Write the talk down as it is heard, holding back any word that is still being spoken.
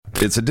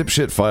It's a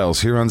Dipshit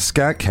Files here on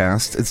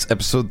SKATCAST. It's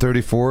episode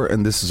 34,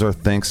 and this is our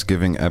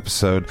Thanksgiving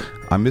episode.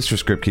 I'm Mr.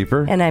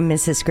 Scriptkeeper. And I'm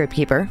Mrs.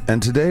 Scriptkeeper.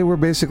 And today we're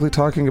basically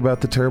talking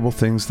about the terrible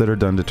things that are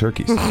done to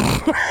turkeys.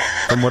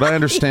 From what I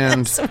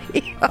understand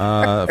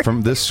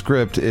from this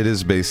script, it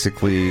is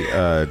basically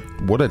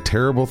what a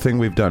terrible thing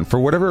we've done. For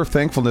whatever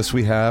thankfulness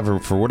we have, or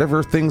for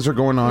whatever things are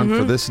going on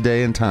for this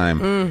day and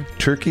time,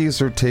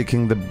 turkeys are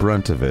taking the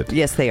brunt of it.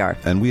 Yes, they are.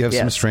 And we have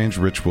some strange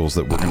rituals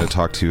that we're going to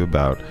talk to you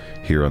about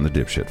here on the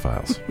Dipshit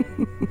Files.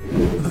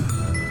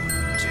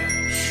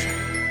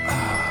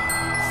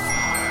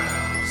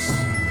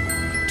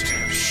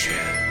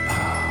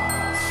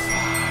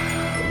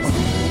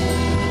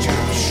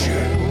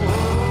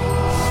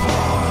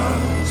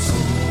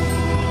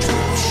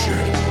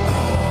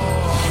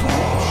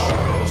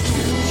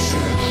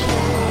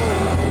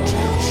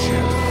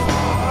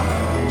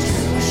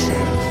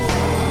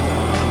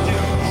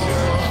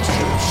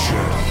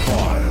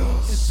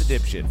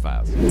 Dipshit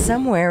Files.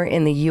 Somewhere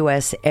in the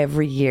U.S.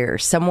 every year,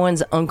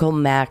 someone's Uncle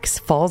Max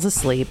falls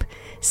asleep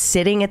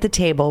sitting at the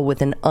table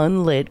with an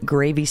unlit,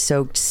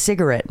 gravy-soaked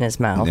cigarette in his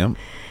mouth. Yep.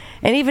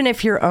 And even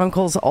if your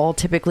uncles all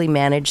typically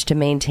manage to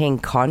maintain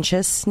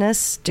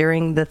consciousness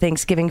during the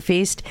Thanksgiving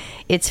feast,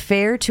 it's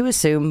fair to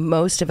assume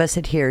most of us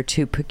adhere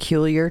to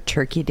peculiar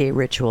Turkey Day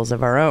rituals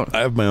of our own.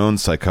 I have my own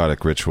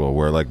psychotic ritual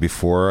where, like,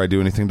 before I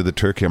do anything to the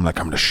turkey, I'm like,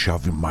 I'm going to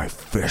shove my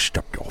fist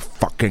up your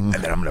fucking,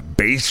 and then I'm going to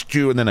baste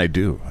you, and then I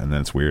do. And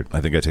then it's weird.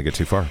 I think I take it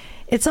too far.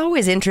 It's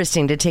always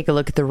interesting to take a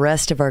look at the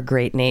rest of our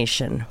great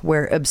nation,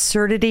 where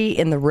absurdity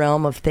in the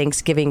realm of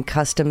Thanksgiving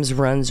customs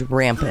runs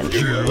rampant.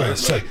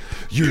 USA,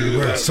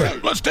 USA.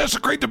 Let's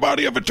desecrate the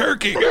body of a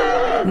turkey.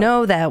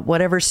 Know that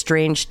whatever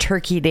strange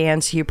turkey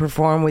dance you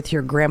perform with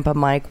your Grandpa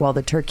Mike while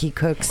the turkey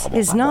cooks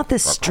is not the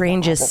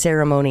strangest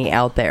ceremony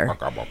out there.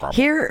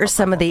 Here are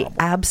some of the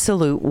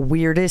absolute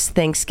weirdest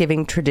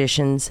Thanksgiving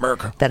traditions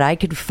that I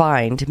could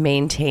find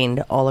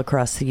maintained all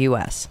across the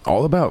U.S.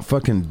 All about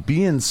fucking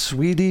being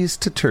sweeties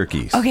to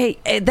turkeys. Okay,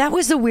 that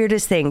was the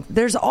weirdest thing.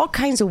 There's all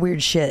kinds of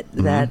weird shit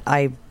that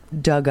I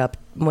dug up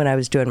when I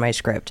was doing my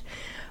script.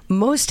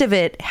 Most of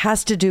it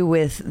has to do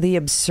with the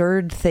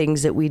absurd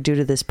things that we do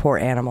to this poor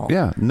animal.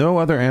 Yeah, no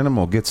other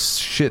animal gets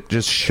shit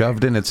just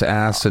shoved in its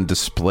ass and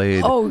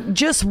displayed. Oh,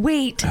 just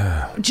wait.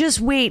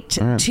 Just wait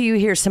till you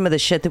hear some of the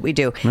shit that we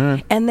do.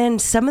 And then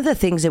some of the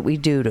things that we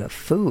do to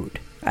food.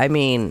 I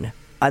mean...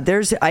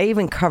 I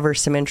even cover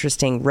some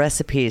interesting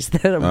recipes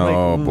that I'm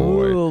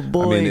oh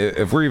boy. I mean,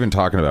 if we're even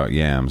talking about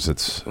yams,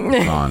 it's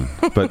on.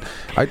 But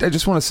I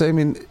just want to say, I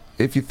mean,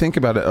 if you think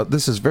about it,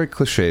 this is very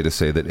cliche to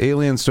say that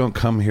aliens don't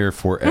come here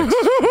for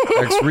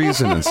X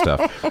reason and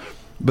stuff.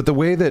 But the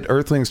way that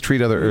Earthlings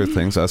treat other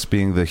Earthlings, us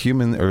being the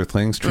human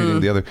Earthlings treating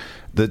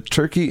the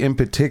turkey in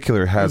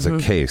particular has a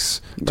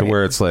case to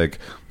where it's like,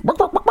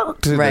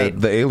 to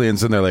the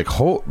aliens, and they're like,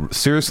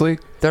 seriously?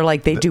 They're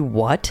like, they do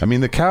what? I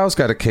mean, the cow's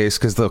got a case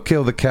because they'll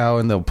kill the cow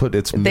and they'll put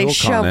its milk on it. They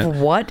shove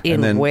what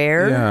in then,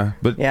 where? Yeah,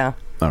 but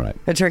all right.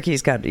 The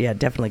turkey's got,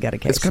 definitely got a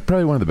case. It's got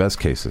probably one of the best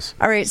cases.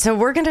 All right, so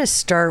we're going to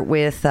start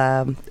with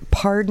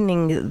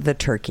pardoning the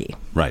turkey.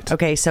 Right.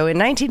 Okay, so in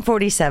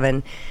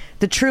 1947,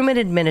 the Truman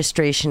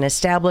administration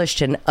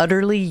established an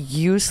utterly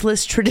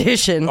useless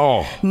tradition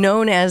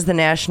known as the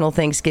National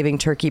Thanksgiving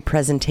Turkey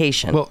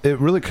Presentation. Well, it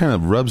really kind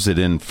of rubs it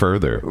in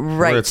further.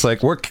 Right. Where it's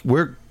like,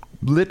 we're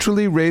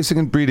literally raising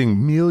and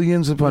breeding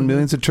millions upon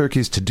millions of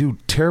turkeys to do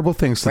terrible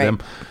things to them,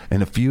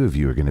 and a few of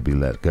you are going to be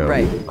let go.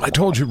 Right. I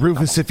told you,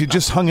 Rufus, if you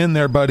just hung in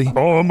there, buddy.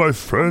 All my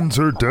friends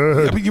are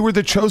dead. Yeah, but you were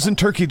the chosen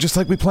turkey, just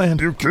like we planned.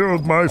 You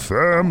killed my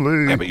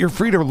family. Yeah, but you're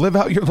free to live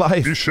out your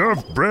life. You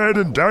shoved bread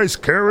and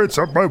diced carrots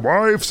up my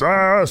wife's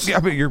ass.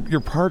 Yeah, but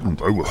you're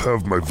pardoned. I will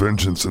have my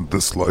vengeance in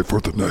this life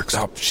or the next.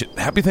 Oh, shit.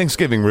 Happy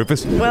Thanksgiving,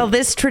 Rufus. Well,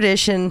 this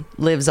tradition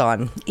lives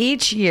on.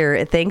 Each year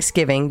at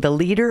Thanksgiving, the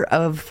leader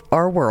of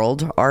our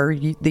world,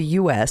 the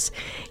U.S.,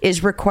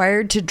 is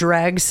required to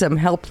drag some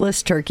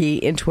helpless turkey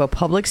into a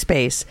public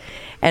space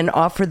and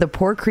offer the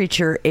poor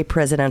creature a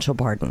presidential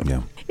pardon.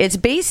 Yeah. It's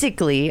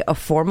basically a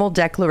formal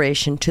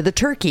declaration to the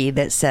turkey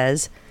that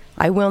says,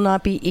 I will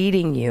not be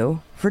eating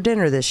you for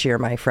dinner this year,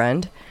 my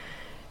friend.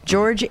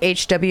 George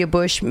H.W.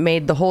 Bush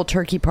made the whole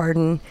turkey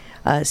pardon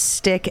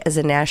stick as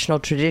a national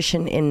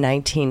tradition in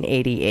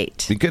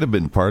 1988. He could have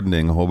been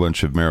pardoning a whole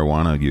bunch of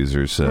marijuana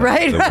users that were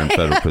in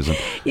federal prison.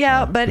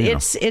 But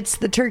it's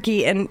the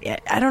turkey, and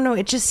I don't know,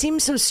 it just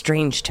seems so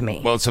strange to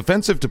me. Well, it's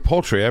offensive to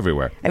poultry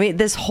everywhere. I mean,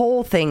 this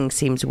whole thing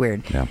seems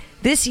weird. Yeah.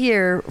 This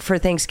year, for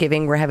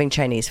Thanksgiving, we're having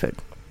Chinese food.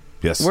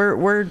 Yes.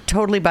 We're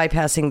totally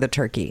bypassing the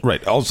turkey.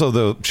 Right. Also,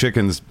 the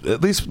chickens,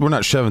 at least we're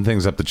not shoving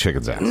things up the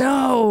chicken's ass.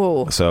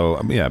 No. So,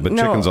 but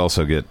chickens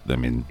also get,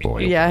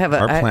 boy. Yeah,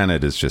 our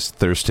planet is just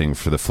thirsting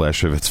for the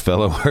flesh of its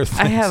fellow Earthlings.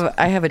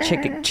 I have a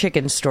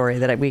chicken story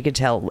that we could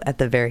tell at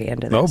the very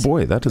end of this. Oh,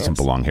 boy, that doesn't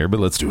belong here,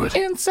 but let's do it.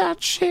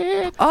 Inside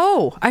shit.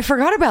 Oh, I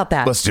forgot about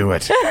that. Let's do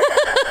it.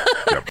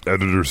 Yep.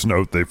 Editor's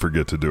note, they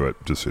forget to do it,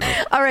 just so you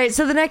know. All right,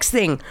 so the next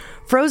thing,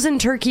 frozen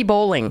turkey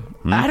bowling.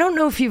 I don't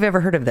know if you've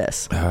ever heard of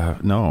this.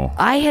 No.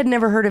 I had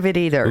never heard of it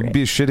either. It would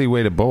be a shitty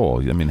way to bowl.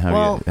 I mean,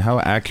 how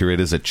accurate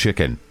is a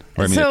chicken?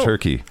 Or a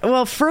turkey.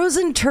 Well,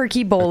 frozen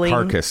turkey bowling,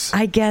 carcass.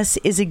 I guess,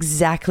 is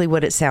exactly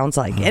what it sounds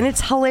like. And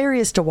it's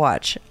hilarious to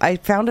watch. I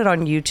found it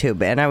on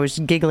YouTube, and I was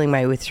giggling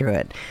my way through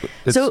it.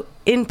 So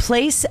in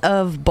place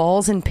of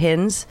balls and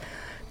pins,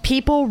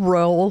 people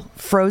roll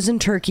frozen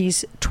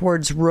turkeys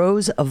towards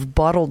rows of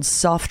bottled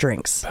soft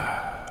drinks.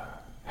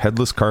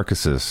 Headless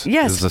carcasses.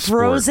 Yes, is a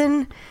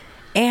frozen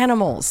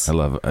animals. I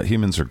love it.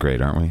 Humans are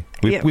great, aren't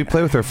we? We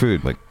play with our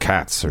food like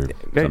cats or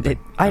something.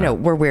 I know,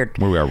 we're weird.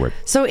 We are weird.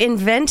 So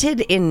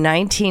invented in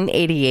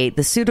 1988,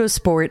 the pseudo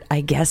sport,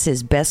 I guess,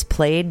 is best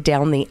played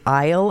down the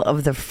aisle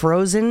of the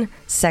frozen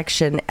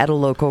section at a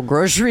local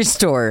grocery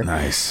store.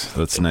 Nice.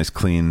 That's nice,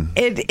 clean.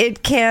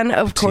 It can,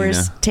 of patina.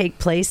 course, take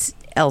place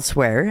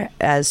elsewhere,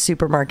 as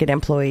supermarket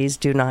employees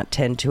do not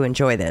tend to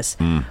enjoy this.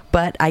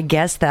 But I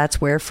guess that's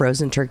where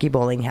frozen turkey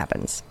bowling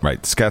happens. Right.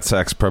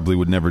 SKATCAST probably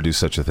would never do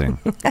such a thing.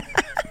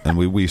 And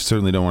we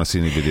certainly don't want to see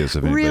any videos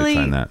of anybody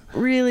trying that.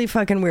 Really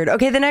fucking weird.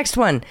 Okay, the next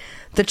one.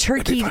 The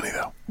turkey. It'd be funny,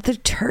 though. The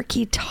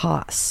turkey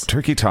toss.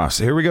 Turkey toss.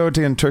 Here we go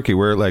again, turkey.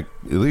 We're like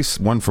at least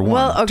 1 for 1.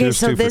 Well, okay, Two's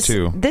so 2 this for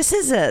 2. this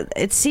is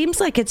it seems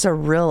like it's a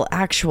real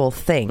actual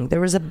thing.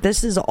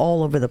 This is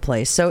all over the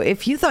place. So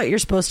if you thought you're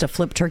supposed to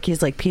flip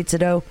turkeys like pizza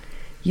dough,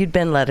 you'd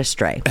been led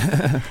astray.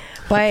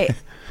 But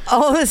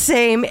all the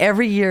same,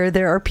 every year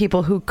there are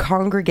people who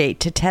congregate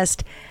to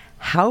test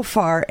how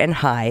far and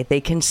high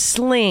they can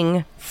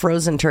sling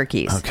frozen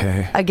turkeys.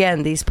 Okay.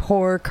 Again, these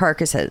poor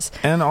carcasses.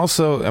 And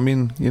also, I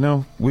mean,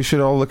 we should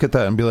all look at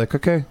that and be like,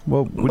 okay,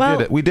 well, we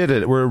did it. We did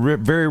it. We're a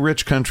very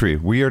rich country.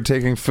 We are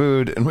taking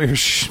food and we're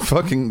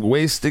fucking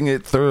wasting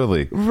it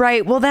thoroughly.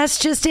 Right. Well, that's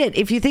just it.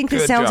 If you think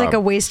this Good sounds job. like a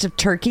waste of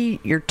turkey,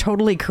 you're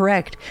totally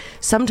correct.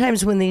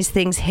 Sometimes when these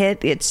things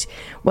hit,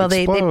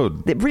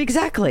 Explode. they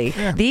exactly.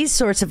 Yeah. These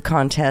sorts of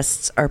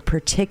contests are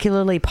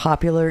particularly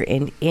popular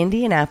in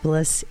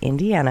Indianapolis,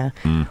 Indiana,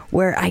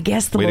 where I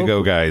guess Way to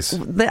go, guys.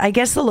 I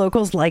guess the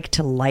locals like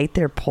to light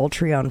their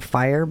poultry on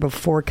fire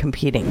before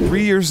competing.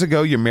 3 years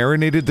ago, you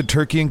marinated the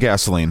turkey in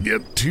gasoline.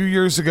 Yep. 2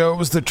 years ago, it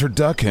was the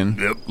turducken.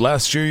 Yep.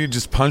 Last year, you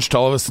just punched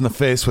all of us in the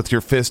face with your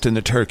fist in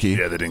the turkey.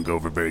 Yeah, that didn't go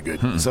over very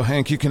good. So,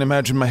 Hank, you can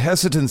imagine my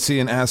hesitancy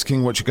in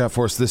asking what you got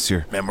for us this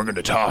year. Man, we're going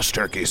to toss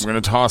turkeys. We're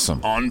going to toss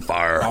them. On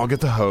fire. I'll get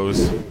the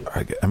hose.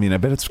 I mean, I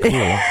bet it's cool.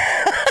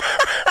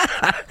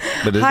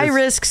 But High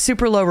risk,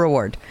 super low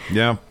reward.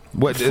 Yeah.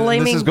 What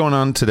Flaming- this is going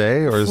on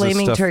today, or is this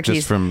flaming stuff turkeys.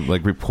 just from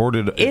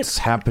reported? It's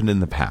happened in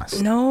the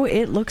past. No,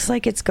 it looks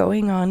like it's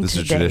going on This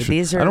is today. tradition.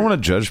 These are. I don't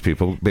want to judge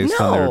people based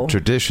on No. their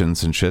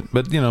traditions and shit,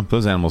 but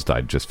those animals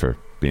died just for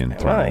being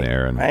thrown in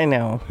there. And I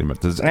know.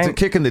 It's a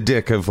kick in the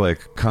dick of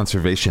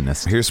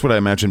conservationists. Here's what I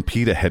imagine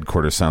PETA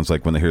headquarters sounds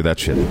like when they hear that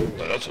shit.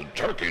 That's a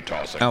turkey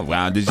tossing. Oh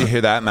wow! Did you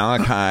hear that,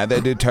 Malachi?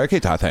 They do turkey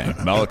tossing.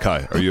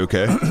 Malachi, are you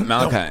okay?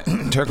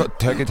 Malachi,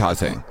 turkey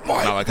tossing.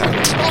 Malachi.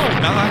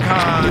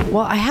 Malachi.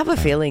 Well, I have a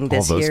feeling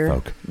this all those year,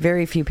 folk.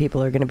 very few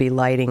people are going to be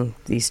lighting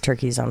these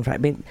turkeys on fire. I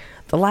mean,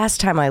 the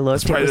last time I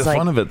looked, That's probably it was the like,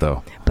 fun of it,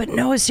 though. But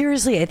no,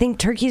 seriously, I think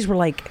turkeys were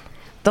like,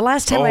 the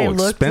last time I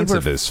looked, they were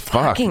expensive as fuck.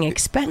 fucking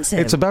expensive.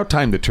 It's about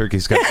time the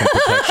turkeys got some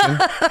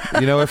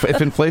protection. If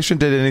inflation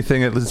did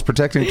anything, it's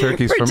protecting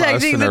turkeys from us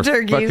Protecting and the our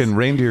turkeys. fucking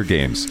reindeer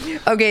games.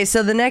 Okay,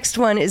 so the next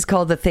one is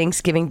called the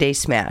Thanksgiving Day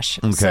Smash.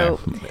 Okay, So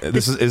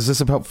is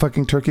this about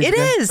fucking turkeys? it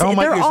again? is. Oh,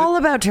 They're is all it?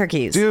 about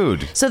turkeys.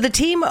 Dude. So the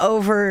team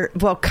over,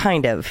 well,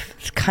 kind of.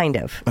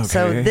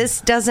 So Okay. this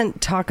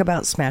doesn't talk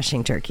about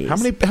smashing turkeys. How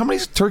many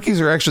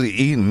turkeys are actually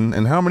eaten,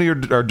 and how many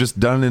are just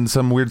done in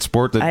some weird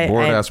sport that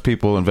bored ass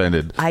people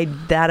invented? I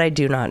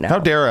do not know. How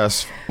dare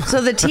us?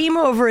 So the team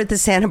over at the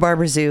Santa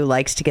Barbara Zoo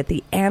likes to get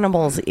the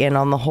animals in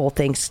on the whole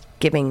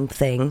Thanksgiving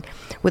thing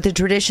with a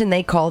tradition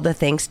they call the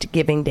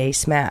Thanksgiving Day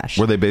Smash.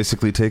 Where they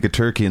basically take a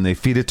turkey and they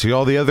feed it to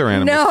all the other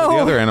animals. No. So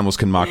the other animals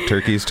can mock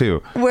turkeys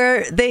too.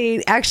 Where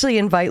they actually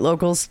invite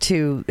locals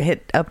to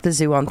hit up the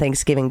zoo on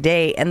Thanksgiving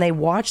Day and they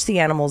watch the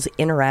animals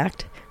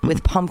interact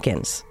with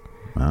pumpkins.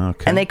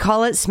 Okay. And they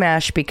call it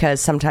smash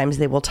because sometimes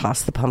they will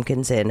toss the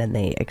pumpkins in and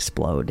they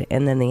explode.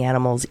 And then the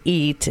animals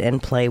eat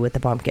and play with the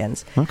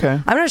pumpkins.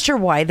 Okay. I'm not sure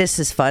why this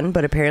is fun,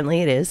 but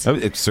apparently it is. Oh,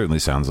 it certainly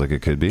sounds like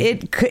it could be.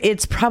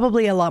 It's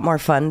probably a lot more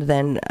fun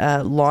than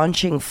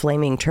launching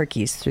flaming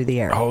turkeys through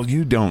the air. Oh,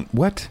 you don't.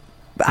 What?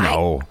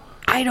 No.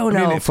 I don't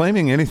know. I mean,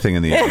 flaming anything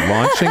in the air,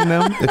 launching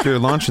them. If you're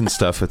launching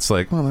stuff, it's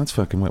like, well, that's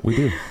fucking what we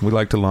do. We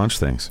like to launch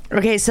things.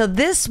 Okay, so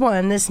this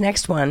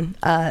next one,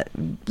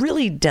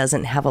 really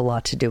doesn't have a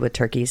lot to do with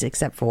turkeys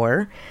except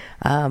for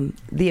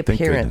the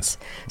appearance.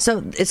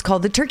 So it's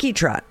called the turkey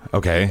trot.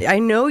 Okay. I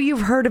know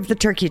you've heard of the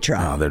turkey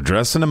trot. Oh, they're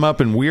dressing them up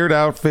in weird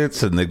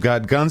outfits, and they've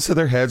got guns to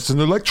their heads, and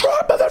they're like,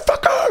 trot,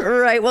 motherfucker!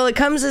 Right. Well, it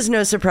comes as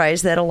no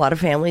surprise that a lot of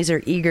families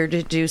are eager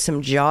to do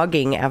some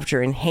jogging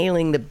after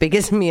inhaling the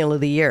biggest meal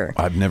of the year.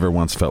 I've never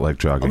once felt like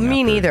jogging.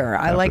 Me after- neither.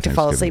 I after like to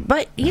fall asleep.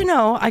 Thanksgiving.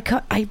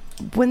 But, I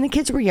when the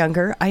kids were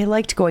younger, I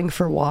liked going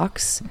for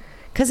walks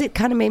because it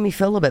kind of made me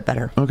feel a little bit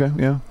better. Okay,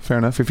 yeah, fair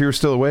enough. If you were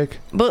still awake.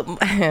 But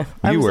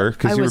You were,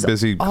 because you were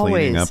busy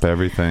cleaning always up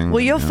everything.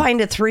 Well, you'll Yeah. find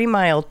a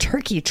 3-mile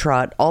turkey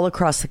trot all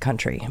across the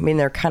country. I mean,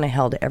 they're kind of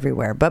held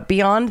everywhere. But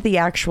beyond the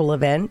actual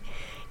event,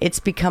 it's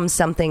become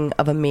something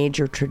of a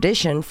major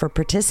tradition for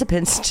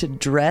participants to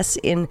dress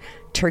in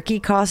turkey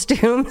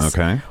costumes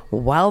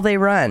while they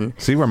run.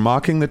 See, we're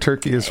mocking the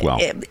turkey as well.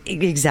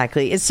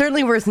 Exactly. It's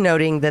certainly worth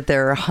noting that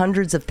there are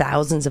hundreds of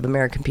thousands of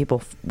American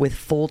people with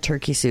full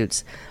turkey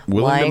suits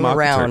lying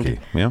around. The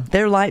turkey. Yeah.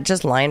 They're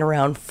just lying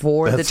around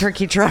for the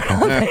turkey trot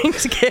on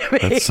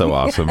Thanksgiving. That's so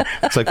awesome.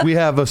 It's like we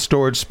have a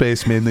storage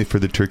space mainly for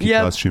the turkey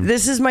costume.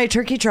 This is my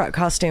turkey trot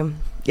costume.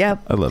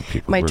 Yep. I love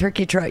people. My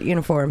turkey trot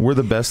uniform. We're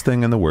the best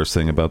thing and the worst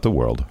thing about the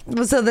world.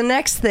 So the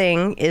next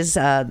thing is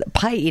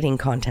pie eating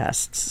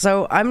contests.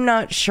 So I'm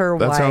not sure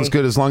why. That sounds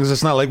good as long as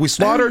it's not like we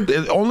slaughtered.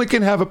 It only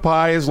can have a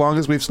pie as long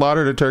as we've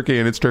slaughtered a turkey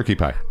and it's turkey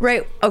pie.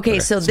 Right. Okay.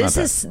 So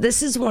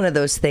this is one of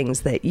those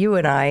things that you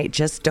and I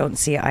just don't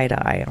see eye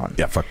to eye on.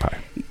 Yeah. Fuck pie.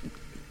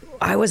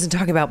 I wasn't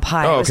talking about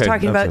pie. I was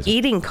talking about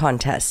eating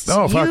contests.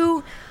 Oh, fuck.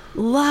 You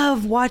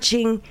love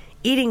watching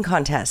eating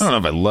contests. I don't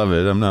know if I love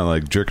it. I'm not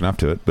like jerking up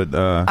to it, but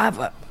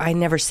I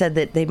never said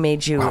that they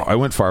made you. I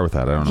went far with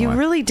that. I don't know. You why.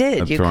 really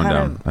did. I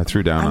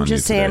threw down on you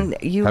saying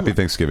today. you. Happy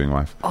Thanksgiving,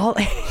 wife. All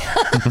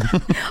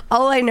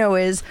I know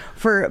is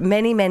for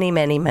many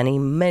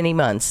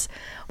months,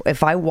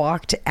 if I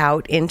walked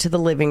out into the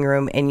living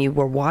room and you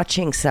were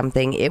watching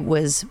something, it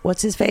was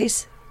what's his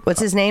face? What's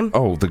his name?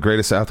 Oh, the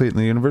greatest athlete in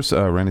the universe,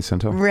 Randy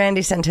Santel.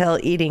 Randy Santel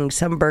eating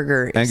some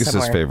burger.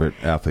 Angus's favorite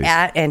athlete.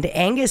 And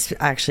Angus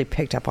actually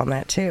picked up on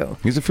that too.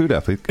 He's a food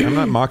athlete. I'm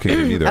not mocking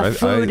him either. A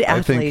food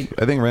athlete.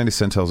 I think Randy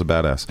Santel's a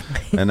badass,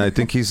 and I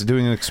think he's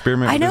doing an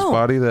experiment with his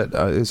body that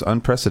is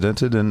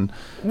unprecedented, and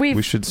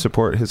we should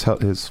support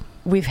his.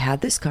 We've had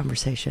this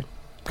conversation.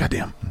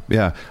 Goddamn.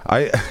 Yeah,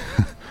 I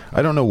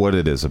don't know what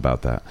it is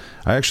about that.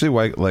 I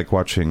actually like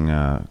watching.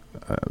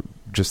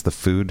 Just the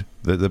food,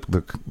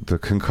 the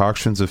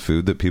concoctions of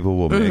food that people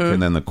will make,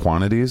 and then the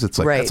quantities. It's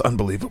like that's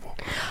unbelievable.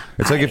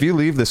 It's like if you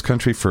leave this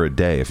country for a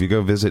day, if you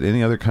go visit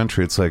any other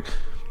country, it's like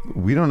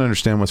we don't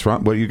understand what's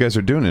wrong. What you guys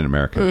are doing in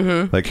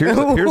America? Like here's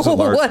a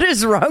large. What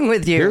is wrong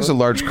with you? Here's a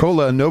large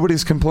cola, and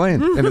nobody's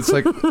complained, and it's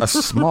like a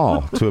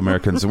small to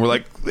Americans, and we're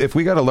like, if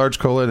we got a large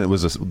cola and it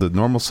was the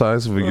normal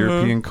size of a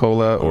European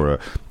cola, or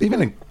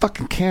even in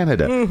fucking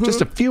Canada,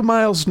 just a few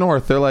miles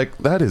north, they're like,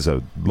 that is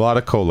a lot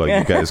of cola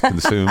you guys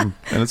consume,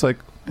 and it's like.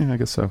 Yeah, I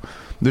guess so.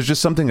 There's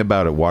just something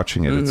about it.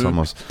 Watching it, it's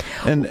almost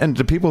and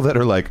the people that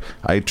are like,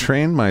 I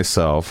trained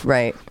myself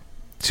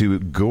to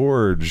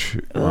gorge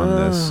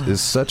on this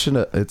is such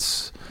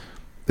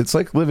it's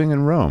like living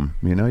in Rome.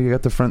 You know, you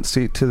got the front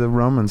seat to the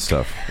Roman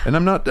stuff. And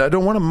I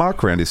don't want to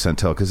mock Randy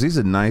Santel because he's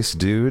a nice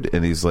dude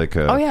and he's like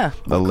a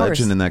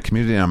legend in that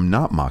community. And I'm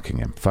not mocking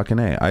him. Fucking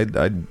A.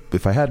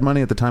 If I had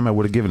money at the time, I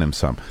would have given him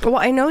some. Well,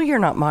 I know you're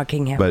not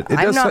mocking him. But it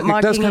does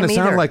kind of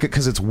sound like it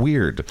because it's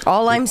weird.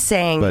 All I'm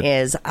saying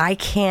is I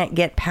can't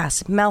get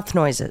past mouth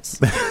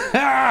noises.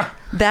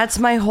 That's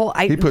my whole.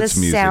 He puts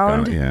music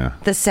on it, yeah.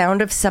 The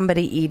sound of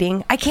somebody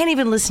eating. I can't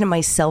even listen to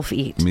myself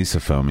eat.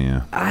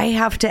 Misophonia. I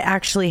have to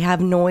actually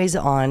have noise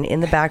on in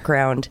the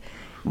background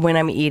when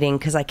I'm eating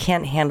because I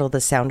can't handle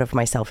the sound of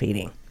myself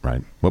eating.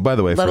 Right. Well, by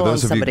the way, for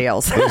those of you,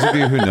 those of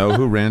you who know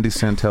who Randy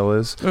Santel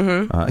is,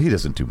 he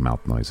doesn't do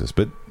mouth noises,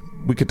 but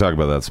we could talk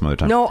about that some other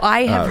time. No,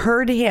 I have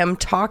heard him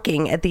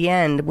talking at the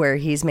end where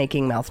he's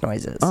making mouth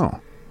noises. Oh,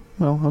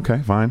 well,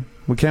 okay, fine.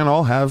 We can't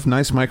all have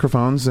nice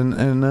microphones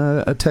and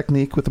a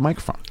technique with the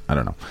microphone. I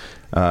don't know.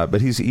 But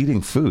he's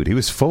eating food. He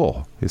was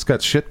full. He's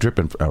got shit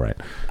dripping. All right.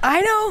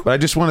 I know. But I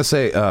just want to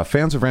say,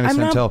 fans of Randy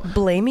Santel. I'm not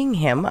blaming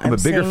him. I'm a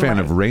bigger fan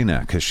of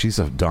Raina because she's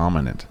a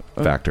dominant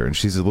factor and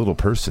she's a little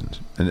person.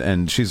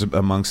 And she's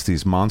amongst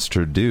these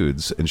monster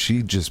dudes and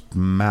she just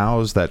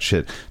mouths that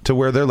shit to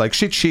where they're like,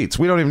 she cheats.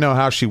 We don't even know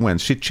how she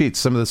wins. She cheats.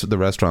 Some of the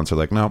restaurants are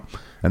like, no.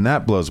 And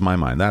that blows my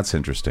mind. That's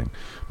interesting.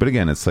 But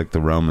again, it's like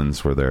the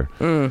Romans were there.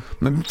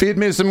 Feed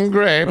me some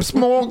grapes,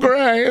 more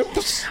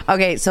grapes.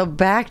 Okay, so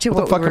back to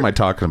what the fuck am I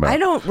talking about? I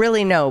don't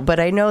really know, but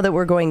I know that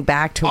we're going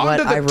back to what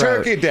I wrote.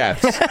 Turkey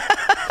deaths.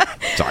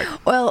 Sorry.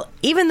 Well,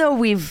 even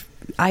though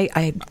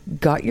I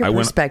got your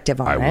perspective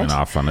on it. I went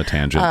off on a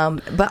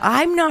tangent. But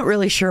I'm not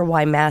really sure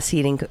why mass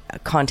eating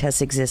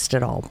contests exist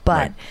at all.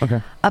 But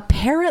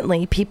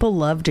apparently people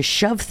love to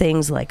shove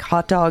things like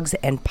hot dogs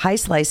and pie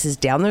slices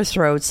down their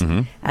throats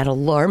at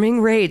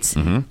alarming rates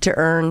to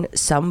earn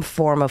some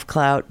form of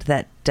clout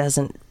that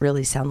doesn't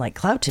really sound like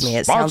clout to me.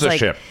 It sounds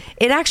like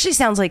it actually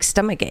sounds like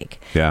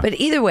stomachache. Yeah. But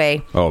either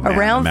way,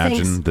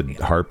 imagine the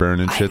heartburn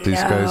and shit these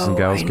guys and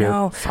gals get.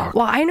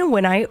 Well, I know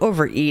when I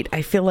overeat,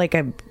 I feel like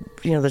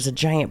there's a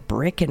giant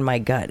brick in my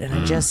gut, and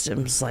I'm just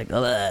like,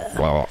 ugh.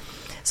 Well.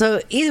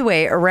 So either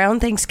way, around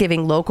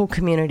Thanksgiving, local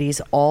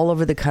communities all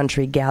over the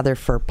country gather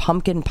for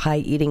pumpkin pie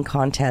eating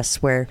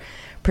contests where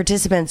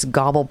participants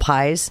gobble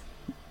pies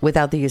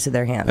without the use of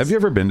their hands. Have you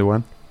ever been to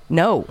one?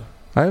 No.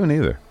 I haven't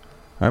either.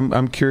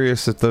 I'm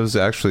curious if those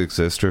actually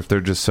exist or if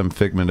they're just some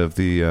figment of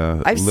the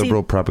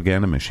liberal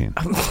propaganda machine.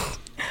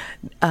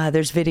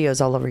 There's videos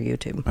all over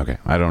YouTube. Okay,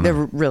 I don't know.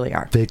 There really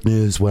are. Fake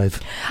news,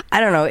 wife. I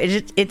don't know.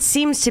 It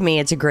seems to me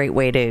it's a great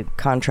way to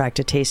contract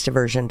a taste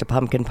aversion to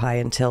pumpkin pie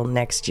until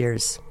next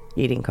year's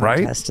eating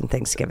contest in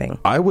Thanksgiving.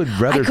 I would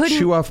rather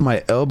chew off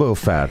my elbow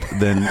fat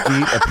than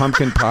eat a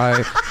pumpkin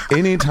pie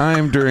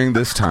anytime during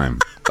this time.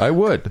 I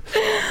would.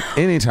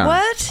 Anytime.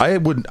 What? I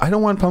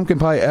don't want pumpkin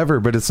pie ever,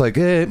 but it's like,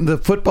 the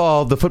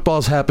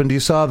football's happened. You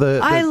saw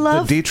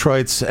the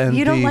Detroits and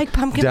you don't the like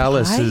pumpkin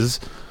Dallases.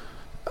 pie?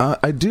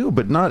 I do,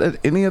 but not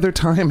at any other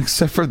time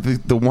except for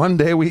the one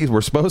day we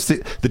were supposed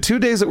to. The 2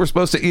 days that we're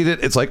supposed to eat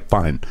it, it's like,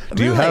 fine.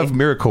 Do you have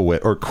Miracle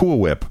Whip or Cool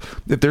Whip?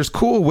 If there's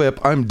Cool Whip,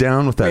 I'm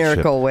down with that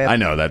Miracle Whip. I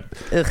know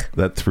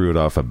that threw it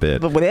off a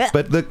bit.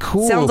 But the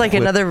Cool sounds like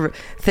Whip, another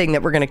thing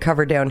that we're going to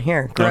cover down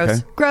here. Gross.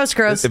 Okay.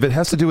 Gross. If it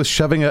has to do with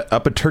shoving it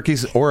up a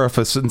turkey's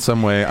orifice in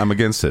some way, I'm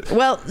against it.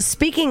 Well,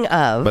 speaking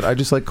of... But I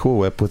just like Cool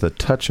Whip with a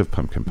touch of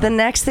pumpkin pie. The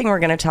next thing we're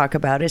going to talk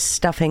about is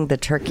stuffing the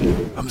turkey.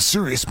 I'm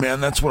serious,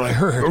 man. That's what I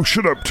heard. Oh,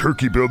 shut up,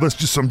 Turkey Bill. That's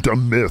just some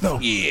dumb myth. No,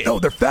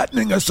 they're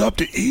fattening us up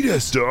to eat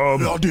us.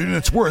 Dumb. No, dude, and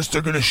it's worse.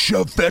 They're going to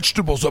shove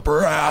vegetables up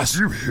our ass.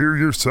 You hear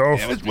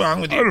yourself? Yeah, what's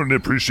wrong with you? I don't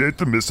appreciate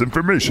the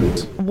misinformation.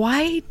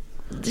 Why...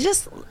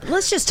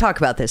 let's just talk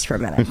about this for a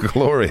minute.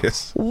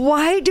 Glorious.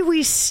 Why do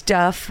we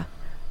stuff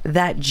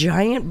that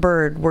giant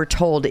bird we're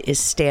told is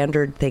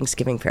standard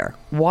Thanksgiving fare?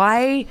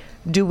 Why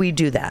do we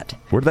do that?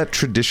 Where'd that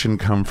tradition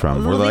come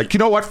from? We're like, you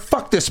know what?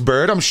 Fuck this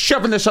bird. I'm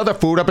shoving this other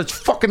food up its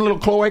fucking little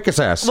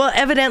cloacus ass. Well,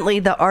 evidently,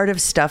 the art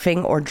of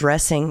stuffing, or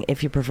dressing,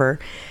 if you prefer,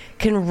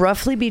 can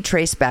roughly be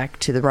traced back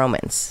to the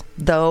Romans,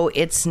 though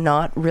it's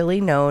not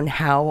really known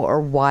how or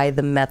why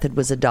the method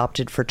was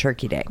adopted for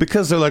Turkey Day.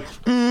 Because they're like,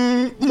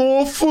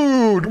 more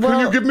food. Can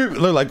you give me...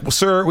 They're like, well,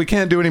 sir, we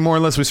can't do any more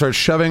unless we start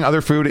shoving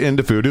other food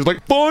into food. He's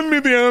like, find me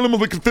the animal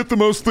that can fit the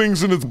most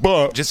things in its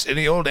butt. Just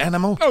any old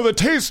animal? Oh, the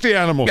tasty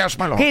animal. Yes,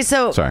 my lord. Okay,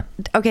 so... Sorry.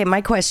 Okay, my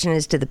question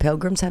is, did the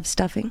Pilgrims have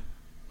stuffing?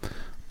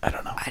 I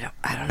don't know. I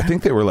don't know. I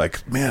think they were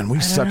like, man, we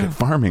suck at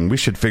farming. We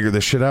should figure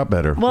this shit out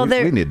better. Well,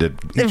 we need to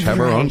each have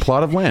our own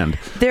plot of land.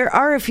 There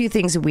are a few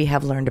things that we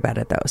have learned about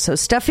it, though. So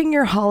stuffing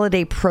your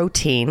holiday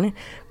protein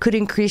could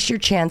increase your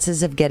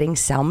chances of getting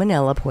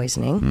salmonella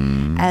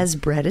poisoning, as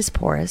bread is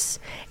porous,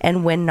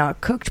 and when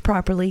not cooked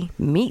properly,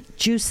 meat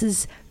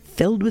juices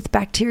filled with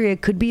bacteria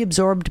could be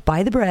absorbed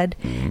by the bread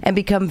and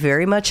become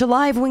very much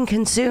alive when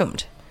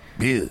consumed.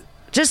 Ew.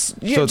 Just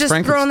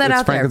throwing that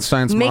out there.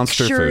 Frankenstein's Make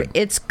monster sure food.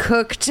 it's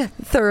cooked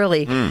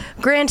thoroughly.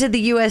 Granted,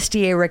 the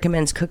USDA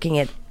recommends cooking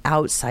it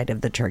outside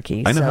of the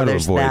turkey. I know how to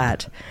there's avoid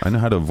that. I know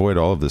how to avoid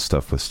all of this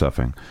stuff with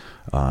stuffing.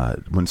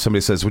 When somebody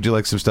says, "Would you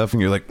like some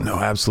stuffing?" You're like, "No,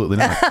 absolutely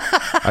not."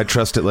 I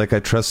trust it like I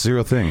trust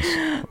zero things.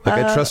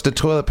 Like I trust a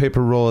toilet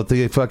paper roll at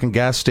the fucking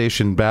gas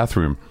station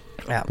bathroom.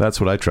 Yeah.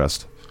 That's what I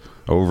trust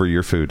over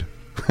your food.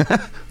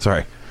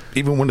 Sorry.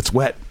 Even when it's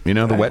wet,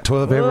 the wet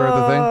toilet paper at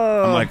the thing.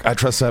 I'm like, I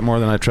trust that more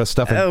than I trust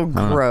stuffing. Oh,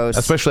 gross.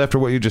 Especially after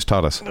what you just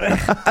taught us.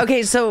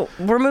 Okay, so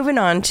we're moving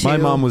on to... My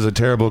mom was a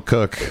terrible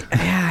cook.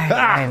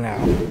 I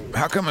know.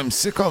 How come I'm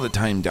sick all the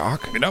time,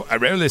 Doc? I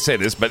rarely say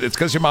this, but it's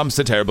because your mom's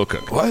a terrible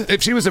cook. What?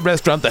 If she was a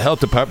restaurant, the health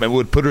department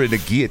would put her in a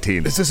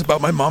guillotine. Is this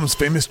about my mom's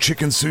famous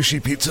chicken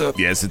sushi pizza?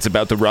 Yes, it's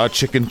about the raw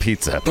chicken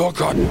pizza. Oh,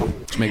 God.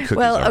 Make cookies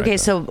Well, all right, okay, though.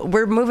 so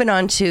we're moving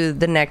on to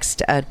the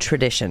next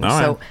tradition. All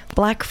So right.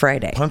 Black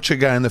Friday. Punch a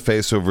guy in the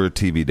face over a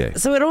TV day.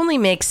 So it only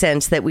makes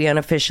sense that we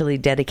unofficially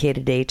dedicate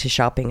a day to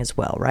shopping as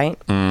well, right?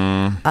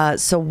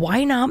 So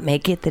why not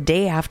make it the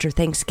day after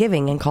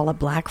Thanksgiving and call it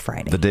Black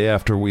Friday? The day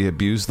after we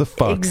abuse the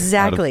fuck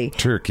Exactly. out of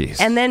turkeys.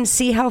 And then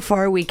see how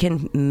far we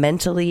can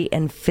mentally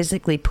and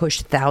physically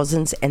push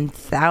thousands and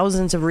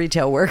thousands of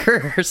retail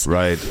workers.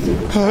 Right.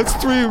 It's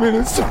 3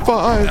 minutes to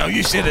 5. Oh,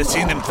 you should have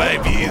seen him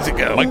 5 years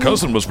ago. My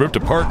cousin was ripped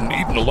apart and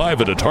eaten alive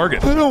at a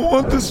Target. I don't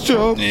want this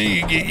job.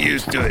 You get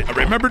used to it.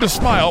 Remember to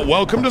smile.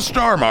 Welcome to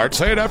Star Mart.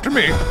 Say it after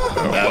me.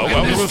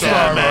 Welcome to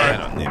Star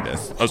Mart.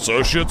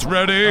 Associates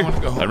ready?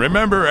 And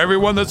remember,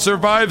 everyone that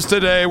survives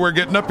today, we're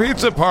getting a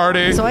pizza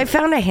party. So I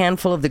found a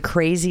handful of the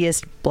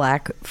craziest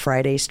Black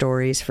Friday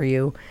stories for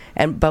you,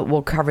 but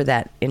we'll cover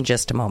that in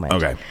just a moment.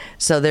 Okay.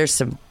 So there's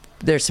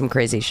some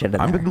crazy shit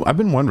in there. I've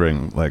been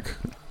wondering,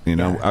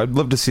 I'd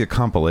love to see a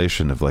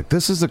compilation of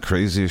this is the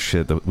craziest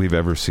shit that we've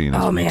ever seen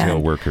as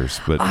retail workers.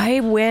 But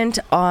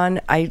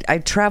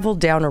I traveled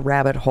down a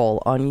rabbit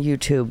hole on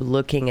YouTube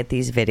looking at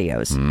these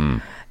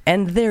videos.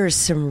 And there's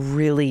some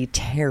really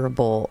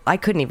terrible... I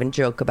couldn't even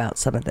joke about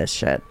some of this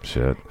shit.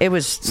 It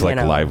was, it's like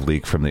live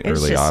leak from the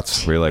early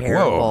aughts. Where you're like,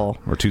 terrible.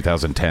 Whoa. Or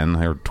 2010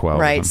 or 12.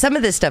 Right. Some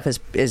of this stuff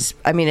is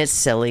it's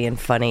silly and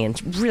funny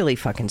and really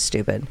fucking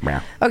stupid.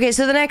 Yeah. Okay,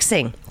 so the next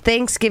thing.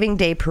 Thanksgiving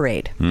Day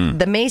Parade.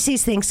 The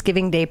Macy's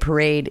Thanksgiving Day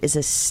Parade is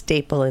a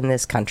staple in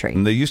this country.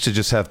 And they used to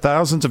just have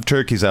thousands of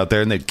turkeys out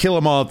there and they'd kill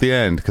them all at the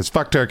end because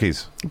fuck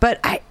turkeys.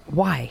 But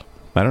why?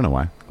 I don't know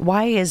why.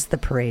 Why is the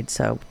parade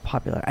so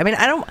popular? I mean,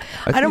 I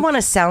don't want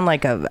to sound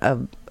like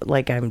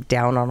like I'm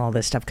down on all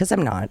this stuff because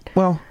I'm not.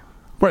 Well,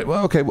 right.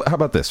 Well, okay. How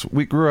about this?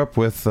 We grew up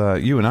with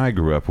you and I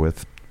grew up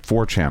with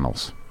 4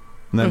 channels,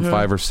 and then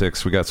 5 or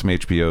 6. We got some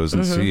HBOs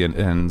and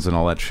CNNs and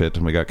all that shit,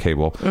 and we got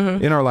cable.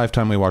 In our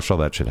lifetime, we watched all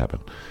that shit happen.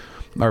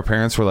 Our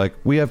parents were like,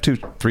 "We have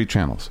 2-3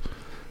 channels.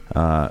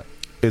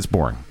 It's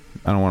boring.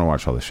 I don't want to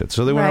watch all this shit."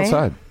 So they went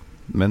outside.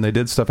 and they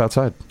did stuff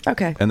outside.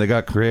 Okay. And they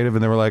got creative,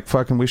 and they were like,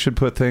 fucking, we should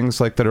put things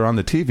like that are on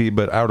the TV,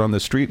 but out on the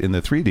street in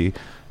the 3D.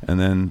 And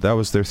then that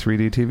was their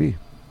 3D TV.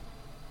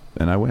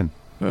 And I win.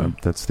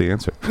 That's the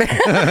answer.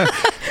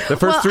 The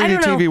first 3D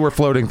TV were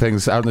floating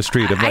things out in the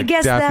street of like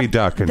Daffy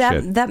Duck and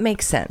shit. That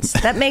makes sense.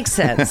 That makes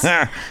sense.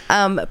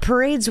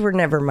 Parades were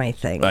never my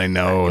thing. I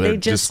know. They're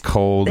just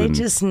cold. They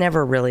just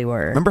never really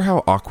were. Remember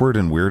how awkward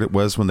and weird it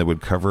was when they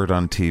would cover it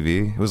on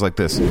TV? It was like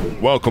this.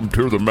 Welcome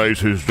to the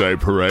Macy's Day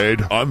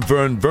Parade. I'm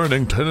Vern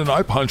Vernington, and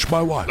I punched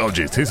my wife. Oh,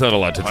 geez, he's had a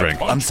lot to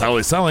drink. I'm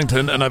Sally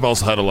Sellington, and I've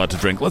also had a lot to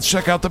drink. Let's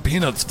check out the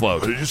Peanuts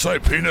float. Did you say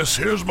penis?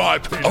 Here's my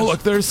penis. Oh,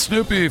 look, there's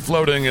Snoopy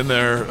floating in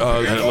there,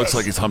 and it looks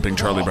like he's humping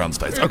Charlie Brown's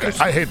face. Okay,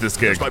 I hate this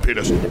gig. Here's my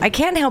penis. I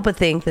can't help but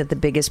think that the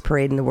biggest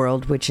parade in the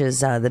world, which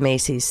is the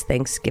Macy's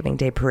Thanksgiving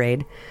Day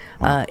Parade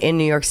in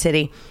New York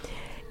City,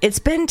 it's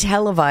been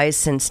televised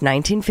since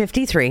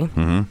 1953.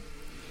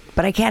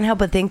 But I can't help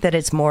but think that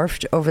it's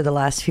morphed over the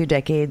last few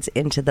decades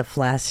into the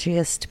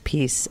flashiest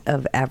piece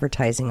of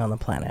advertising on the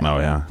planet. Oh,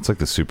 yeah. It's like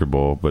the Super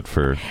Bowl, but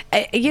for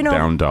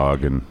down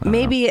dog. And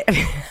maybe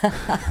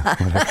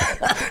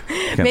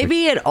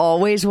maybe it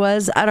always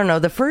was. I don't know.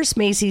 The first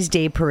Macy's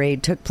Day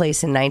Parade took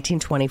place in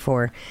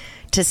 1924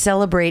 to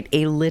celebrate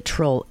a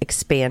literal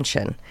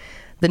expansion.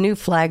 The new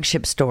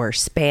flagship store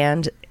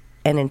spanned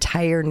an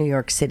entire New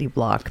York City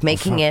block,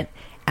 making it,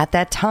 at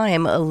that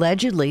time,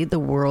 allegedly the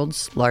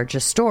world's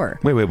largest store.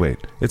 Wait.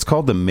 It's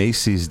called the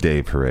Macy's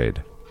Day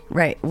Parade.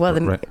 Right. Well,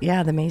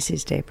 the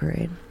Macy's Day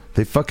Parade.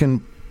 They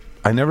fucking...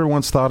 I never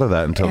once thought of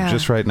that until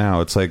just right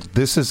now. It's like,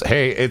 it's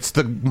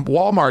the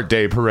Walmart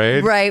Day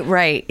Parade.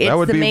 Right. It's that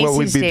would the be Macy's what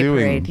we'd be Day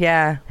doing. Parade.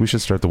 Yeah. We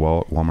should start the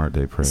Walmart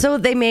Day Parade. So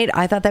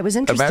I thought that was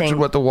interesting. Imagine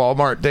what the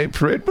Walmart Day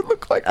Parade would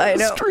look like on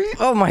the street.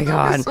 Oh, my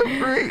God. That would be so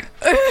great.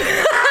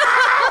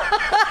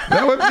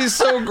 That would be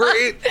so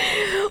great.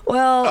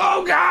 Well,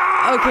 oh,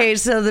 God. Okay,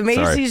 so the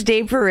Macy's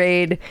Day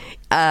Parade,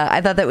 I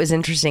thought that was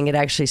interesting. It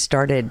actually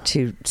started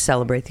to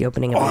celebrate the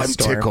opening of the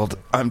store.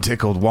 I'm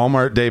tickled.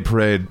 Walmart Day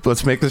Parade.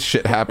 Let's make this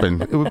shit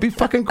happen. It would be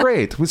fucking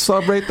great. We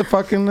celebrate the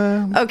fucking...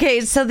 Okay,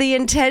 so the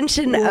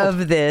intention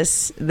of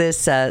this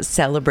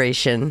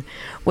celebration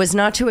was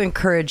not to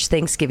encourage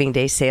Thanksgiving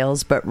Day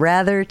sales, but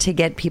rather to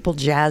get people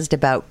jazzed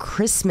about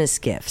Christmas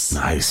gifts.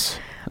 Nice.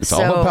 It's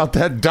all about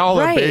that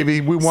dollar, baby.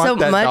 We want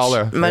that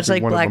dollar. Much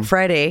like Black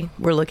Friday,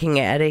 we're looking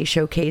at a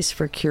showcase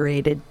for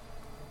curated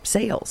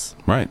sales.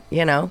 Right.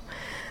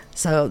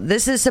 So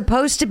this is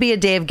supposed to be a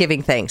day of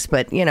giving thanks,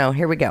 but,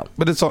 here we go.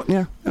 But it's all,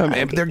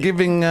 they're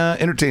giving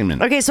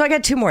entertainment. Okay, so I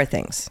got two more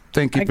things.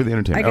 Thank you for the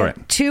entertainment. I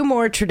got two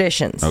more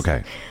traditions.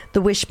 Okay.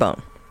 The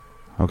wishbone.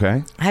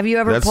 Okay. Have you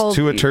ever pulled... That's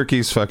to a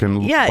turkey's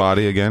fucking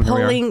body again.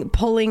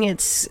 Pulling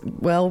its,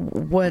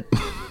 what...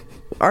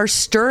 our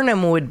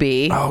sternum would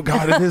be. Oh,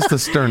 God, it is the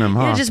sternum,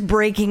 huh? You're just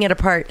breaking it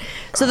apart.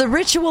 So the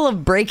ritual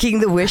of breaking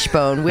the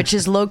wishbone, which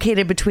is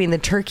located between the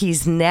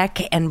turkey's neck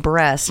and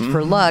breast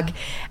for luck,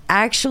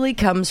 actually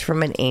comes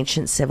from an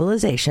ancient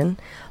civilization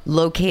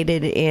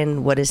located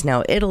in what is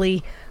now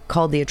Italy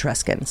called the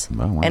Etruscans.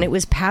 Oh, wow. And it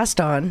was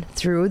passed on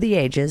through the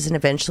ages and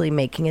eventually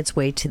making its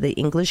way to the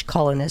English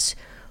colonists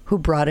who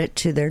brought it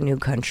to their new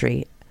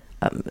country,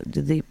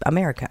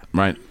 America.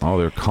 Right. All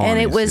their colonies. And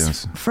it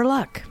was for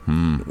luck.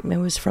 It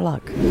was for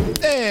luck.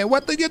 Hey,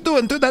 what are you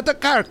doing to that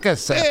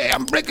carcass? Hey,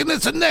 I'm breaking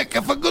its neck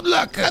for good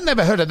luck. I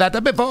never heard of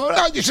that before.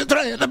 Oh, you should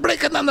try it.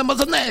 Break an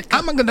animal's neck.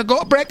 I'm going to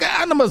go break an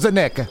animal's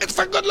neck. It's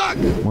for good luck.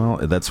 Well,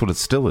 that's what it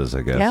still is,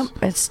 I guess. Yeah,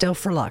 it's still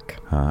for luck.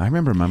 I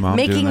remember my mom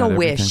making doing that a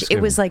wish. It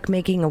was like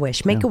making a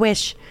wish. Make a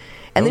wish.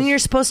 And then you're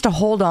supposed to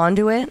hold on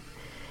to it.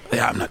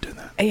 Yeah, I'm not doing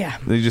that. Yeah.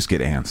 You just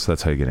get ants.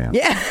 That's how you get ants.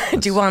 Yeah.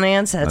 Do you want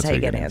ants? That's how you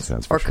get ants.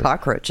 Or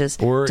cockroaches,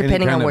 or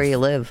depending on where you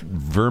live.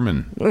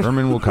 Vermin.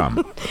 Vermin will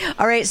come.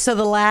 All right, so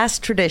the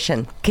last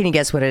tradition. Can you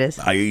guess what it is?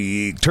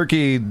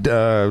 Turkey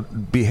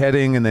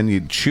beheading, and then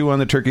you chew on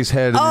the turkey's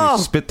head, and then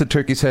you spit the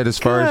turkey's head as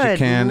far as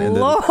you can, and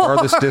the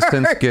farthest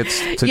distance gets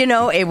to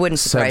it wouldn't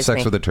surprise me. Have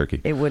sex with a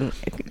turkey. It wouldn't.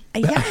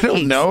 I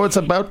don't know. It's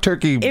about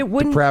turkey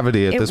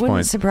depravity at this point. It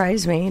wouldn't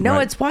surprise me. No,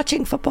 it's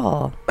watching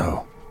football.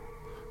 Oh.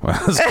 Well,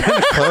 it's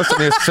kind of close. I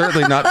mean, it's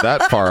certainly not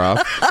that far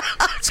off.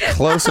 It's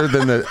closer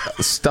than the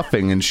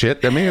stuffing and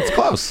shit. I mean, it's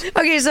close.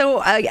 Okay,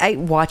 so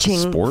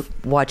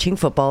watching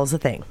football is a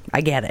thing.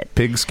 I get it.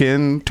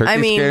 Pigskin,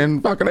 turkey skin,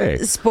 fucking A.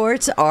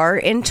 Sports are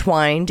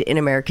entwined in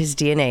America's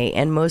DNA,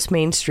 and most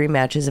mainstream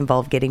matches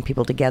involve getting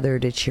people together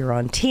to cheer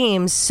on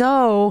teams.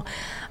 So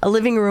a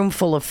living room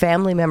full of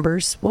family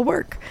members will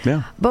work.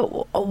 Yeah. But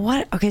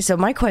what? Okay, so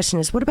my question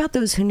is, what about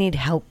those who need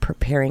help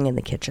preparing in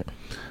the kitchen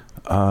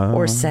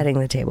or setting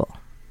the table?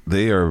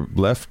 They are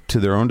left to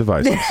their own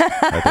devices,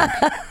 I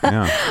think.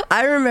 Yeah.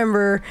 I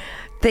remember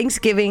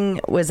Thanksgiving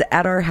was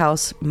at our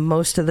house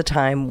most of the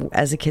time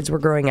as the kids were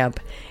growing up,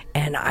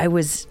 and I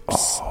was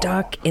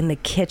stuck in the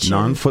kitchen.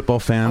 Non-football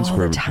fans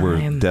were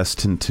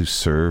destined to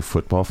serve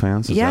football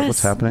fans? Is that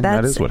what's happening?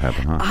 That is what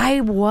happened, huh? I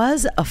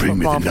was a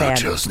football fan.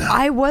 Now.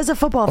 I was a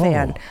football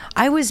fan.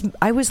 I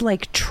was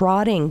like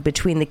trotting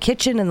between the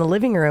kitchen and the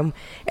living room.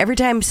 Every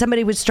time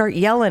somebody would start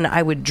yelling,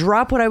 I would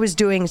drop what I was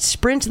doing,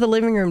 sprint to the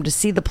living room to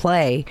see the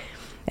play.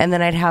 And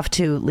then I'd have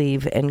to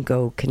leave and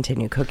go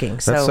continue cooking.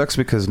 So That sucks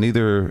because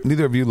neither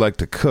of you like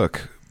to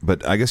cook.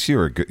 But I guess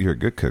you're a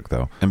good cook,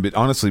 though. And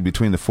honestly,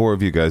 between the four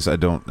of you guys, you're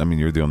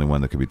the only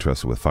one that could be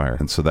trusted with fire.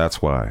 And so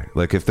that's why.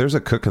 Like, if there's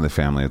a cook in the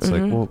family, it's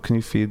like, well, can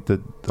you feed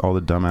all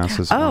the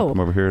dumbasses that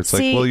come over here? It's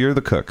like, well, you're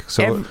the cook.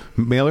 So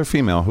male or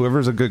female,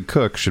 whoever's a good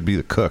cook should be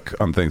the cook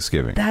on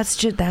Thanksgiving.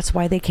 That's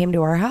why they came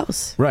to our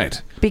house.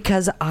 Right.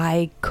 Because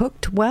I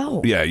cooked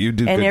well. Yeah, you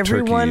do good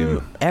turkey.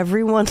 And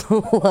everyone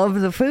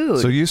loved the food.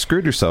 So you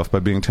screwed yourself by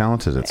being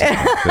talented at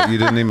something that you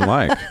didn't even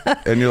like.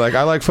 And you're like,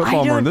 I like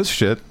football more than this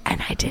shit.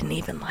 And I didn't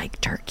even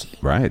like turkey.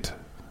 Right.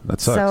 That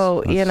sucks.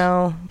 So,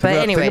 but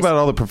anyway. Think about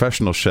all the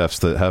professional chefs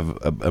that have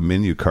a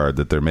menu card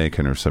that they're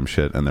making or some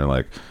shit, and they're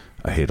like,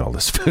 I hate all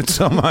this food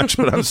so much,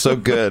 but I'm so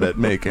good at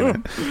making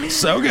it.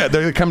 So good.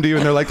 They come to you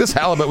and they're like, this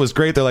halibut was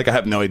great. They're like, I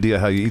have no idea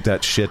how you eat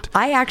that shit.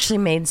 I actually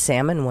made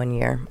salmon one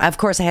year. Of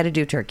course, I had to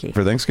do turkey.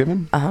 For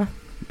Thanksgiving? Uh-huh.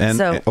 And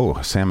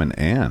salmon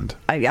and?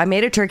 I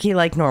made a turkey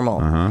like normal.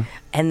 Uh-huh.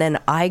 And then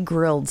I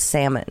grilled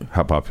salmon.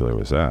 How popular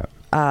was that?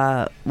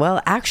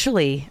 Well,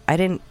 actually, I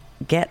didn't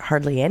get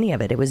hardly any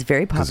of it. It was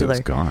very popular. It was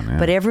gone, yeah.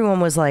 But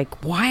everyone was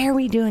like, why are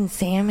we doing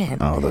salmon?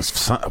 Oh,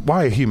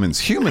 why humans?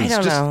 Humans I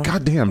don't just know.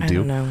 goddamn I do.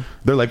 don't know.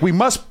 They're like, we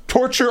must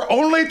torture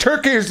only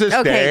turkeys this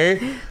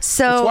day.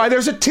 So that's why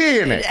there's a tea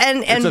in it.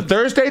 And it's a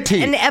Thursday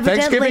tea. And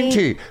Thanksgiving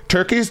tea.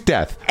 Turkey's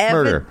death.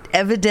 Murder.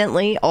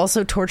 Evidently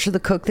also torture the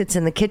cook that's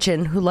in the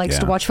kitchen who likes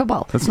to watch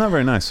football. That's not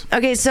very nice.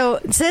 Okay, so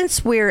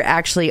since we're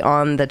actually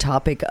on the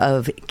topic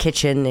of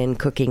kitchen and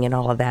cooking and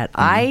all of that,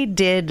 I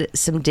did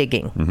some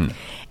digging.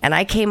 And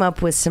I came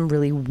up with some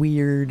really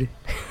weird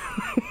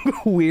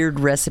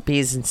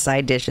recipes and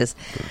side dishes.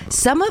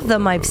 Some of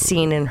them I've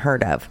seen and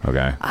heard of.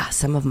 Okay.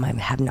 Some of them I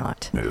have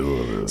not.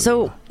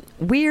 So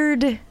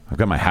weird. I've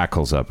got my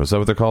hackles up. Is that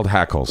what they're called?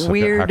 Hackles.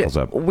 Weird, hackles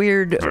up.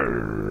 weird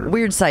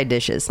side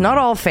dishes. Not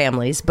all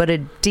families, but a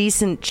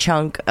decent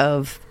chunk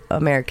of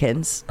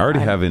Americans. I already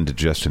have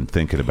indigestion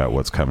thinking about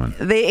what's coming.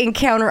 They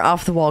encounter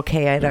off the wall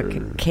spit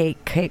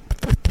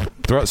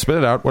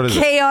it out. What is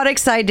it? Chaotic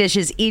side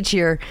dishes each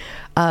year,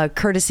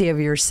 courtesy of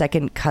your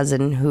second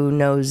cousin who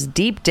knows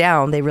deep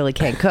down they really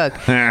can't cook,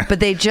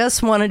 but they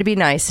just wanted to be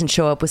nice and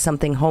show up with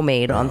something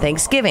homemade on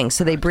Thanksgiving.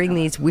 So they bring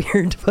these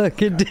weird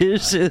fucking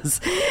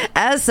dishes.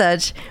 As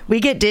such, we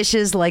get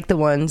dishes like the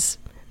ones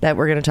that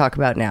we're going to talk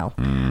about now.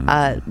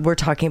 We're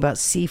talking about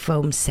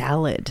seafoam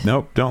salad.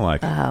 Nope, don't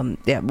like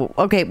it.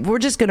 Okay, we're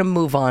just going to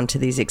move on to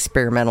these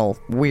experimental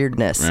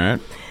weirdness. All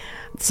right.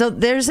 So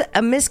there's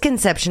a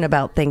misconception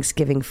about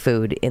Thanksgiving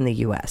food in the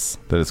U.S.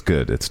 That it's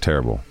good. It's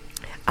terrible.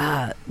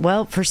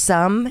 Well, for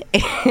some,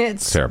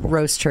 it's terrible.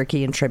 Roast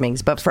turkey and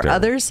trimmings. But for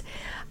others,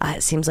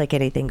 it seems like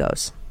anything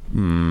goes.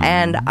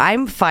 And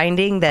I'm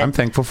finding that... I'm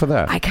thankful for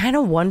that. I kind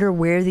of wonder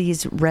where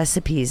these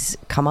recipes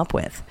come up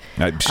with.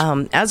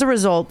 As a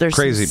result, there's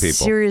crazy some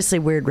people. Seriously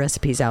weird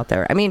recipes out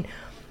there. I mean,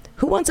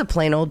 who wants a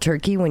plain old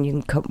turkey when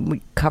you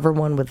can cover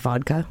one with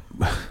vodka?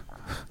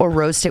 Or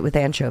roast it with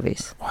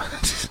anchovies?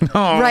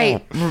 No.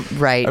 Right.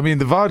 I mean,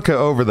 the vodka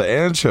over the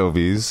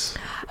anchovies...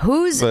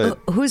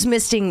 Who's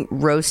missing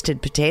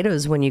roasted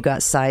potatoes when you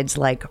got sides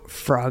like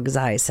frog's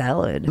eye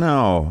salad?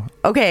 No.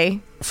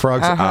 Okay.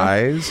 Frog's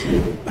eyes?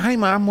 Hi,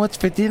 Mom. What's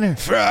for dinner?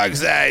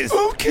 Frog's eyes.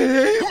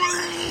 Okay.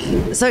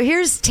 So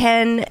here's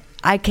 10.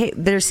 I got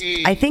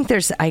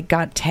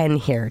 10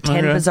 here.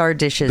 10 bizarre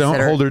dishes. Don't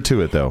hold her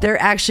to it, though.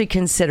 They're actually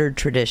considered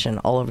tradition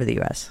all over the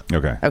U.S.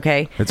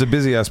 Okay. It's a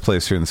busy-ass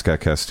place here in the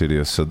SKATCAST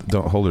studio, so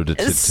don't hold her to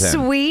 10.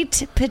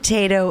 Sweet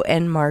potato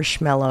and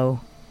marshmallow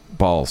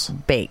balls.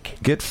 Bake.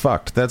 Get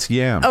fucked. That's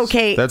yams.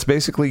 Okay. That's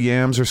basically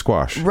yams or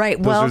squash.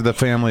 Right. Those are the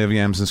family of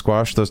yams and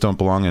squash. Those don't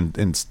belong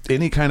in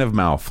any kind of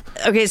mouth.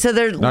 Okay, so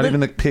they're not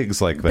even the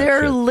pigs like that.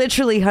 There are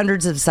literally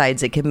hundreds of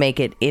sides that could make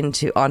it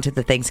onto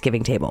the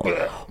Thanksgiving table.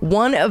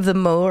 One of the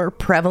more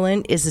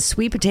prevalent is the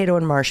sweet potato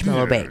and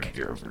marshmallow bake.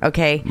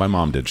 Okay. My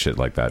mom did shit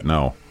like that.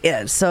 No.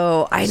 Yeah,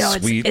 so I know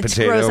it's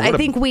gross. I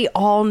think we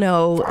all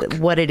know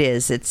what it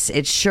is.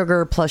 It's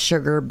sugar plus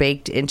sugar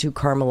baked into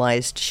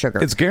caramelized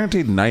sugar. It's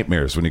guaranteed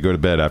nightmares when you go to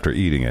bed after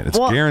eating it. It's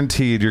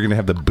guaranteed you're going to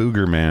have the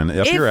booger man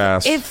up your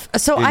ass.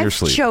 I've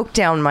choked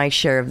down my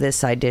share of this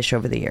side dish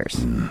over the years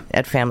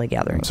at family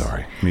gatherings. I'm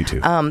sorry, me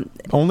too.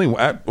 Only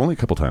a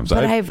couple times.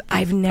 But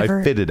I've never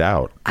I fitted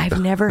out. I've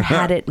never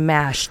had it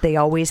mashed. They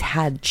always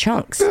had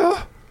chunks.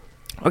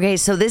 Okay,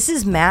 so this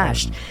is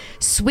mashed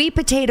sweet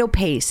potato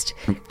paste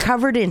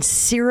covered in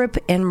syrup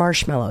and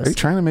marshmallows. Are you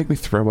trying to make me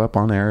throw up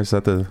on air? Is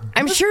that the?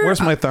 I'm sure.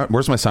 Where's my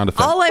sound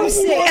effect? All I'm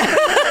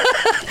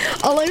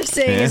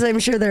saying is I'm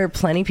sure there are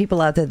plenty of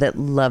people out there that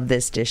love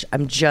this dish.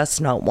 I'm just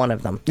not one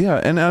of them.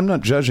 Yeah, and I'm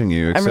not judging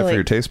you except for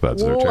your taste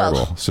buds. They're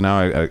terrible. So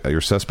now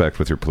you're suspect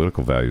with your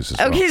political values as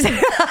well. Okay.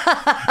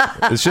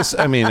 It's just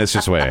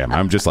the way I am.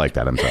 I'm just like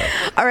that. I'm sorry.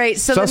 All right.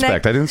 So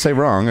suspect. I didn't say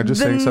wrong. I just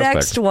saying suspect. The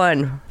next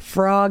one.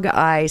 frog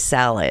eye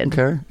salad.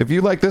 Okay. If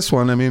you like this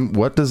one, I mean,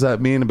 what does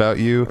that mean about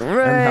you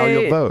and how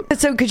you'll vote?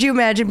 So could you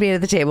imagine being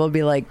at the table and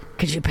be like,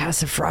 could you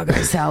pass a frog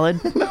eye salad?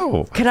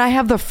 No. Can I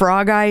have the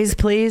frog eyes,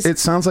 please? It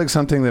sounds like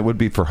something that would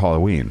be for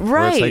Halloween.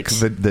 Right. Where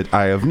it's like the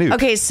Eye of Newt.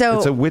 Okay, so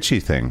it's a witchy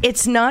thing.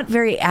 It's not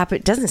very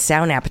it doesn't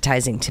sound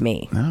appetizing to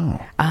me.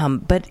 No.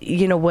 But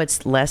you know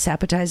what's less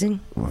appetizing?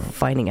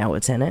 Finding out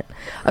what's in it.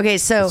 Okay,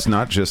 so it's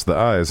not just the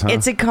eyes, huh?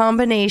 It's a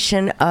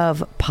combination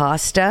of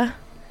pasta.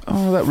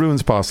 Oh, that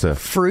ruins pasta.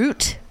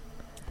 Fruit.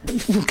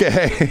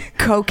 Okay.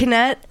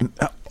 Coconut.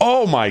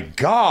 Oh my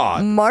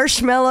God.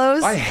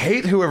 Marshmallows. I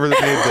hate whoever made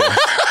this.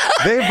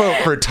 They vote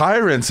for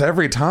tyrants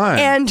every time.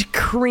 And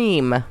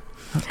cream.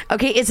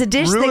 Okay, it's a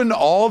dish ruin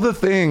all the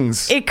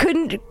things.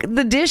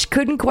 The dish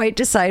couldn't quite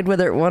decide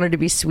whether it wanted to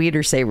be sweet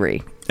or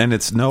savory. And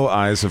it's no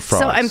eyes of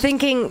frogs. So I'm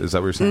thinking, is that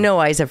what you're saying? No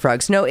eyes of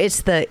frogs. No,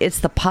 it's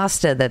the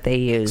pasta that they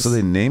use. So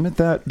they name it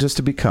that just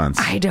to be cunts.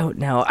 I don't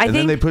know. And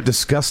then they put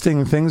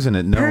disgusting things in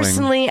it.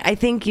 Personally, I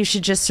think you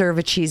should just serve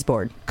a cheese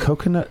board.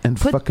 Coconut and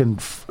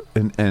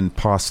and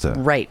pasta.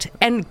 Right.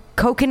 And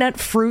coconut,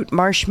 fruit,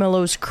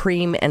 marshmallows,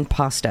 cream, and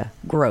pasta.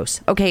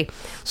 Gross. Okay.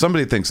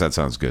 Somebody thinks that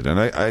sounds good, and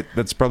I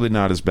that's probably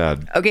not as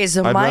bad. Okay,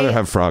 so I'd rather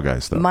have frog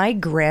eyes, though. My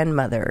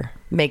grandmother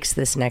makes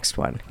this next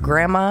one.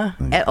 Grandma,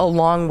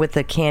 along with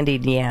the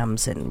candied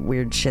yams and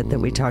weird shit that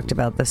we talked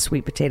about, the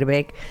sweet potato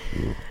bake.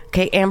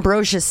 Okay,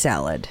 ambrosia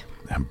salad.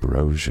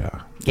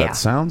 Ambrosia. Yeah. That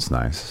sounds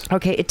nice.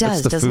 Okay, it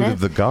does, That's the doesn't food it? of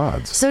the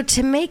gods. So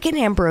to make an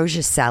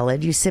ambrosia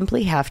salad, you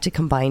simply have to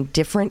combine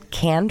different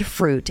canned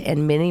fruit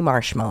and mini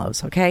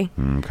marshmallows, okay?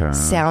 Okay.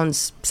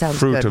 Sounds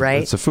good,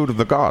 right? It's the food of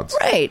the gods.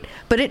 Right.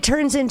 But it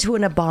turns into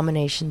an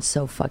abomination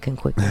so fucking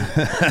quickly.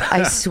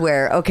 I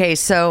swear. Okay,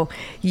 so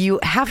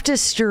you have to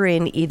stir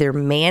in either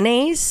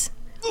mayonnaise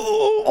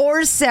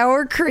or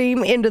sour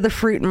cream into the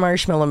fruit and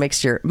marshmallow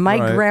mixture. My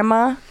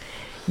grandma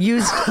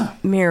used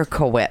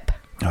Miracle Whip.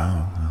 Oh,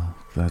 well,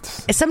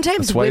 that's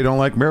sometimes why you don't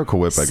like Miracle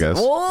Whip, I guess.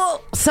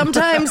 Well,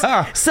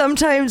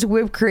 sometimes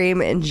whipped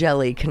cream and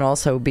jelly can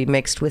also be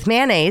mixed with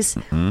mayonnaise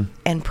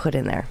and put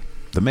in there.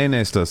 The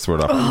mayonnaise does throw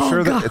it off. I'm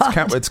sure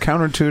that it's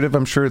counterintuitive.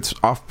 I'm sure it's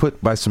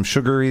off-put by some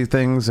sugary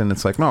things, and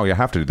it's like, no, you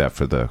have to do that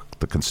for the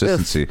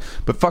consistency.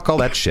 But fuck all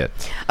that shit.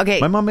 Okay.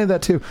 My mom made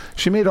that too.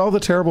 She made all the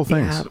terrible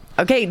things.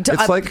 Yeah. Okay,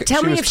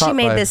 tell me if she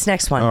made this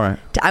next one. All right.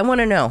 I want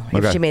to know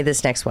if she made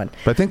this next one.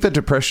 But I think the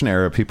Depression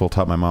era people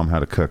taught my mom how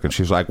to cook, and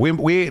she's like,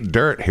 we eat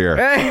dirt here.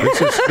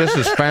 This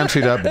is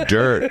fancied up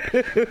dirt.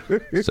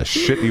 It's the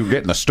shit you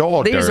get in the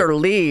store. These are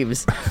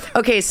leaves.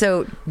 Okay,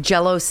 so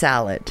Jell-O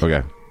salad.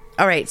 Okay.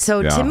 All right,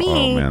 so to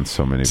me,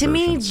 so many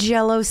versions.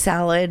 Jell-O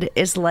salad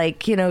is like,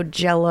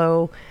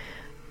 Jell-O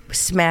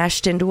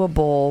smashed into a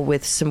bowl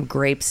with some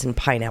grapes and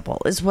pineapple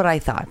is what I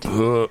thought.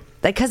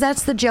 Because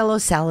that's the Jell-O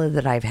salad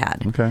that I've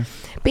had. Okay.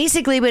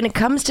 Basically, when it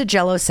comes to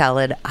Jell-O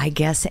salad, I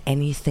guess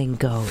anything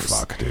goes.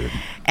 Fuck, dude.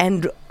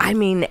 And I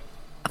mean,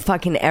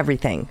 fucking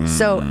everything.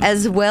 So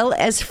as well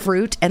as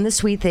fruit and the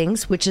sweet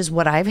things, which is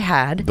what I've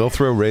had. They'll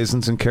throw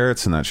raisins and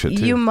carrots in that shit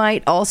too. You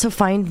might also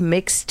find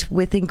mixed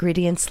with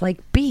ingredients like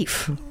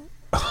beef,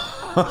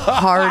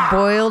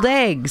 hard-boiled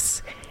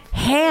eggs,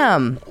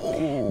 ham,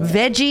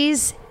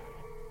 veggies,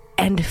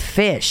 and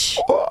fish.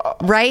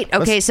 Right?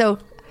 Okay, so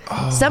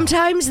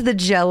sometimes the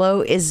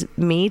Jell-O is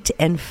meat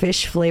and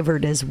fish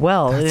flavored as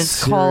well. That's and it's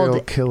serial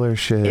called killer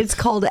shit. It's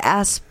called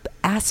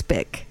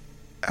aspic.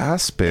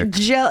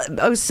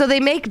 Aspic. So they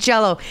make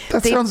Jell-O.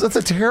 That's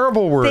a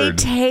terrible word. They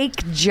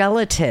take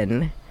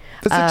gelatin.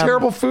 That's a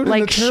terrible food.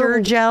 Like and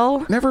Sure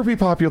Gel. Never be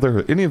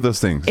popular. Any of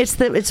those things. It's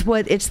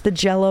the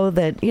Jell-O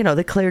that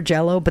the clear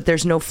Jell-O, but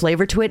there's no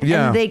flavor to it.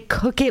 Yeah. And they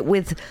cook it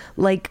with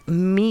like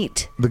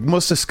meat. The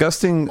most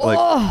disgusting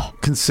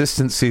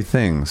consistency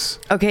things.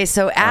 Okay,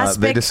 so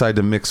aspic. They decide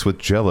to mix with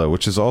Jell-O,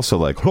 which is also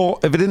like,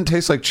 if it didn't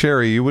taste like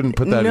cherry, you wouldn't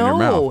put that in your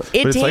mouth.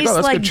 It tastes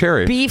that's like good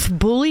cherry. beef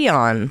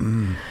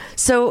bouillon.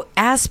 So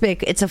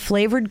aspic, it's a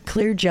flavored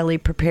clear jelly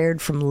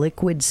prepared from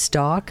liquid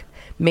stock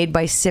made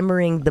by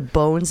simmering the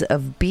bones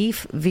of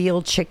beef,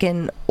 veal,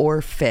 chicken,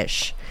 or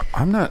fish.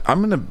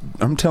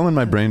 I'm telling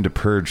my brain to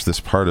purge this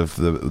part of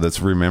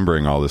that's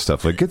remembering all this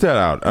stuff. Like, get that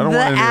out. I don't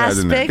want any of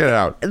that in there. Get it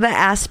out. The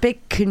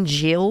aspic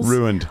congeals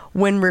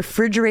when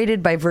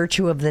refrigerated by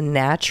virtue of the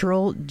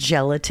natural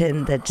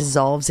gelatin that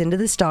dissolves into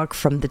the stock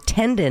from the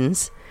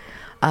tendons.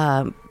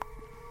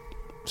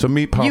 So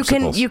meat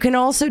popsicles. You can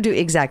also do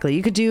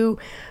You could do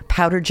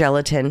powdered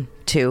gelatin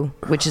too,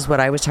 which is what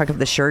I was talking about,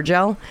 the Sure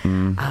Gel.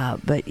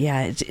 But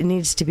yeah, it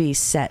needs to be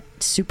set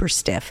super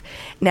stiff.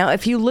 Now,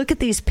 if you look at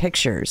these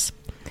pictures,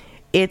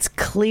 it's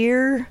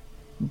clear,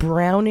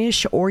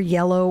 brownish or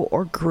yellow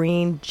or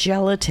green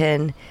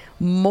gelatin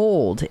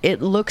mold.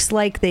 It looks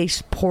like they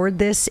poured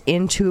this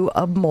into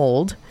a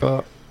mold.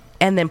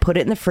 And then put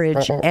it in the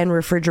fridge and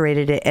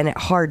refrigerated it, and it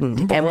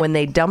hardened. And when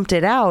they dumped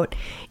it out,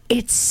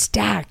 it's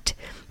stacked.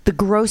 The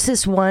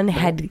grossest one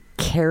had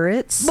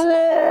carrots and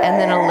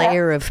then a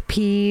layer of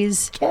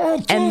peas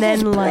and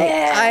then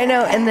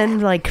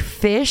like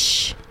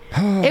fish.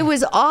 It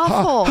was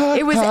awful.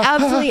 It was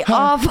absolutely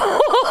awful.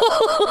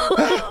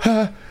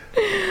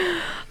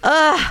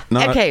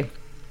 Okay.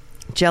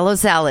 Jell-O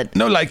salad.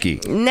 No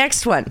likey.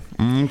 Next one.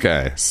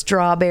 Okay.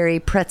 Strawberry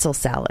pretzel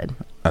salad.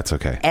 That's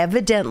okay.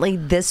 Evidently,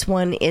 this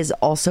one is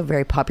also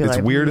very popular.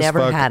 It's weird I've never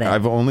as fuck. had it.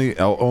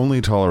 I'll only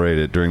tolerate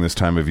it during this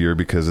time of year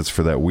because it's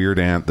for that weird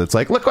aunt that's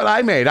like, look what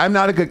I made. I'm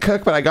not a good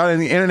cook, but I got it on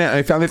the internet and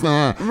I found this.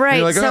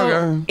 Right. Like,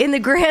 so, in the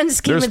grand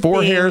scheme there's of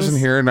 4 things, hairs in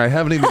here and I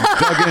haven't even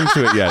dug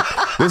into it yet.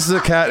 This is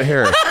a cat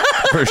hair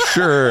for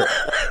sure,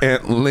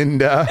 Aunt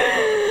Linda.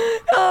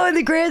 Oh, in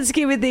the grand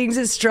scheme of things,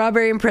 a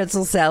strawberry and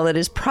pretzel salad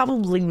is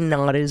probably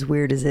not as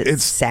weird as it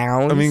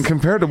sounds. I mean,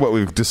 compared to what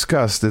we've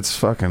discussed, it's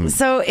fucking.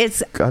 So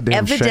it's goddamn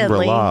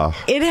evidently Shangri-La.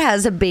 it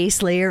has a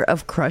base layer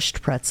of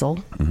crushed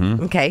pretzel,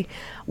 okay,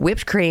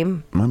 whipped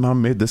cream. My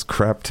mom made this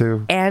crap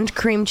too. And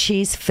cream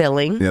cheese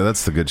filling. Yeah,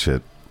 that's the good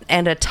shit.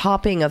 And a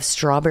topping of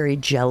strawberry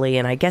jelly,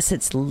 and I guess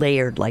it's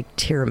layered like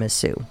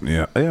tiramisu.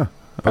 Yeah.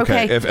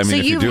 Okay. If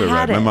you do it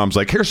right. My mom's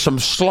like, here's some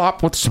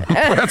slop with some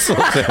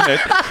pretzels in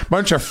it.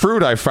 Bunch of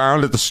fruit I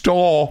found at the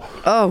stall.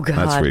 Oh, God.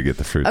 That's where you get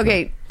the fruit.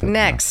 Okay,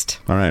 next.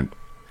 All right.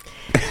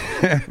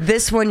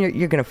 This one,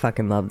 you're going to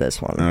fucking love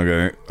this one.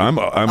 Okay. I'm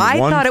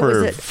one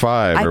for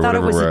 5. I thought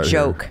it was a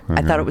joke.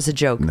 Okay. I thought it was a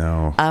joke.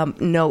 No.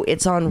 No,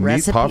 it's on Meat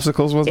recipe.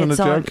 popsicles wasn't a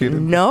joke either?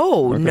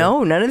 No, Okay.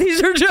 no, none of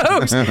these are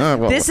jokes.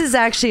 Well, this is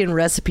actually in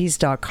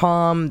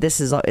recipes.com.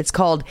 It's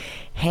called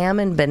ham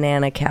and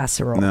banana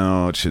casserole.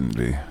 No, it shouldn't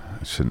be.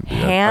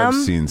 Ham I've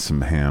seen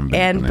some ham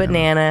and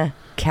banana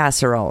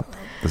casserole.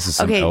 This is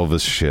some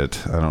Elvis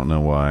shit. I don't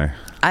know why.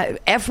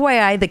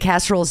 FYI, the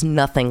casserole is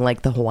nothing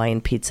like the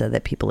Hawaiian pizza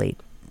that people eat.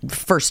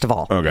 First of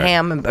all,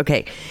 ham.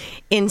 Okay.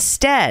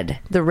 Instead,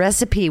 the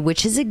recipe,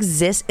 which it's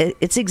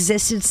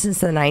existed since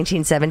the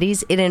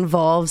 1970s, it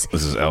involves.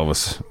 This is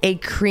Elvis. A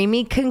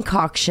creamy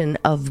concoction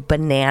of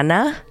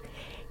banana,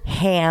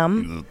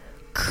 ham,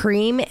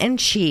 cream, and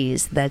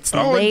cheese that's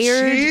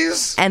layered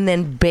and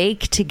then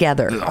baked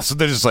together. So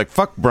they're just like,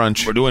 fuck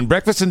brunch. We're doing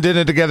breakfast and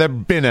dinner together.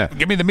 Dinner.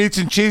 Give me the meats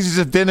and cheeses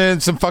of dinner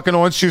and some fucking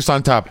orange juice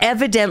on top.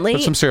 Evidently,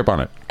 put some syrup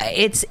on it.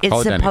 It's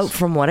supposed,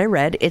 from what I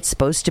read, it's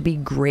supposed to be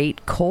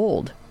great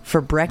cold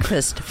for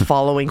breakfast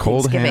following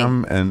cold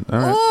Thanksgiving. Ham and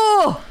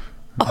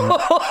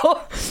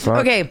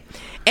Okay.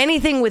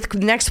 Anything with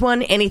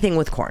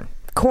corn.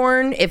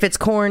 Corn, if it's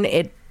corn,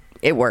 it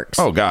works.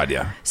 Oh God,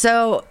 yeah.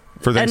 So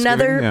for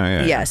Thanksgiving?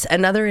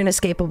 Another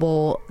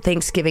inescapable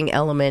Thanksgiving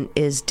element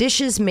is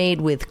dishes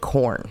made with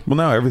corn. Well,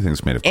 now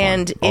everything's made of corn.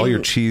 And all your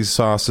cheese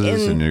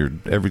sauces and your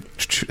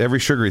every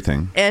sugary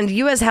thing. And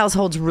U.S.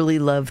 households really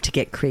love to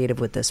get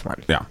creative with this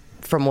one. Yeah.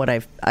 From what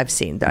I've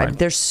seen. Right.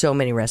 There's so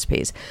many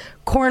recipes.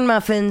 Corn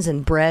muffins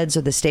and breads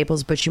are the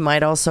staples, but you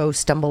might also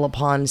stumble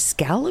upon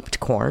scalloped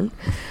corn.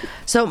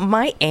 So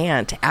my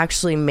aunt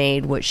actually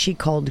made what she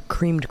called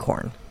creamed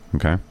corn.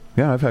 Okay.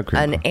 Yeah, I've had cream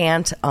corn. An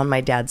aunt on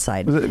my dad's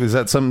side. Is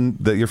that something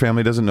that your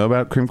family doesn't know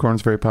about? Cream corn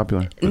is very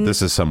popular. But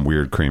this is some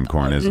weird cream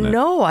corn, isn't it?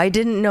 No, I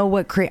didn't know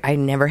what I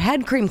never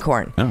had cream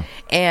corn. Oh.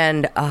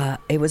 And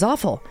it was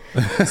awful.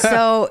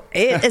 So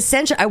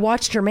essentially, I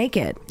watched her make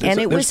it.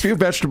 There's few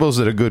vegetables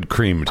that are good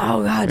creamed.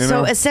 Oh, God.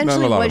 So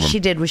essentially what she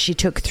did was she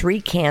took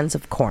 3 cans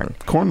of corn.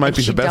 Corn might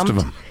be the best of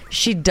them.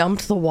 She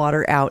dumped the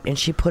water out and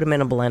she put them in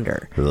a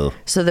blender. Ugh.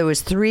 So there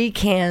was 3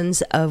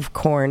 cans of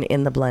corn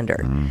in the blender.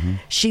 Mm-hmm.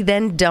 She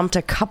then dumped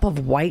a cup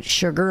of white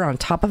sugar on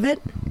top of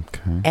it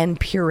and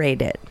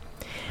pureed it.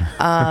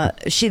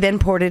 She then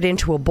poured it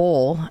into a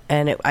bowl,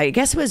 and I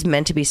guess it was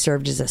meant to be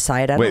served as a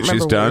side. I don't remember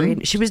she's done?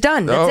 She was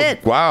done. That's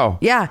it. Wow.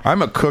 Yeah.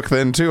 I'm a cook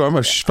then, too. I'm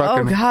a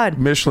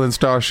fucking Michelin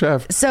star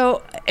chef.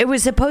 So it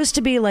was supposed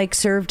to be like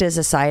served as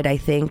a side, I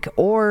think,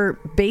 or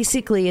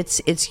basically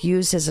it's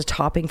used as a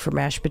topping for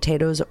mashed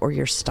potatoes or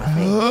your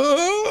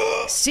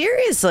stuffing.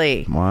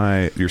 Seriously.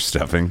 Why? Your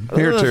stuffing.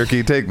 Here,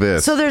 turkey, take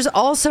this. So there's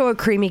also a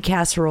creamy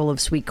casserole of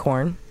sweet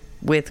corn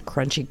with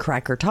crunchy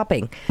cracker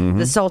topping. Mm-hmm.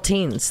 The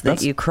saltines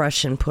that you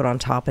crush and put on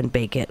top and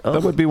bake it.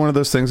 That would be one of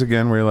those things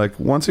again where you're like,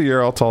 once a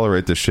year I'll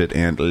tolerate this shit,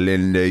 Aunt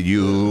Linda,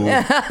 you.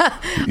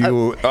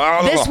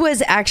 This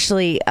was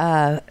actually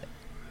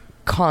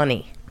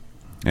Connie.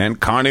 And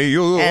Connie,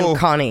 you. And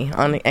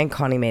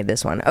Connie made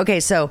this one. Okay,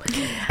 so.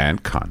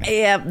 And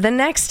Connie. Yeah, the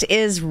next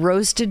is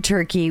roasted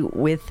turkey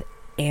with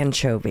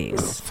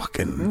anchovies.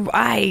 Fucking.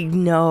 I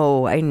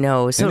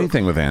know. So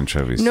anything with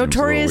anchovies.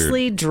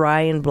 Notoriously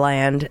dry and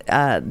bland.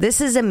 This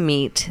is a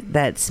meat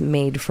that's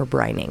made for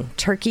brining.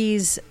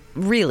 Turkeys,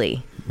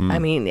 really. I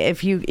mean,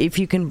 if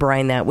you can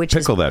brine that, which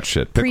pickle that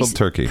shit, pickled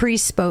turkey,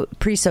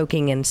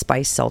 pre-soaking in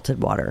spiced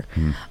salted water.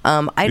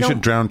 You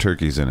should drown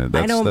turkeys in it.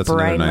 That's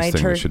another nice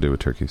thing we should do with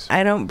turkeys.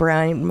 I don't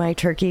brine my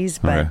turkeys,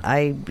 but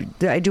I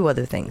do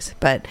other things.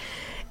 But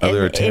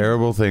there are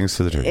terrible things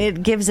to the turkey.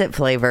 It gives it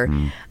flavor.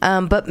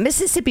 But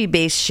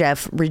Mississippi-based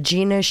chef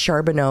Regina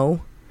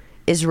Charbonneau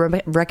is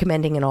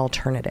recommending an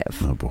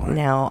alternative. Oh, boy.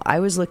 Now, I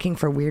was looking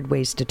for weird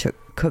ways to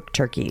cook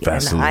turkey,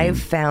 Vaseline. and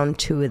I've found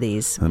 2 of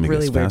these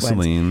really weird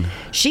Vaseline. ones.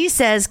 She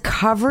says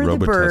cover the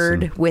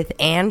bird with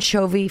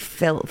anchovy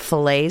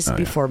fillets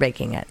before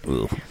baking it.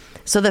 Ugh.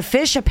 So the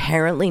fish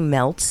apparently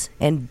melts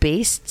and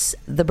bastes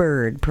the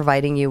bird,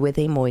 providing you with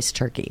a moist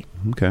turkey.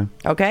 Okay.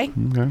 Okay?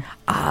 Okay.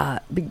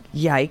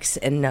 Yikes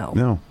and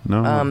no.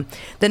 No.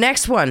 The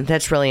next one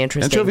that's really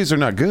interesting. Anchovies are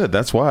not good.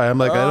 That's why I'm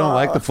like, I don't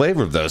like the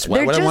flavor of those.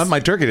 Why would I want my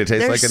turkey to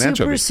taste like an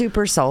anchovy? They're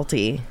super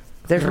salty.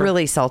 They're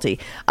really salty.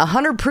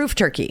 100 proof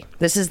turkey.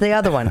 This is the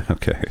other one.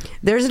 Okay.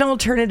 There's an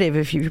alternative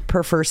if you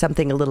prefer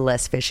something a little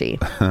less fishy.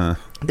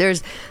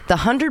 There's the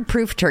 100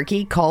 proof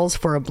turkey calls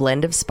for a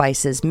blend of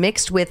spices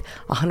mixed with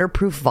 100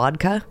 proof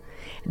vodka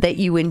that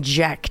you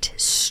inject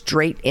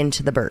straight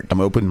into the bird.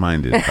 I'm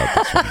open-minded about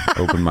this one.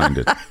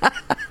 Open-minded.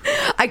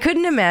 I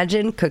couldn't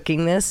imagine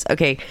cooking this.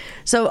 Okay,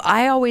 so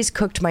I always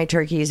cooked my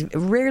turkeys.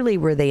 Rarely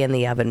were they in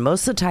the oven.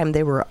 Most of the time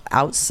they were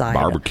outside.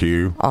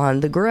 Barbecue.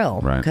 On the grill.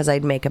 Right. Because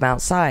I'd make them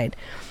outside.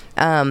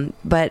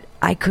 But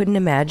I couldn't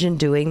imagine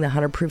doing the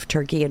 100 proof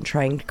turkey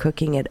and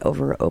cooking it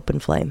over open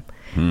flame.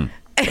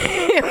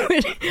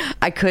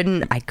 I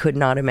could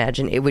not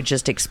imagine. It would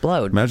just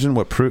explode. Imagine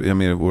what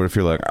what if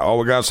you're like, oh,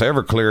 we got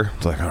Everclear.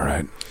 It's like, all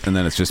right. And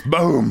then it's just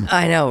boom.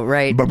 I know,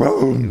 right?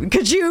 Boom.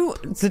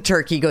 The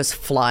turkey goes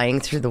flying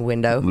through the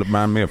window.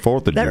 Remind me of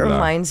 4th of July. That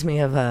reminds me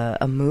of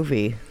a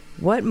movie.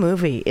 What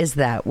movie is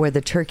that where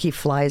the turkey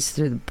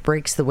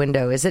breaks the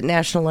window? Is it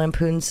National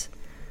Lampoon's?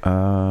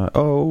 I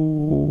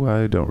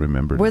don't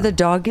remember. Where now. the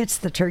dog gets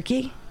the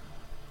turkey?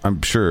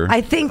 I'm sure.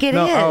 I think it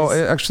is.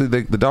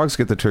 Actually, the dogs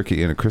get the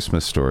turkey in A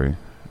Christmas Story,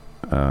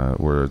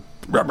 where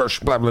rubbish,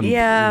 blah, blah,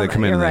 yeah, they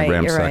come in and they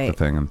ramsack the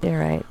thing. You're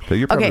right. But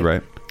you're probably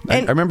right. I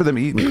And- remember them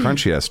eating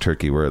crunchy ass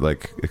turkey where it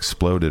like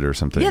exploded or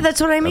something. Yeah, that's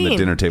what I mean. On the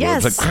dinner table.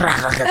 Yes. It was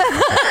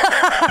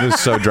like, it was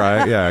so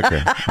dry. Yeah,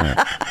 okay.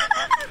 Yeah.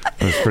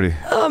 It was pretty.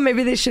 Oh,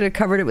 maybe they should have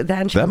covered it with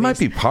anchovies. That might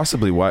be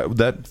possibly why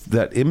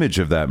that image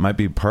of that might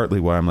be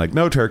partly why I'm like,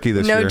 no turkey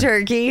this year. No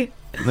turkey.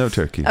 No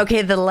turkey.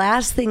 Okay, the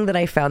last thing that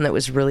I found that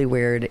was really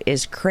weird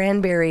is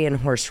cranberry and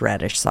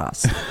horseradish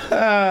sauce.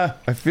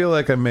 I feel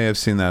like I may have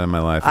seen that in my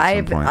life at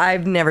some point.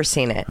 I've never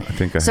seen it. I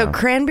think I So have.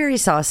 cranberry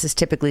sauce is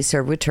typically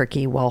served with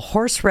turkey, while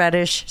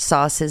horseradish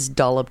sauce is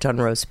dolloped on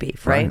roast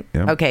beef, right? Right,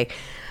 yep. Okay.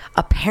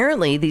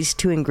 Apparently, these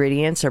two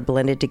ingredients are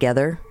blended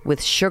together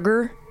with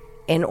sugar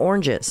and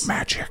oranges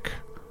Magic.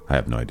 I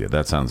have no idea.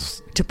 That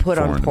sounds to put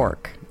on foreign.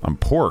 pork. On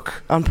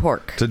pork. On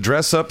pork. To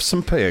dress up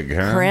some pig,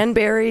 huh?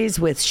 Cranberries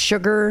with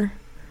sugar,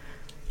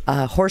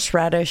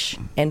 horseradish,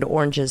 and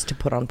oranges to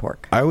put on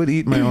pork. I would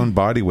eat my own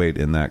body weight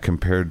in that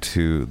compared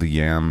to the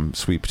yam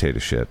sweet potato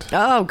shit.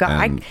 Oh God,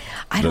 and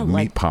I the don't meat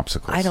like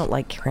popsicles. I don't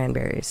like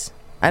cranberries.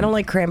 I don't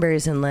like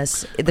cranberries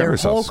unless they're Cranberry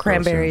sauce whole is gross,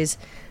 cranberries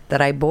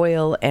that I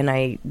boil and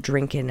I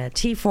drink in a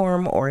tea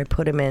form, or I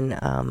put them in,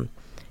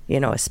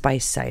 a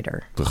spice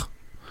cider. Ugh.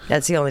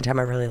 That's the only time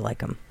I really like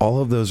them. All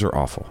of those are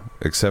awful,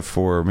 except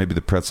for maybe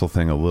the pretzel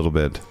thing a little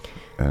bit.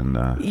 And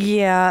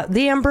Yeah,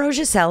 the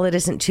ambrosia salad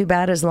isn't too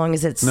bad as long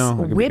as it's No, it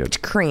could be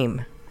whipped good.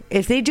 cream.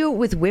 If they do it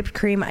with whipped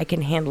cream, I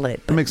can handle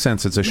it. it makes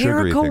sense. It's a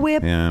sugary Miracle thing.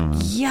 Whip, Yeah, well,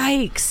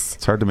 yikes!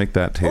 it's hard to make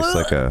that taste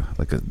like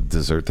a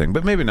dessert thing,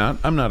 but maybe not.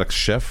 I'm not a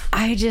chef.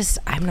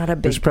 I'm not a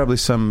big. There's probably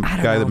some I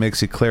don't guy know. that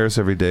makes eclairs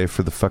every day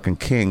for the fucking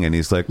king, and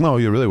he's like, "No,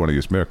 you really want to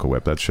use Miracle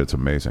Whip? That shit's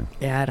amazing.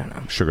 Yeah, I don't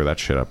know. Sugar that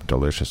shit up,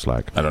 delicious.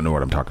 Like I don't know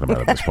what I'm talking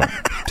about at this point.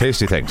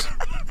 Tasty things,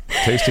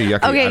 tasty,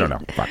 yucky. Okay. I don't know.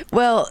 Fuck.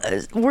 Well,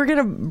 we're going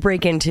to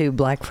break into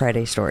Black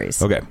Friday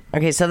stories. Okay.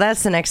 Okay, so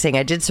that's the next thing.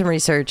 I did some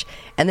research,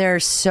 and there are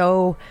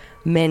so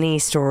many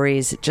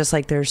stories, just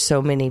like there's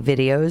so many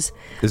videos.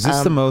 Is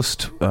this the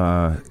most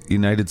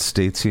United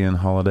Statesian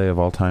holiday of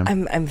all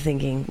time? I'm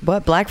thinking,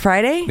 what, Black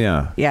Friday?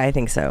 Yeah. Yeah, I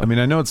think so. I mean,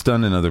 I know it's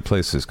done in other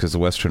places because the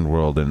Western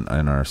world and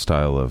our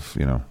style of,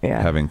 Yeah.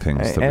 having things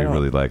I that we don't-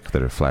 really like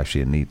that are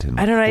flashy and neat and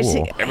I don't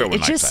know. cool.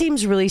 It just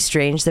seems really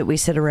strange that we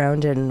sit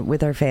around and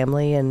with our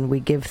family and we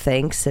give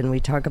thanks and we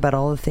talk about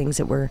all the things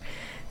that we're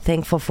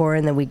thankful for,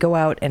 and then we go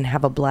out and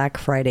have a Black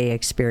Friday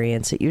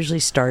experience. It usually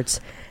starts.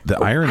 The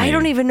irony. I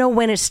don't even know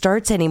when it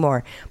starts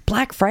anymore.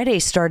 Black Friday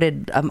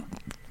started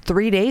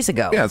 3 days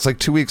ago. Yeah, it's like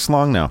 2 weeks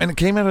long now. And it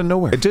came out of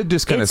nowhere. It did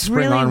just kind of It's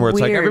spring really on where it's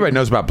like, weird. everybody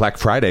knows about Black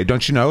Friday.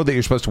 Don't you know that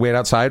you're supposed to wait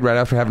outside right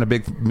after having a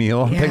big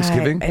meal on Yeah,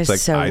 Thanksgiving? it's like,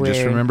 so I just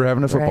weird. remember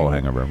having a football Right.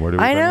 hangover. What are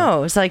we I talking about?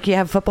 know. It's like you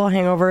have football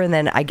hangover, and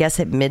then I guess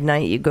at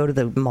midnight you go to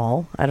the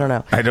mall. I don't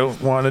know. I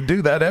don't want to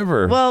do that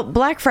ever. Well,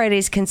 Black Friday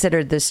is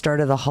considered the start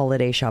of the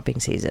holiday shopping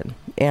season,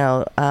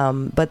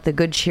 but the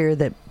good cheer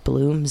that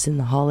blooms in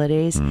the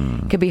holidays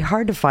can be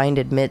hard to find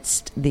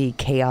amidst the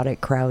chaotic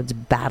crowds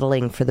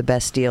battling for the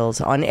best deals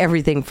on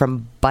everything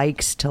from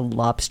bikes to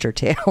lobster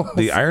tails.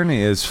 The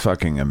irony is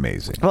fucking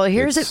amazing. Well,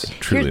 it's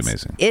truly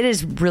amazing. It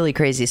is really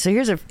crazy. So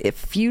here's a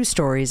few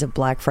stories of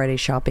Black Friday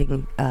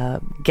shopping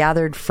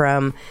gathered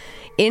from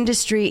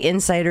industry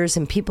insiders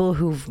and people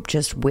who've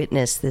just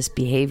witnessed this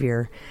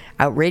behavior,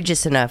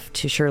 outrageous enough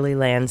to surely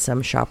land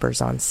some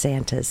shoppers on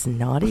Santa's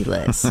naughty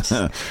list.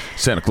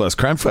 Santa Claus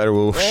crime fighter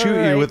will shoot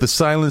right. you with a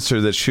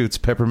silencer that shoots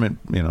peppermint,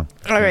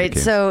 All right,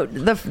 canes. so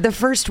the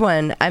first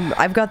one,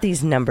 I've got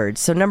these numbered.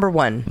 So number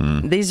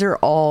one, these are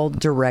all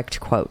direct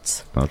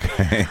quotes.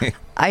 Okay.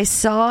 I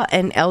saw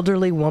an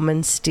elderly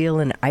woman steal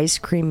an ice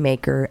cream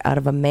maker out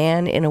of a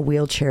man in a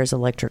wheelchair's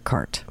electric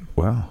cart.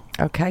 Wow.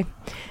 Okay.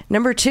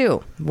 Number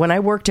 2, when I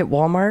worked at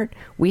Walmart,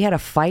 we had a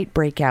fight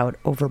break out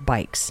over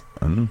bikes.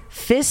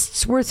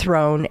 Fists were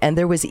thrown, and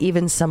there was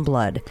even some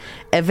blood.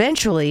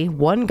 Eventually,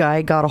 one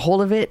guy got a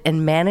hold of it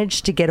and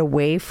managed to get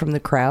away from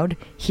the crowd.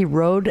 He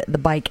rode the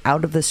bike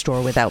out of the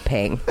store without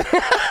paying.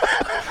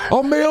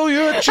 I'll mail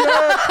you a check.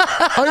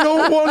 I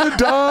don't want to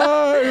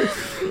die.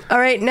 All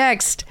right,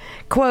 next.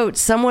 Quote,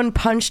 someone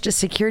punched a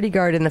security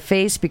guard in the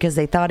face because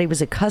they thought he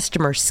was a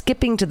customer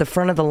skipping to the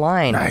front of the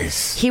line.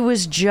 Nice. He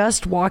was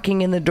just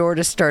walking in the door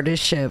to start his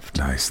shift.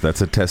 Nice.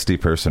 That's a testy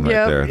person right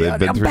there. They've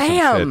been through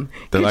Bam! some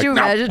shit. They're Could you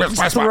imagine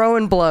just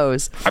throwing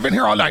blows? I've been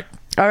here all night.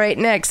 All right,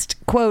 next.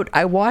 Quote,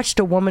 I watched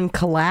a woman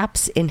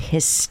collapse in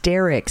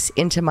hysterics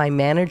into my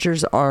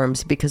manager's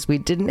arms because we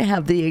didn't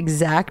have the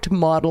exact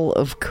model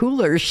of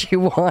cooler she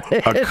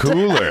wanted. A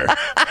cooler.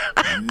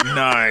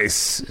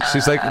 Nice.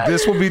 She's like,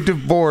 this will be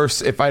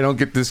divorce if I don't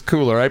get this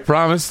cooler. I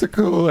promise the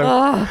cooler.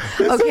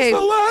 This okay. is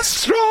the last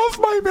straw of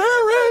my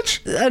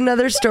marriage.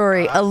 Another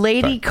story. A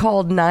lady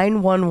called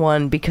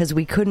 911 because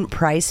we couldn't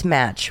price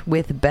match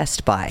with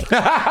Best Buy.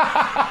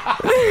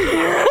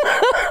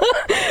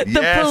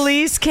 The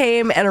police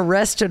came and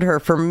arrested her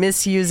for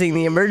misusing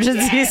the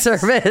emergency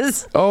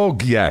service. Oh,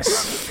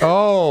 yes.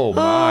 Oh,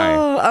 my.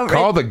 Oh,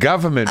 Call the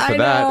government for I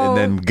that know. and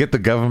then get the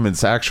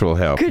government's actual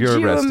help. Could You're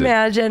you arrested.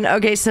 imagine?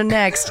 Okay, so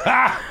next.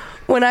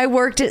 When I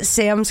worked at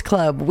Sam's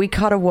Club, we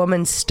caught a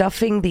woman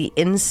stuffing the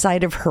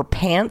inside of her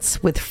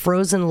pants with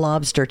frozen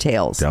lobster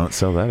tails. Don't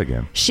sell that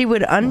again. She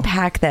would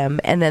unpack them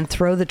and then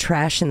throw the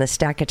trash in the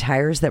stack of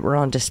tires that were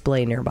on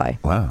display nearby.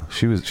 Wow.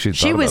 She was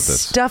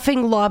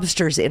Stuffing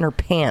lobsters in her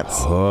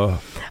pants.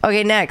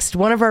 Okay, next.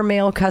 One of our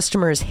male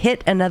customers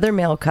hit another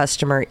male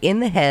customer in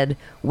the head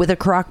with a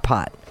crock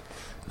pot.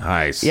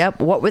 Nice. Yep.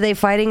 What were they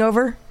fighting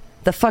over?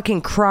 The fucking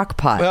crock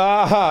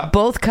pot.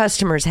 Both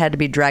customers had to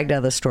be dragged out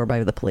of the store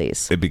by the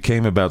police. It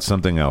became about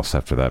something else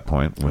after that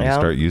point when you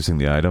start using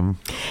the item.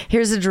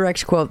 Here's a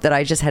direct quote that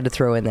I just had to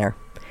throw in there.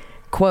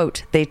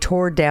 Quote, they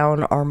tore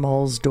down our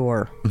mall's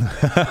door.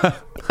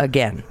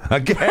 Again.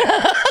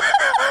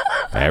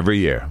 Every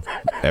year.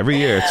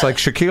 It's like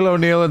Shaquille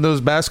O'Neal and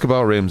those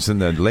basketball rims in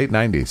the late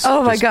 90s.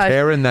 Oh, my God.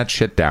 Tearing that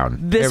shit down.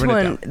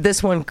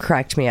 This one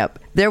cracked me up.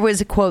 There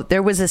was a quote,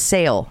 there was a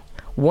sale.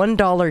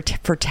 $1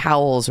 for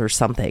towels or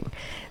something.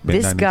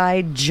 This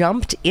guy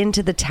jumped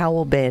into the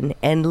towel bin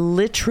and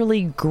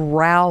literally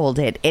growled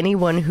at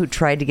anyone who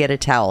tried to get a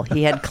towel.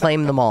 He had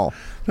claimed them all.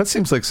 That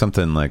seems like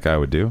something like I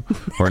would do,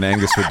 or an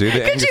Angus would do.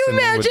 Could you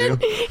imagine?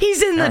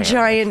 He's in the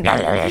giant.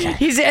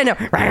 He's in.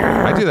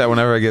 I do that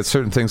whenever I get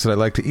certain things that I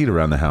like to eat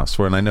around the house,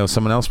 when I know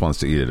someone else wants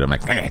to eat it. I'm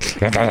like,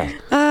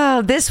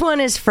 Oh, this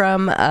one is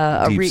from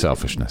deep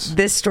selfishness.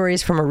 This story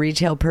is from a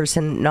retail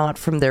person, not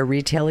from their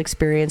retail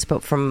experience,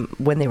 but from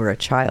when they were a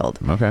child.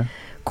 Okay.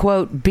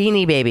 Quote,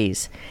 Beanie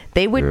Babies.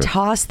 They would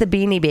toss the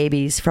Beanie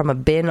Babies from a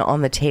bin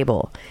on the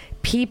table.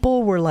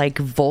 People were like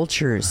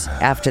vultures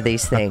after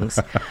these things.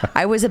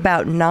 I was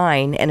about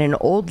 9, and an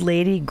old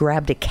lady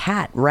grabbed a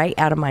cat right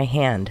out of my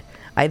hand.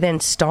 I then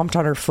stomped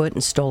on her foot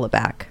and stole it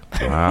back.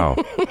 Wow.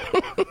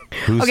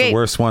 Who's the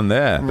worst one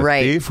there? The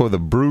thief or the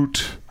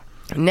brute?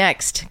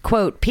 Next,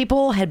 quote,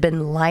 people had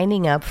been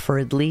lining up for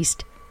at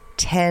least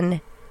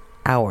 10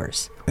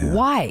 hours. Yeah.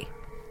 Why?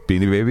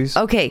 Beanie Babies?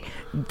 Okay.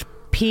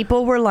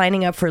 People were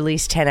lining up for at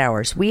least 10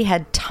 hours. We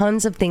had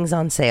tons of things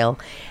on sale,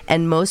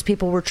 and most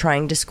people were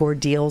trying to score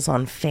deals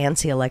on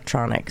fancy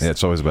electronics. Yeah,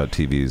 it's always about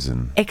TVs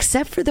and...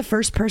 Except for the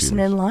first person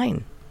in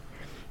line.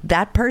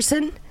 That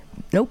person,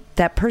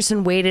 that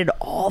person waited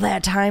all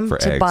that time for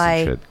to eggs buy...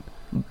 and shit.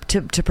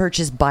 To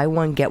purchase buy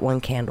one get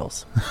one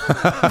candles.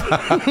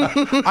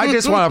 I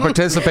just want to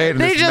participate in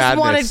this madness. They just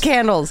wanted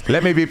candles.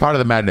 Let me be part of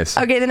the madness.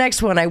 Okay, the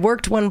next one. I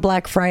worked one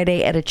Black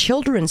Friday at a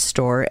children's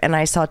store, and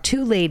I saw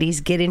 2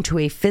 ladies get into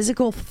a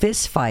physical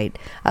fist fight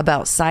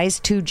about size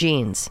 2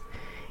 jeans.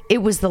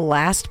 It was the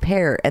last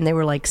pair, and they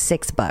were like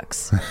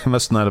 $6.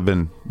 Must not have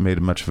been made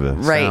much of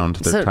a sound.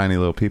 They're tiny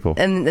little people.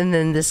 And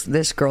then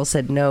this girl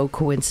said, no,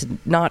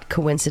 not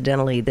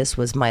coincidentally, this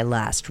was my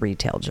last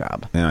retail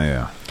job.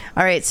 Yeah.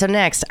 All right, so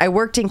next, I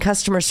worked in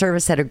customer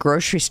service at a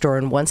grocery store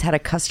and once had a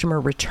customer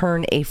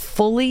return a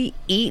fully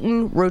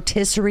eaten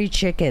rotisserie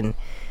chicken,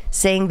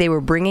 saying they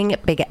were bringing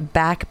it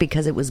back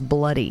because it was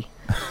bloody.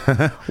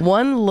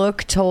 One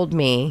look told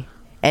me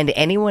and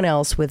anyone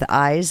else with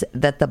eyes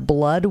that the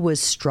blood was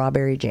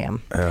strawberry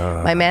jam.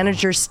 My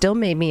manager still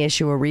made me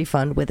issue a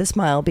refund with a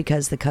smile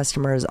because the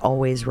customer is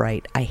always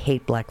right. I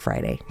hate Black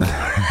Friday.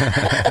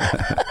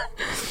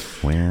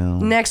 Well.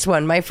 Next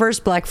one. My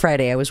first Black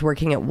Friday, I was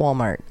working at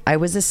Walmart. I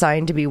was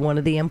assigned to be one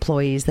of the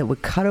employees that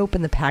would cut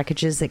open the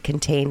packages that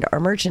contained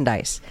our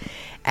merchandise.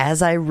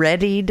 As I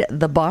readied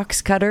the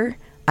box cutter,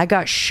 I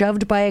got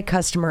shoved by a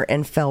customer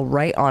and fell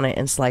right on it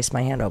and sliced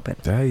my hand open.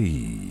 Hey.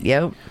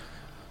 Yep.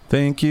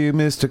 Thank you,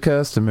 Mr.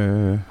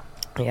 Customer.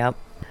 Yep.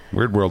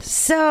 Weird world.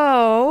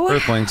 So,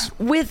 Earthlings.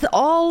 with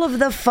all of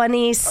the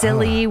funny,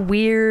 silly,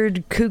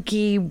 weird,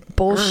 kooky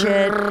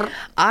bullshit,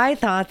 I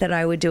thought that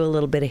I would do a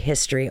little bit of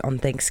history on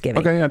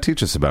Thanksgiving. Okay, yeah,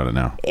 teach us about it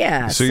now.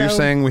 Yeah. So you're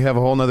saying we have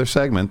a whole nother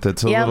segment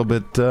that's a Yep. little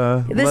bit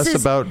less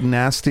about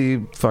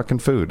nasty fucking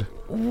food.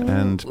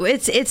 And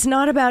it's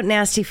not about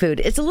nasty food.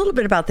 It's a little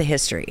bit about the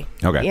history,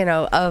 Okay.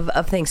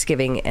 of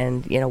Thanksgiving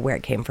and, where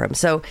it came from.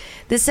 So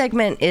this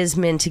segment is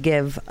meant to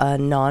give a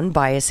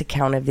non-biased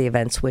account of the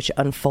events which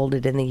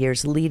unfolded in the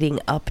years leading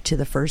up to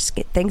the first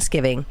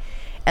Thanksgiving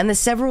and the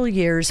several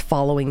years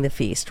following the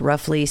feast,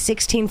 roughly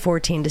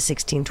 1614 to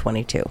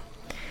 1622.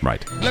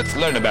 right. Let's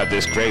learn about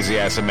this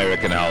crazy-ass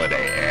American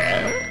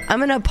holiday. I'm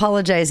going to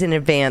apologize in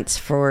advance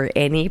for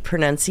any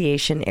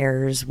pronunciation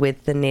errors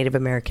with the Native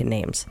American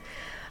names.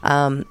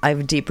 I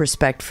have deep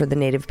respect for the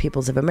Native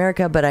peoples of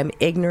America, but I'm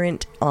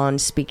ignorant on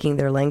speaking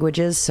their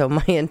languages, so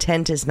my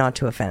intent is not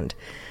to offend.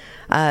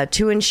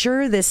 To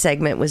ensure this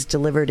segment was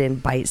delivered in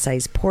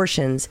bite-sized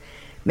portions,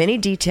 many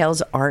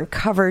details aren't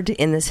covered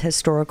in this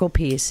historical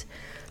piece,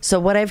 so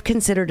what I've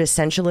considered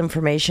essential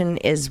information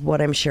is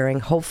what I'm sharing,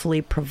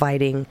 hopefully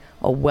providing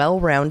a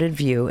well-rounded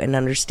view and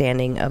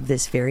understanding of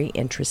this very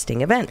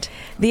interesting event.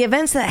 The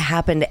events that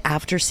happened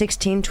after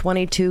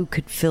 1622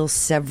 could fill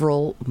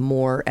several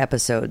more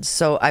episodes,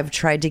 so I've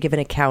tried to give an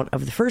account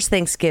of the first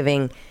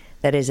Thanksgiving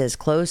that is as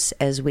close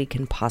as we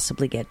can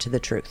possibly get to the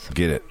truth.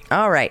 Get it.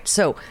 All right,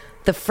 so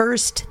the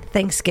first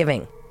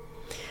Thanksgiving.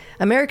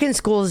 American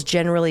schools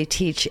generally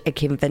teach a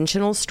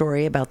conventional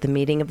story about the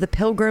meeting of the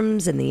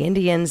Pilgrims and the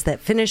Indians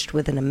that finished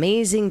with an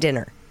amazing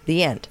dinner.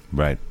 The end.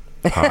 Right.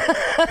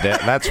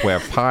 That's where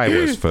pie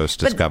was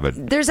first discovered.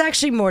 But there's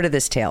actually more to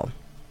this tale.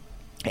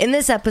 In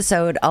this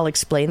episode, I'll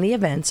explain the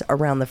events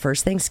around the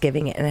first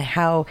Thanksgiving and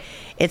how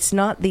it's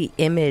not the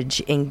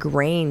image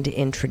ingrained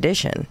in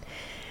tradition.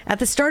 At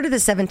the start of the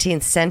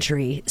 17th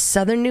century,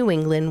 southern New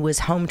England was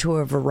home to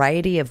a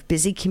variety of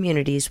busy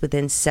communities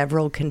within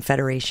several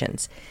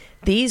confederations.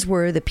 These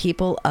were the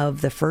people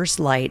of the First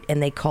Light,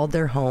 and they called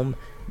their home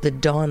the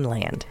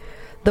Dawnland.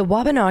 The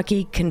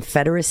Wabanaki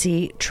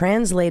Confederacy,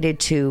 translated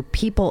to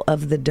People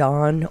of the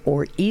Dawn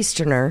or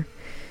Easterner,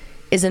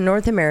 is a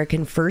North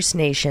American First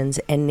Nations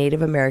and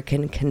Native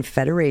American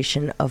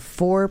confederation of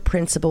four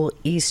principal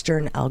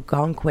Eastern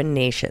Algonquin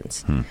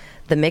nations.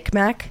 The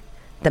Micmac,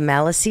 the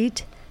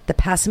Maliseet, the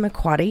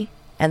Passamaquoddy,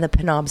 and the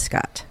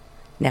Penobscot.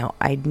 Now,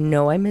 I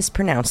know I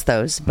mispronounced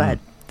those, but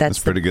that's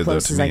pretty the good though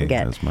closest to I me. can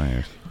get. That's my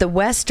ears. The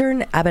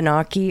Western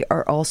Abenaki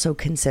are also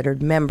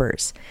considered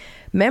members.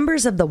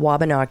 Members of the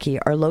Wabanaki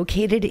are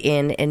located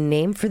in and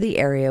named for the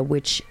area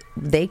which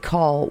they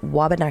call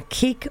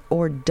Wabanakik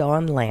or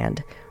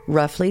Dawnland,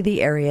 roughly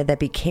the area that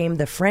became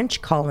the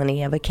French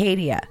colony of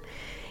Acadia.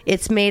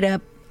 It's made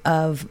up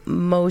of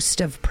most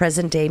of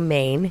present-day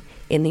Maine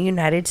in the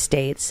United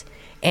States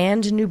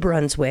and New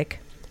Brunswick,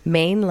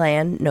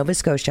 mainland Nova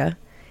Scotia,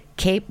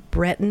 Cape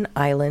Breton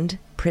Island,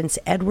 Prince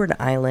Edward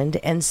Island,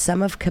 and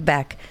some of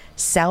Quebec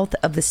south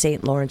of the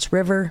St. Lawrence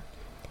River,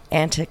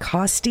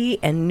 Anticosti,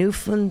 and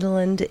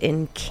Newfoundland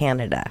in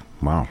Canada.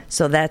 Wow.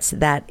 So that's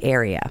that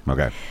area.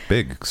 Okay.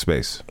 Big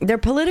space. Their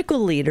political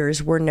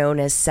leaders were known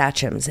as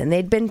sachems, and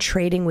they'd been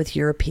trading with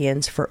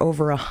Europeans for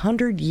over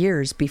 100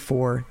 years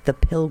before the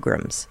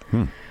Pilgrims.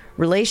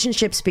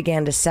 Relationships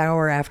began to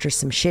sour after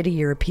some shitty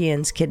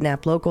Europeans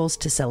kidnapped locals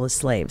to sell as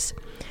slaves.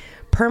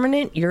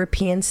 Permanent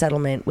European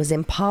settlement was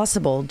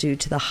impossible due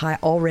to the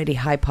already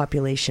high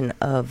population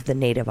of the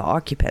native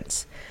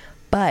occupants.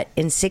 But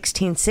in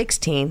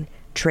 1616,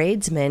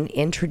 tradesmen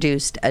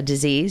introduced a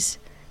disease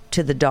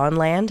to the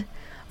Dawnland,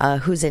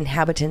 whose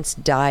inhabitants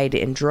died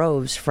in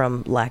droves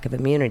from lack of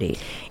immunity.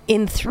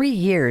 In 3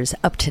 years,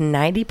 up to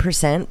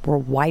 90% were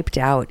wiped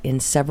out in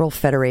several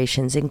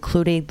federations,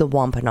 including the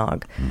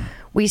Wampanoag.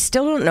 We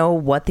still don't know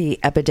what the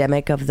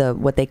epidemic of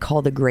what they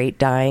call the Great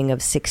Dying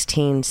of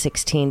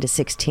 1616 to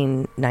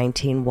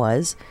 1619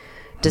 was,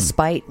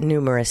 despite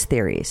numerous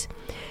theories.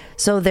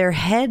 So their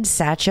head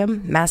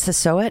sachem,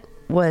 Massasoit,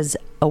 was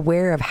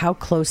aware of how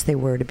close they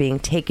were to being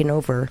taken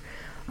over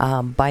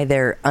by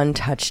their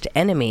untouched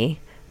enemy,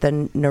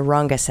 the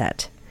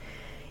Narragansett.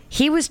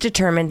 He was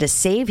determined to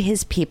save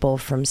his people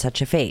from such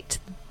a fate.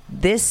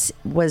 This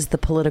was the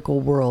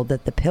political world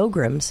that the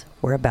Pilgrims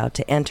were about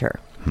to enter.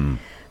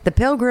 The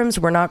Pilgrims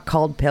were not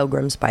called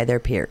Pilgrims by their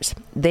peers.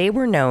 They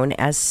were known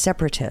as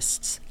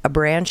Separatists, a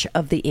branch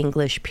of the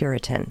English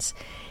Puritans.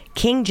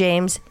 King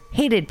James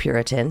hated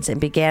Puritans and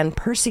began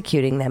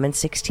persecuting them in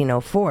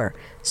 1604.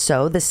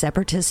 So the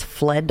Separatists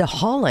fled to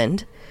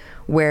Holland,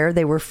 where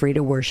they were free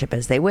to worship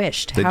as they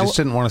wished. They just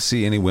didn't want to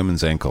see any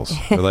women's ankles.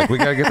 They're like, we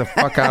got to get the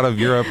fuck out of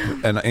Europe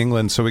and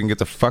England so we can get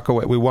the fuck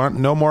away. We want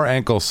no more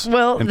ankles in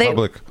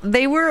public.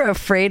 They were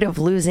afraid of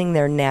losing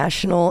their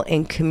national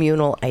and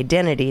communal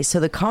identity, so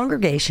the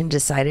congregation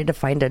decided to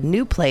find a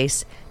new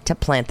place to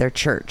plant their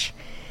church.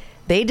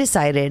 They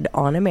decided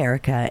on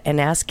America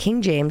and asked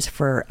King James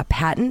for a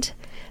patent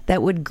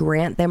that would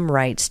grant them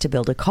rights to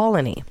build a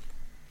colony.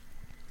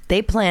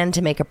 They planned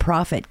to make a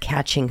profit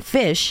catching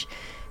fish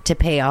to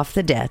pay off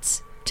the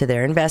debts to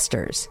their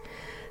investors.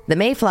 The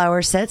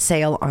Mayflower set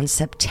sail on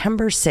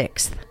September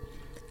 6th.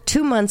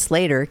 2 months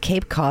later,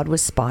 Cape Cod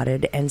was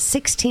spotted and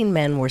 16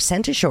 men were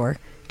sent ashore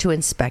to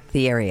inspect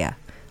the area.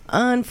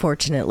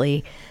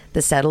 Unfortunately,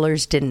 the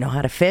settlers didn't know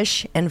how to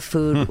fish and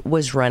food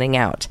was running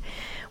out,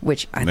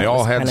 which I They thought all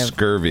was had kind of,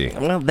 scurvy.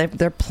 well,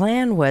 their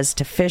plan was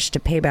to fish to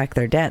pay back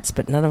their debts,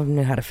 but none of them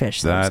knew how to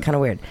fish. So that was kind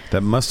of weird.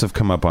 That must have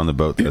come up on the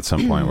boat at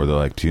some point where they're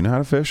like, "Do you know how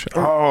to fish?"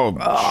 Oh,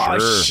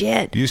 sure.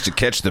 Shit. Used to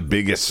catch the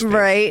biggest fish.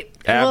 Right.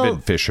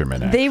 Avid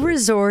fishermen, actually. They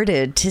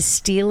resorted to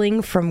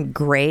stealing from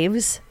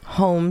graves,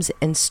 homes,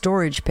 and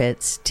storage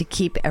pits to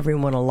keep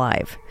everyone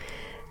alive.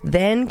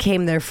 Then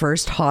came their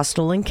first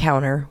hostile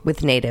encounter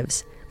with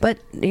natives. But,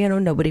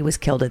 nobody was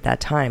killed at that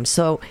time.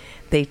 So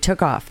they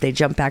took off. They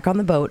jumped back on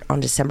the boat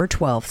on December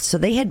 12th. So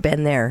they had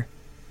been there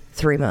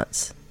 3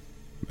 months.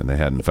 And they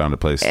hadn't found a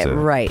place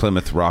to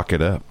Plymouth Rock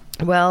it up.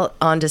 Well,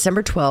 on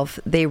December 12th,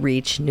 they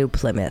reached New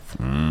Plymouth.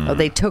 Oh,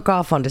 they took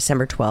off on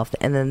December 12th,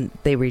 and then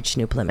they reached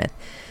New Plymouth.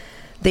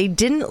 They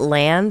didn't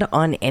land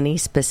on any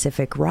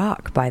specific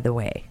rock, by the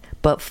way,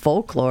 but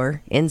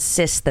folklore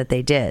insists that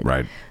they did.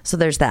 Right. So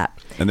there's that.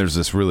 And there's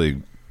this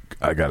really,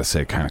 I got to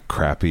say, kind of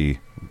crappy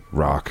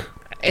rock.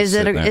 Is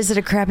it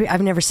a crappy?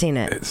 I've never seen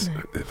it.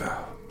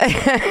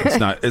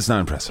 It's not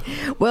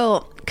impressive.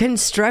 Well,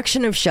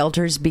 construction of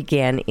shelters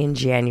began in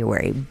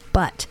January,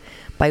 but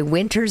by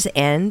winter's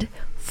end,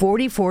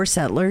 44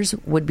 settlers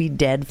would be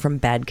dead from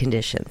bad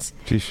conditions.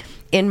 Jeez.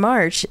 In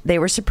March, they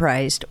were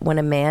surprised when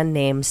a man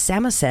named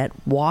Samoset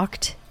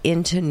walked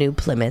into New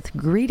Plymouth,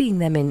 greeting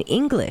them in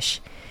English.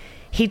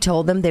 He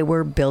told them they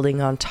were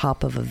building on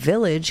top of a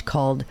village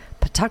called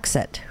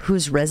Patuxet,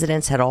 whose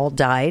residents had all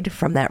died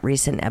from that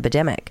recent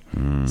epidemic.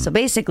 So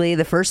basically,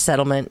 the first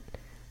settlement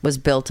was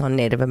built on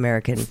Native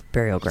American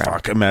burial ground.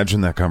 Fuck,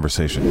 imagine that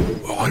conversation.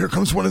 Oh, here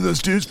comes one of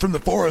those dudes from the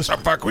forest. Oh,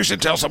 fuck, we should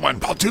tell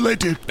someone. Oh, too late,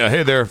 dude.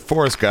 Hey there,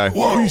 forest guy.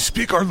 Whoa, you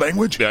speak our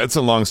language? Yeah, it's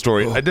a long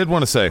story. I did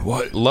want to say,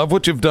 What? Love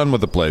what you've done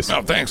with the place.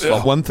 Oh, thanks.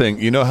 Well, one thing,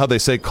 you know how they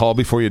say call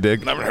before you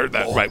dig? Never heard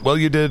that. Right, well,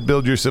 you did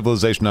build your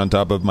civilization on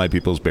top of my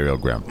people's burial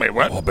ground. Wait,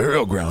 what? Oh,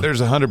 burial ground.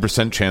 There's a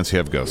 100% chance you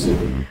have ghosts.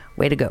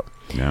 Way to go.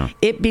 Yeah.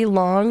 It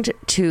belonged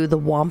to the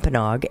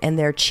Wampanoag, and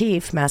their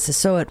chief,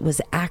 Massasoit, was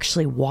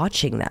actually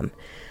watching them.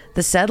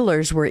 The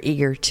settlers were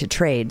eager to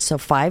trade, so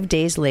 5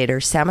 days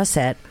later,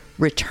 Samoset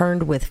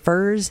returned with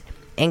furs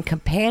and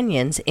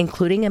companions,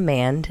 including a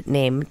man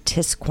named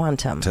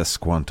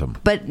Tisquantum.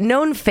 but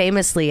known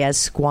famously as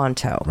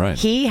Squanto. Right.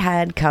 He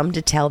had come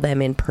to tell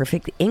them in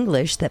perfect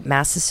English that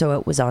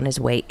Massasoit was on his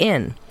way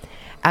in.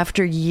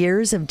 After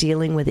years of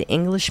dealing with the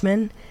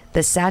Englishmen,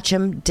 the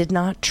sachem did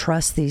not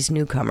trust these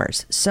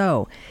newcomers,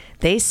 so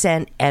they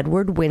sent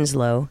Edward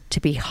Winslow to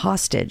be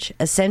hostage,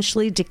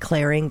 essentially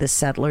declaring the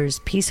settlers'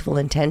 peaceful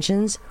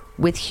intentions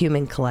with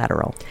human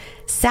collateral.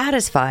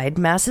 Satisfied,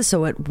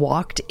 Massasoit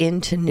walked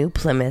into New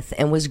Plymouth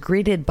and was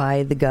greeted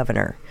by the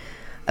governor.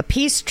 A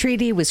peace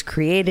treaty was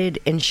created,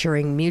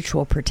 ensuring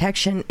mutual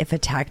protection if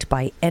attacked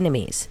by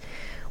enemies.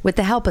 With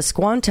the help of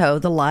Squanto,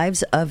 the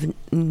lives of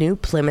New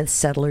Plymouth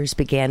settlers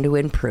began to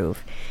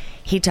improve.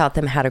 He taught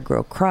them how to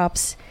grow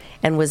crops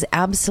and was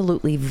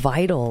absolutely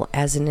vital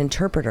as an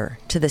interpreter.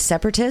 To the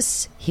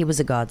separatists, he was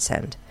a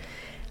godsend.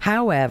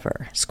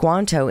 However,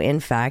 Squanto,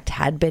 in fact,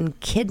 had been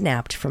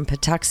kidnapped from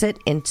Patuxet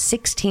in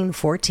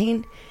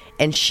 1614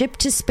 and shipped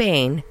to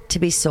Spain to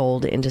be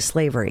sold into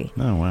slavery.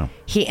 Oh, wow.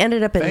 He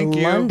ended up in Thank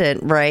you. London,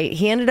 right?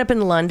 He ended up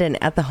in London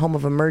at the home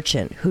of a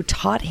merchant who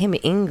taught him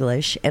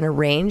English and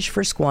arranged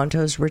for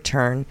Squanto's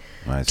return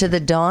I see. to the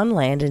Dawn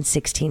Land in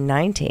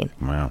 1619.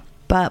 Wow.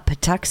 But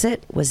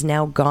Patuxet was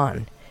now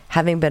gone,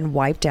 having been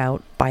wiped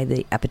out by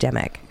the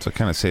epidemic. So it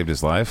kind of saved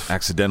his life?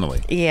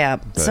 Accidentally. Yeah,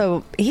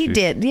 so he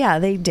did. Yeah,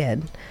 they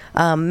did.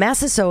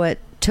 Massasoit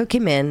took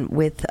him in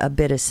with a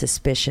bit of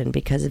suspicion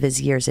because of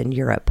his years in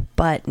Europe,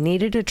 but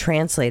needed a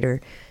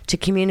translator to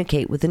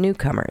communicate with the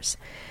newcomers.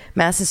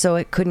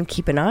 Massasoit couldn't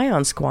keep an eye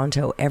on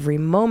Squanto every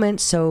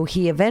moment, so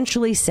he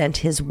eventually sent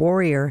his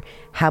warrior,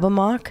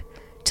 Habamock,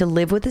 to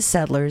live with the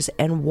settlers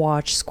and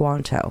watch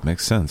Squanto.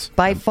 Makes sense.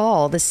 By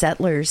fall, the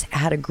settlers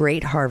had a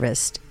great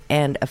harvest,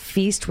 and a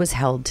feast was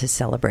held to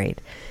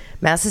celebrate.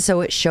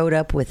 Massasoit showed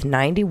up with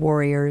 90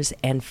 warriors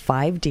and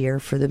 5 deer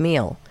for the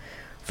meal.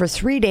 For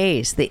 3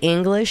 days, the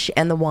English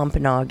and the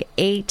Wampanoag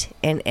ate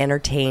and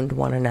entertained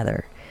one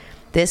another.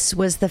 This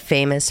was the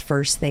famous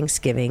first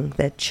Thanksgiving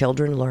that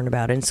children learn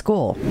about in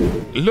school.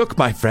 Look,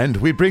 my friend,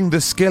 we bring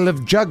the skill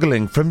of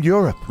juggling from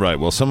Europe. Right,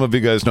 well, some of you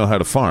guys know how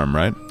to farm,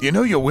 right? You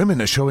know your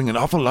women are showing an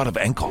awful lot of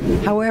ankle.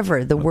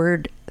 However, the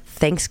word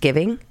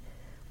Thanksgiving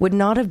would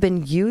not have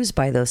been used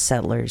by those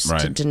settlers to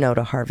Right. denote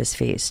a harvest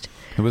feast.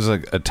 It was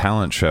like a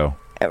talent show.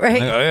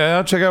 Right? Like, oh, yeah,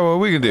 I'll check out what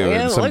we can do.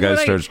 Yeah, And some look guy what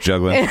I- starts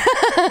juggling.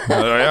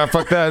 Oh, yeah,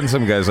 fuck that. And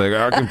some guy's like,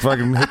 I can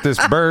fucking hit this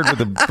bird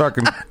with a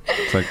fucking...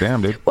 It's like,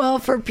 damn, dude. Well,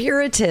 for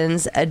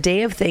Puritans, a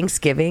day of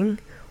Thanksgiving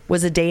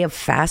was a day of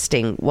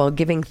fasting while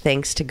giving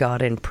thanks to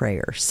God in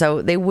prayer.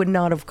 So they would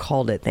not have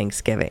called it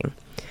Thanksgiving.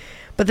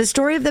 But the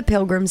story of the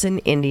Pilgrims and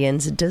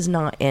Indians does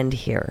not end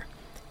here.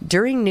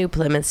 During New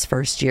Plymouth's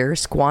first year,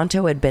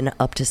 Squanto had been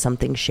up to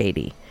something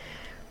shady.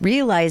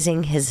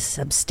 Realizing his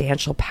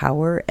substantial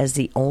power as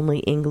the only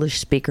English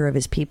speaker of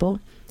his people,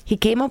 he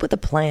came up with a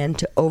plan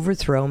to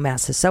overthrow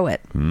Massasoit.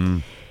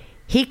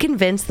 He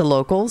convinced the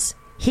locals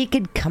he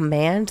could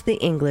command the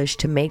English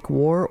to make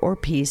war or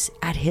peace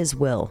at his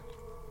will.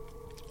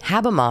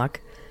 Habermock,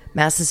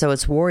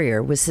 Massasoit's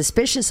warrior, was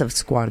suspicious of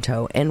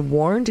Squanto and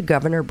warned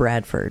Governor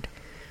Bradford.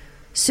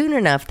 Soon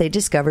enough, they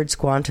discovered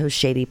Squanto's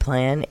shady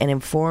plan and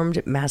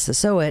informed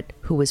Massasoit,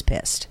 who was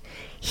pissed.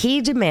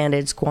 He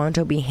demanded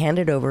Squanto be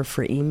handed over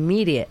for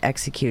immediate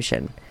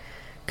execution.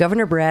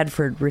 Governor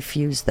Bradford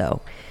refused,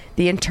 though.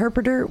 The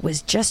interpreter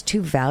was just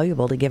too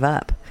valuable to give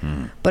up.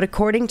 But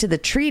according to the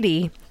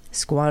treaty,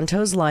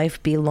 Squanto's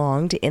life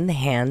belonged in the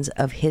hands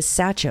of his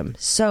sachem,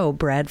 so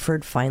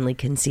Bradford finally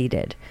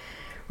conceded.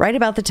 Right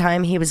about the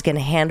time he was going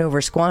to hand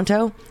over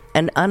Squanto,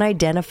 an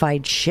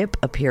unidentified ship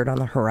appeared on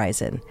the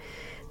horizon.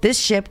 This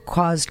ship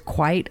caused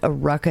quite a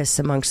ruckus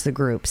amongst the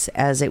groups,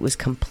 as it was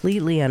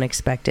completely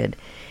unexpected,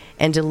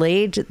 and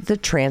delayed the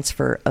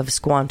transfer of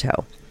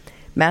Squanto.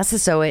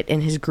 Massasoit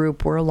and his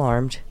group were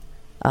alarmed,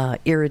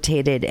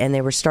 irritated, and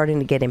they were starting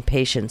to get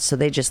impatient, so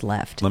they just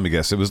left. Let me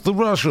guess, it was the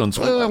Russians.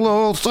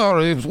 Hello,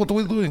 sorry, what are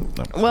we doing?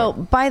 No, well,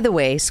 by the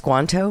way,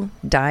 Squanto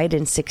died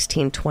in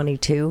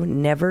 1622,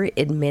 never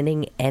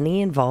admitting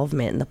any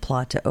involvement in the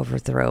plot to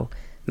overthrow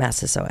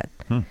Massasoit.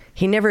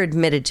 He never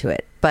admitted to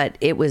it, but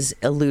it was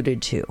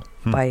alluded to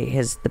by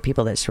the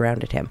people that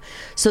surrounded him.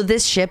 So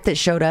this ship that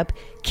showed up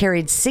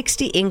carried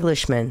 60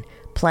 Englishmen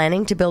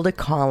planning to build a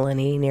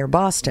colony near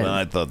Boston.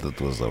 I thought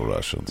that was the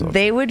Russians. Okay.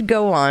 They would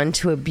go on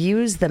to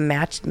abuse the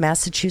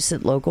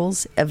Massachusetts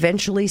locals,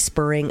 eventually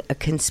spurring a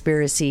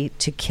conspiracy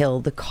to kill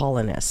the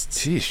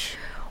colonists. Sheesh.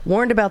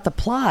 Warned about the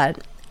plot,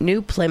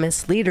 New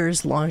Plymouth's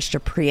leaders launched a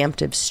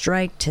preemptive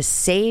strike to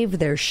save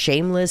their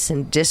shameless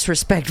and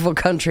disrespectful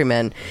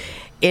countrymen.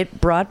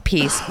 It brought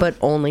peace, but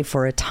only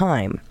for a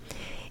time.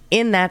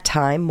 In that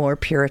time, more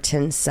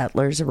Puritan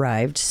settlers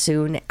arrived,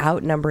 soon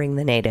outnumbering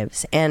the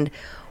natives. And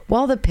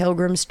while the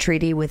Pilgrims'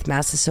 Treaty with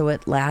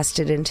Massasoit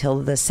lasted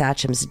until the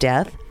sachem's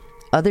death,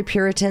 other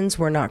Puritans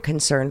were not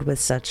concerned with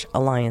such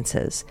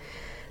alliances.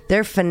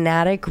 Their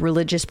fanatic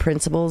religious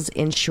principles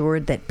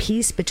ensured that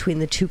peace between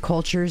the two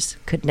cultures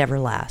could never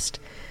last.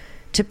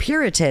 To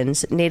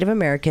Puritans, Native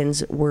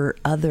Americans were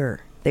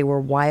other. They were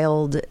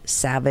wild,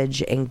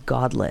 savage, and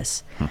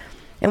godless.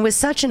 And with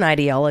such an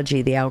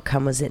ideology, the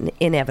outcome was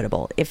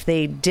inevitable. If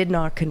they did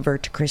not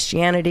convert to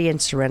Christianity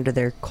and surrender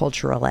their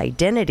cultural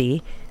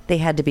identity, they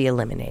had to be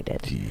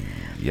eliminated.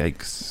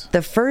 Yikes.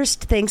 The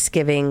first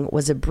Thanksgiving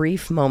was a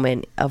brief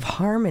moment of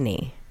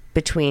harmony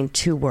between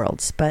two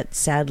worlds, but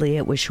sadly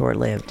it was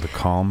short-lived. The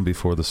calm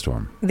before the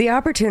storm. The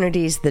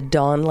opportunities the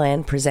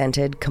Dawnland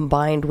presented,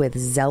 combined with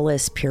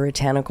zealous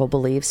puritanical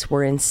beliefs,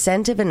 were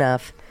incentive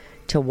enough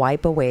to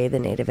wipe away the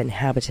native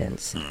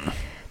inhabitants.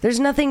 There's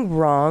nothing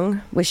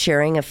wrong with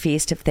sharing a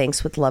feast of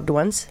thanks with loved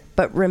ones,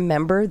 but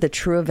remember the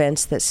true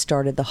events that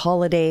started the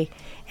holiday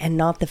and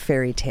not the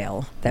fairy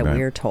tale that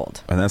we are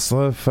told. And that's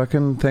the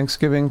fucking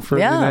Thanksgiving for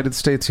the United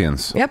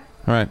Statesians. Yep.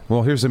 All right.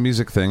 Well, here's a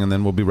music thing, and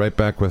then we'll be right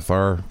back with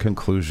our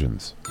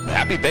conclusions.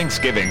 Happy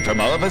Thanksgiving from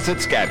all of us at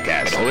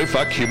SKATCAST. But holy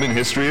fuck, human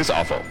history is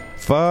awful.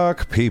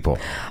 Fuck people.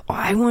 Oh,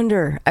 I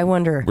wonder.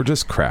 We're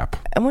just crap.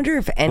 I wonder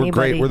if anybody... We're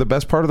great. We're the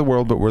best part of the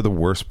world, but we're the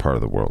worst part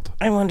of the world.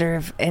 I wonder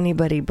if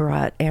anybody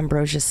brought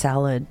ambrosia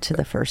salad to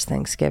the first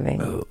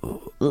Thanksgiving.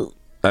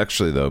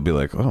 Actually, though, it'd be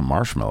like, oh,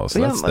 marshmallows.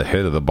 That's the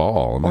hit of the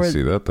ball. Let me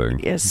see that thing.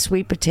 Yeah,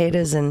 sweet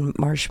potatoes and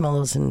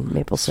marshmallows and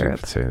maple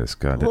syrup. Sweet potatoes,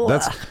 God.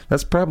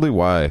 That's probably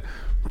why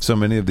so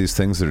many of these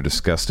things that are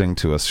disgusting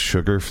to us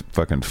sugar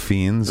fucking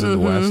fiends in the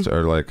West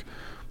are like...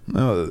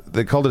 No,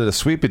 they called it a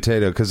sweet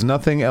potato because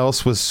nothing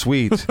else was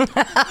sweet.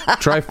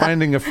 Try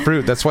finding a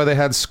fruit. That's why they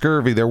had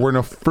scurvy. There were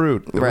no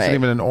fruit. There wasn't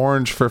even an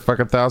orange for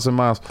fucking 1,000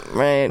 miles.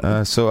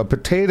 Right. So a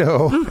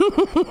potato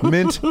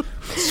mint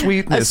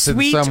sweetness a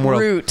sweet in some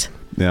world. Root.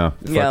 Yeah.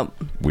 Yep.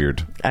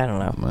 Weird. I don't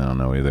know. I don't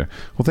know either.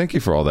 Well, thank you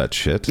for all that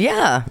shit.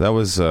 Yeah. That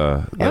was...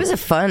 it was a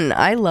fun...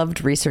 I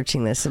loved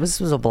researching this.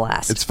 This was a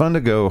blast. It's fun to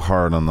go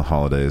hard on the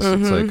holidays.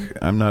 It's like,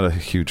 I'm not a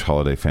huge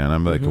holiday fan.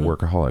 I'm like a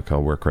workaholic.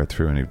 I'll work right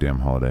through any damn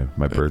holiday.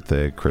 My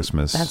birthday,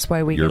 Christmas, That's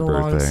why we your get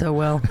along birthday. so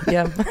well.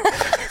 Yeah.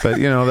 But,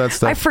 you know, that's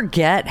stuff. I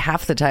forget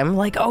half the time. I'm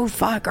like, oh,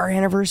 fuck, our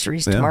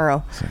anniversary's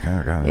tomorrow. It's like,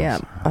 oh, God. Yeah,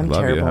 I love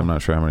terrible. you. I'm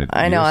not sure how many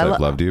I know, years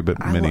I've loved you, but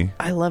many.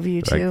 I love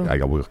you, too. I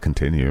will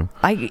continue.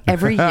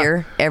 Every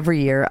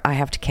year, I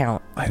have to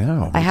count. I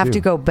know. I have to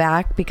go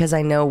back because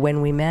I know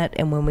when we met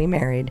and when we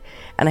married,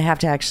 and I have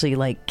to actually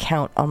like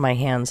count on my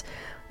hands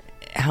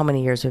how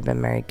many years we've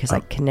been married because I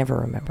can never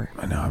remember.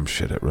 I know I'm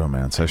shit at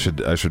romance. I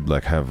should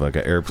like have like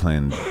an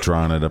airplane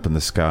drawn it up in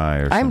the sky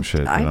or some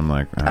shit. And I'm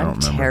like, I don't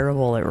remember. I'm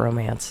terrible at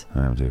romance.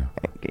 I do.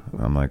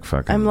 I'm like,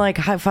 fucking. I'm like,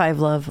 high five,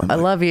 love. I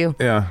love you.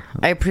 Yeah.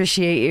 I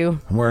appreciate you.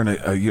 I'm wearing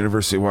a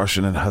University of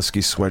Washington Husky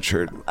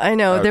sweatshirt. I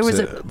know.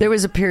 There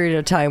was a period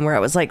of time where I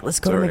was like, let's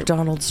go to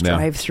McDonald's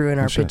drive-through in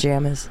our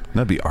pajamas.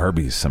 That'd be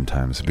Arby's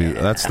sometimes.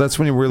 That's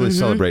when you really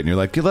celebrate, and you're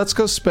like, let's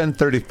go spend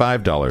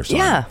 $35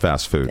 on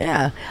fast food.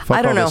 Yeah. Fuck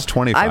I don't know.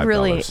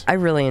 $25. I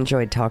really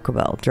enjoyed Taco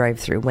Bell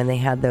drive-through when they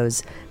had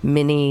those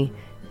mini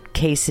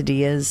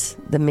quesadillas,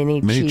 the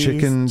mini cheese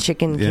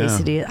chicken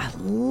quesadilla. I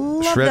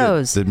love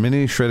those. The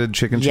mini shredded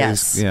chicken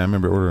cheese. Yeah, I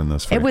remember ordering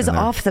those. It was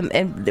off them,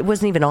 and it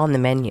wasn't even on the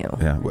menu.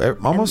 Yeah,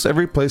 almost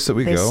every place that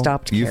we go,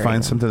 you find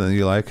them. something that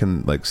you like,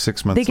 and like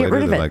 6 months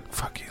later, they're like,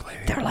 "Fuck you,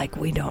 lady." They're like,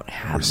 "We don't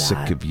have We're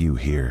sick of you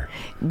here."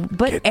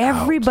 But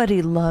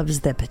everybody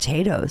loves the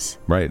potatoes,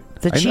 right?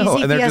 The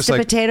cheesy Fiesta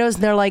potatoes.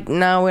 And they're like,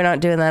 "No, we're not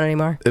doing that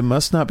anymore." It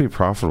must not be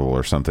profitable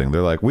or something.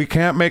 They're like, "We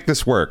can't make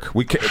this work.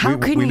 We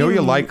can't. We know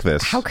you like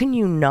this. How can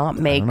you not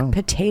make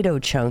potato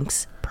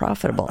chunks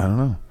profitable?" I don't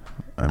know.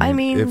 I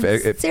mean,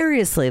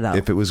 seriously though,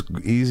 if it was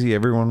easy,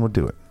 everyone would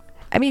do it.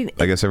 I mean,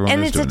 I guess everyone.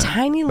 And it's a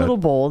tiny little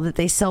bowl that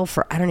they sell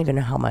for I don't even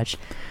know how much.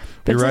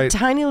 But You're it's a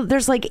tiny.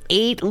 There's like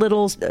 8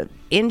 little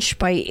inch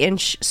by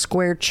inch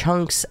square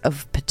chunks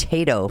of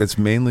potato. It's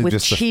mainly with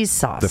just cheese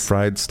sauce. The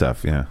fried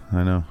stuff. Yeah,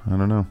 I know. I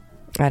don't know.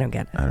 I don't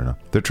get it. I don't know.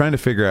 They're trying to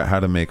figure out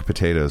how to make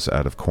potatoes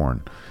out of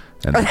corn.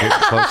 And they get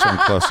closer and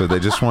closer.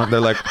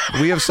 They're like,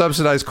 we have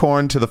subsidized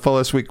corn to the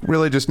fullest. We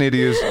really just need to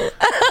use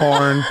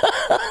corn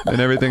and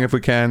everything if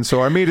we can.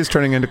 So our meat is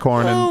turning into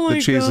corn, and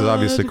the cheese is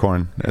obviously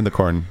corn, and the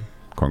corn.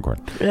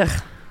 Ugh.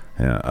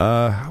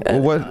 Yeah.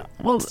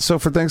 So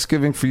for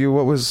Thanksgiving for you,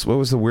 what was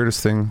the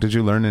weirdest thing? Did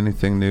you learn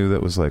anything new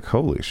that was like,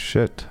 holy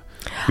shit?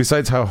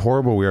 Besides how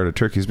horrible we are to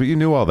turkeys, but you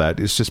knew all that.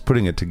 It's just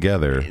putting it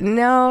together.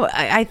 No,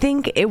 I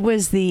think it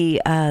was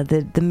the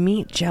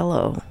meat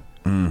Jello.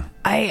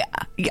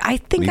 I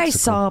think I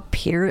saw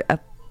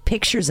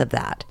pictures of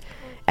that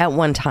at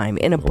one time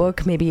in a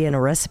book, maybe in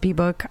a recipe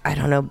book. I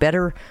don't know.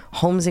 Better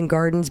Homes and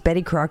Gardens,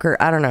 Betty Crocker.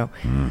 I don't know.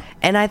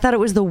 And I thought it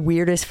was the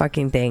weirdest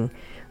fucking thing.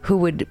 Who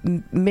would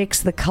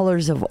mix the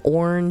colors of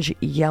orange,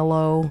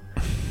 yellow,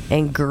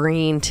 and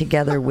green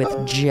together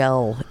with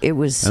gel. It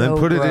was so And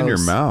then put gross. it in your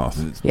mouth.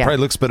 It probably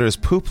looks better as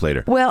poop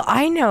later. Well,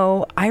 I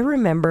know. I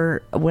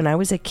remember when I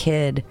was a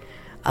kid,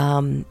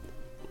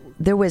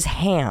 there was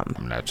ham.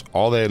 And that's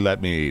all they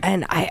let me eat.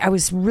 And I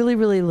was really,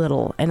 really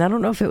little. And I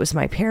don't know if it was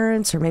my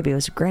parents or maybe it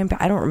was grandpa.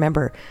 I don't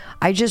remember.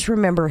 I just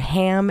remember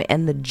ham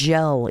and the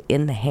gel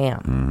in the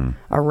ham,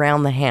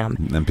 around the ham.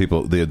 And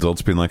the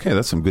adults being like, hey,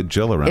 that's some good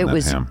gel around that ham. It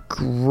was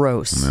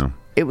gross. Yeah.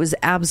 It was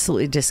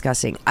absolutely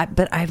disgusting.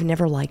 But I've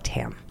never liked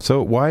ham.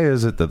 So why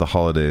is it that the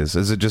holidays,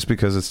 is it just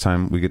because it's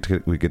time we get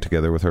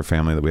together with our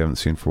family that we haven't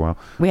seen for a while?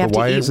 We have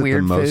to eat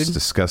weird food. Why is it the most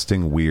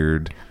disgusting,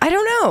 weird? I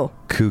don't know.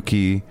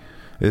 Kooky.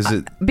 Is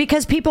it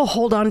because people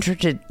hold on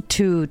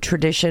to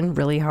tradition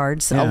really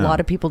hard? So a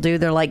lot of people do.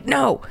 They're like,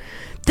 no,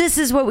 this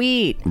is what we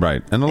eat.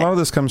 Right. And a lot of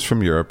this comes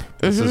from Europe.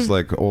 This is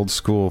like old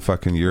school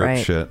fucking Europe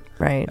shit.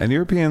 Right. And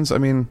Europeans, I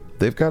mean,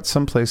 they've got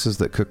some places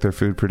that cook their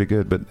food pretty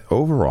good, but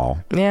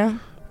overall,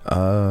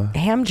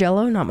 ham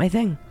Jello, not my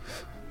thing.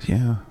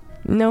 Yeah.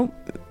 Nope.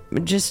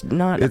 Just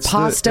not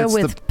pasta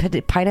with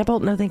pineapple.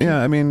 No, thank you.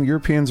 Yeah, I mean,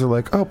 Europeans are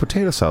like, oh,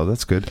 potato salad,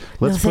 that's good.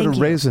 Let's put a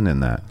raisin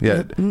in that.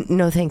 Yeah.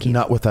 No, thank you.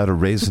 Not without a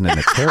raisin and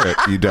a carrot.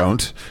 You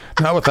don't.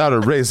 Not without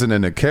a raisin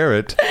and a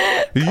carrot.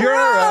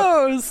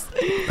 Gross.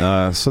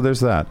 So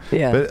there's that.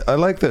 Yeah. But I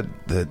like that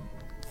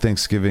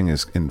Thanksgiving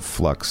is in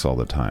flux all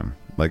the time.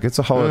 Like, it's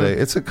a holiday.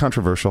 It's a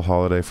controversial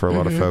holiday for a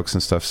lot of folks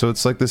and stuff. So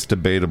it's like this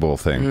debatable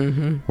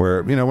thing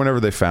where, whenever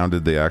they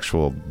founded the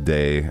actual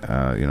day,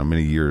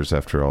 many years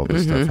after all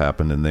this stuff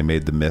happened, and they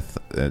made the myth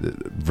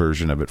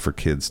version of it for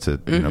kids to,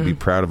 be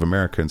proud of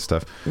America and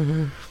stuff.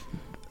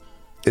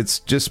 It's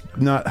just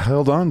not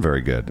held on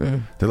very good.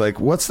 They're like,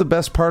 what's the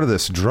best part of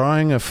this?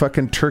 Drawing a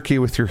fucking turkey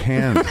with your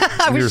hand.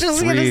 I was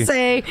just going to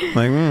say.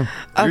 Like,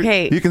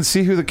 okay. You can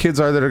see who the kids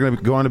are that are going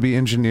to go on to be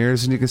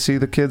engineers, and you can see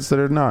the kids that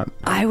are not.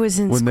 I was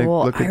in when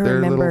school. They look at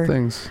their little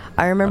things.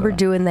 I remember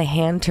doing the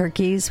hand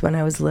turkeys when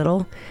I was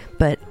little,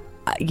 but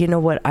you know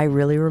what I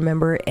really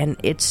remember? And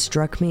it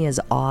struck me as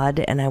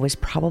odd, and I was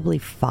probably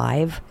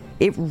 5.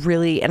 It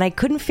really, and I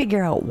couldn't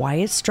figure out why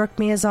it struck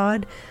me as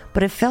odd,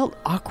 but it felt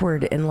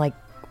awkward and like,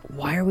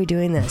 why are we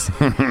doing this?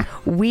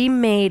 We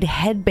made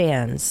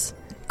headbands,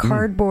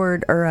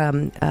 cardboard or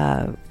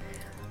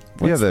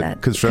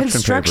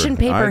construction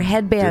paper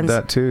headbands. Did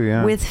that too,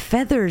 yeah. With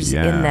feathers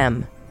in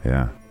them.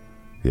 Yeah.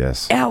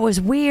 Yes. Yeah, it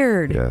was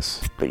weird.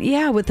 Yes. But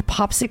yeah, with the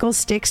popsicle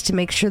sticks to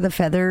make sure the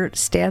feather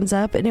stands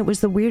up, and it was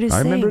the weirdest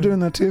thing. I remember doing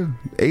that too.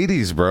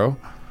 80s, bro.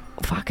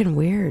 Fucking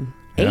weird.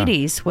 Yeah.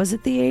 80s? Was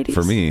it the 80s?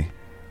 For me.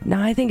 No,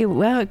 I think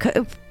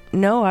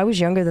no, I was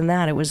younger than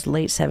that. It was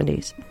late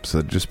 70s. So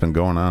it's just been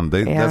going on.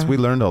 We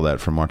learned all that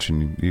from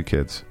watching you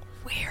kids.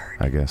 Weird.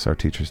 I guess our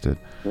teachers did.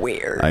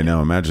 Weird. I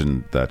know.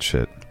 Imagine that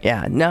shit.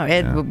 Yeah. No,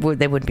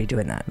 they wouldn't be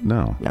doing that.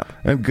 No.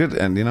 And good.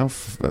 And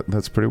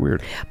that's pretty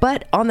weird.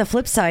 But on the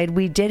flip side,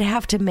 we did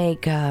have to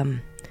make.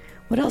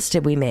 What else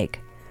did we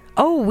make?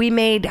 Oh, we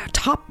made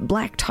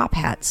black top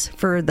hats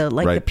for the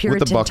Right, with the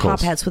Puritan top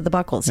buckles. hats with the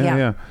buckles. Yeah, Yeah,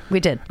 yeah. we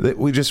did.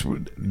 We just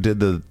did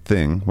the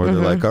thing where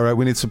they're like, all right,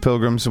 we need some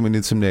pilgrims and we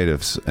need some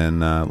natives.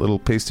 And little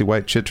pasty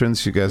white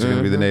chitrons, you guys are going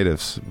to be the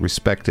natives.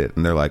 Respect it.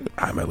 And they're like,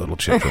 I'm a little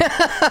chitron.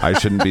 I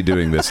shouldn't be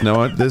doing this.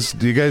 No,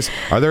 do you guys,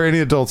 are there any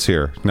adults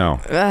here? No.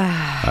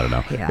 I don't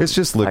know. Yeah, it's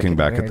just looking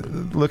fucking back,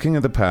 weird. looking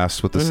at the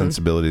past with the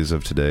sensibilities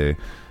of today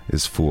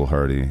is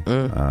foolhardy.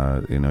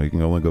 You know, you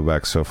can only go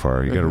back so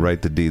far. You got to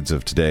write the deeds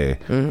of today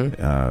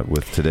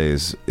with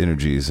today's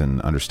energies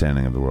and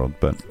understanding of the world.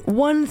 But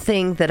One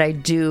thing that I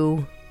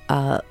do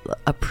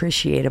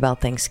appreciate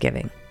about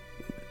Thanksgiving,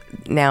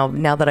 now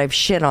that I've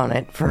shit on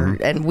it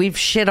and we've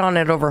shit on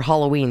it over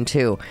Halloween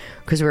too,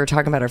 because we were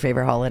talking about our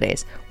favorite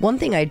holidays. One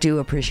thing I do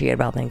appreciate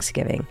about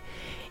Thanksgiving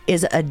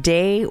is a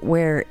day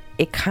where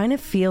it kind of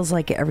feels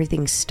like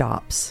everything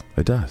stops.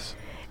 it does.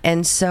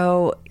 And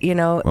so, you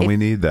know, Well, we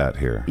need that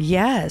here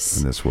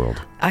yes, in this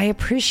world. I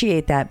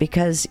appreciate that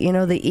because, you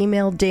know, the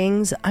email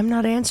dings, I'm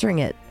not answering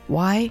it.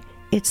 Why?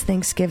 It's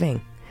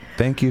Thanksgiving.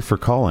 Thank you for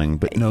calling,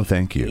 but no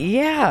thank you.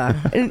 Yeah.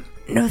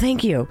 No,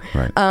 thank you.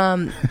 Right.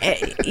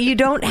 You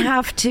don't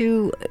have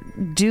to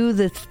do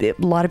a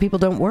lot of people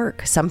don't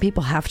work. Some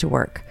people have to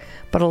work,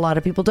 but a lot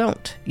of people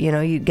don't. You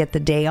know, you get the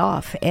day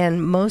off.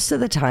 And most of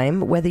the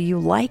time, whether you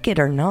like it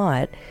or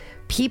not,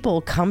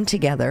 people come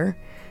together.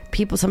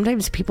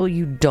 Sometimes people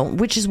you don't,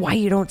 which is why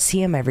you don't see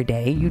them every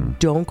day. You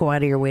don't go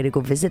out of your way to go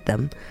visit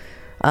them.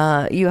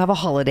 You have a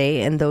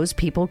holiday and those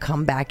people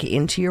come back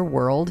into your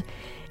world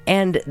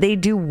and they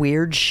do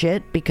weird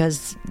shit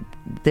because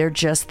they're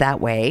just that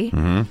way.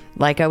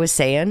 Like I was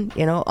saying,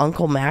 you know,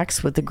 Uncle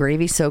Max with the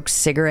gravy-soaked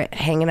cigarette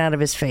hanging out of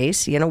his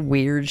face, you know,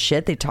 weird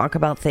shit. They talk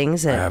about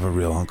things that... I have a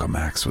real Uncle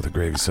Max with a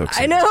gravy soaked.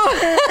 I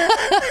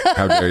know.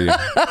 How dare you?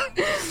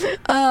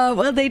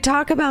 Well, they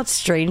talk about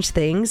strange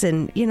things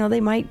and, you know,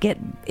 they might get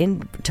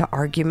into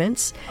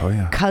arguments. Oh,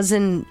 yeah.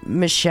 Cousin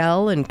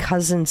Michelle and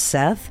cousin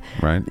Seth.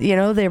 Right. You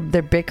know, they're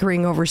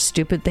bickering over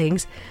stupid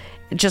things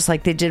just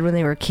like they did when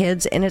they were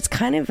kids. And it's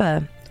kind of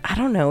I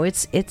don't know.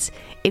 It's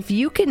if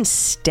you can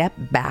step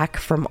back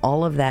from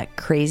all of that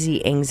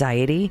crazy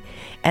anxiety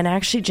and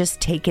actually just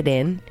take it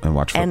in And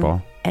watch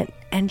football.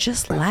 and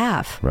just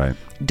laugh. Right.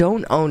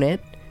 Don't own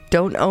it.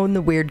 Don't own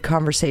the weird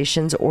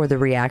conversations or the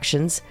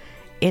reactions.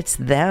 It's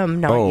them,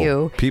 not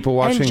you. People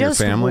watching and your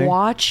just family?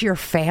 watch your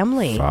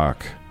family.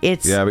 Fuck.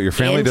 It's yeah, but your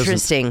family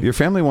interesting. doesn't. Your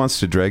family wants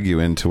to drag you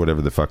into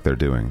whatever the fuck they're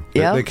doing.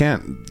 Yep. They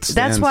can't stand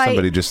That's why-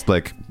 somebody just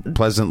like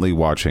pleasantly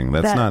watching.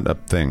 That's not a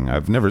thing.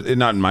 I've never,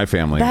 not in my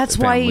family. That's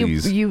why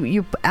families.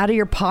 you out of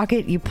your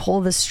pocket you pull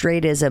the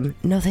straightism.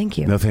 No, thank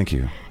you. No, thank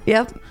you.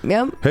 Yep.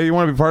 Hey, you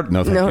want to be part?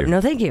 No, thank you. No,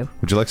 thank you.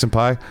 Would you like some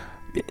pie?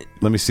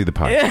 Let me see the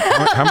pie.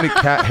 How many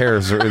cat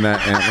hairs are in that,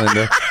 Aunt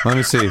Linda? Let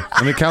me see.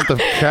 Let me count the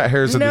cat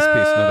hairs in this piece.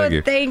 No, thank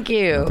you. Thank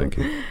you. No, thank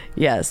you.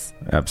 Yes.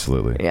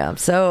 Absolutely. Yeah.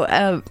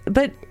 So,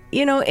 but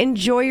you know,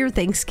 enjoy your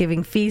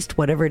Thanksgiving feast,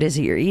 whatever it is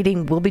that you're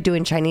eating. We'll be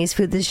doing Chinese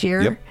food this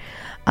year.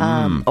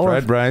 Yep. Or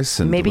fried rice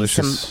and maybe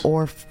delicious.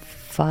 some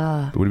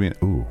pho. What do you mean?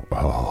 Ooh,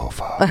 pho.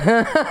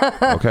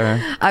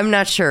 Okay. I'm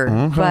not sure,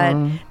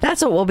 but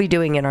that's what we'll be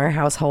doing in our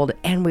household,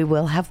 and we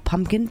will have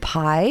pumpkin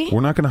pie.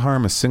 We're not going to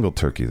harm a single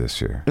turkey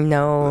this year.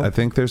 No, I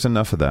think there's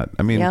enough of that.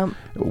 I mean, Yep.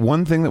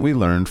 one thing that we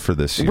learned for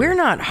this year. we're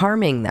not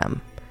harming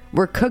them.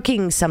 We're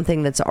cooking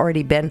something that's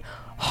already been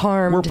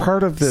harmed. We're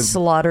part of the-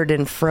 slaughtered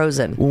and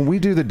frozen. When we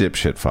do the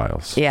dipshit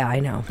files, Yeah, I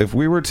know. if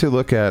we were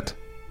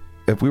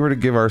to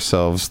give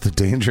ourselves the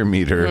danger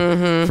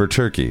meter for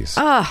turkeys,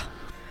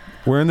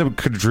 we're in the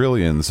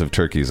quadrillions of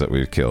turkeys that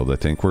we've killed. I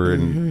think we're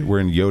in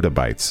Yoda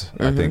bites.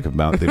 I think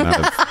about the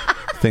amount of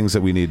things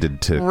that we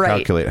needed to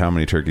calculate how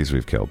many turkeys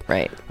we've killed.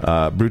 Right.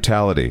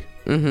 Brutality.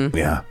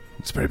 Yeah,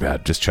 it's pretty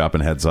bad. Just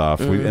chopping heads off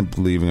and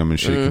leaving them in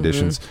shitty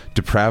conditions.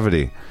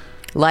 Depravity.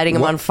 Lighting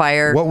them on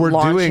fire. What we're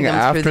launching doing them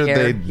after through the air.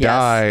 they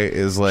die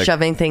is like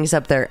shoving things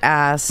up their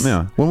ass.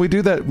 Yeah, when we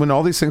do that, when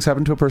all these things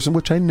happen to a person,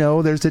 which I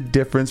know there's a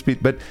difference,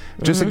 but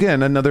just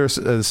again, another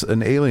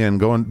an alien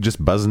going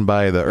just buzzing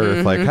by the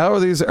Earth, like how are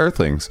these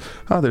Earthlings?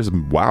 Oh, there's a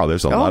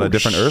lot of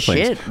different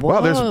Earthlings. Shit. Wow,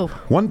 there's Whoa.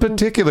 one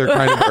particular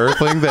kind of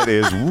Earthling that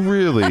is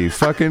really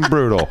fucking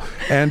brutal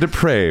and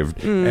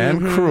depraved and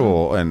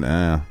cruel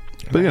and.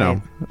 But, you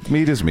know,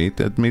 meat is meat.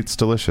 Meat's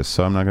delicious,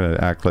 so I'm not going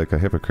to act like a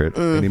hypocrite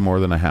any more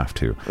than I have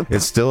to.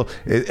 It's still...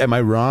 am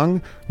I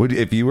wrong?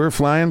 If you were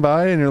flying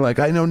by and you're like,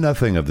 I know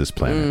nothing of this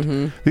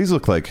planet. These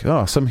look like,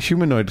 some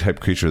humanoid-type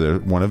creature. They're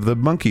one of the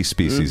monkey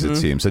species, it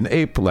seems. An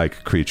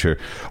ape-like creature.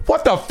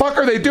 What the fuck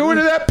are they doing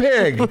to that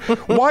pig?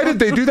 Why did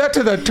they do that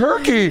to the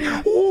turkey?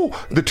 Ooh,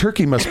 the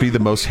turkey must be the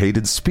most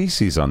hated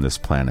species on this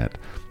planet.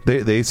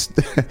 They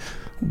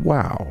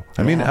wow.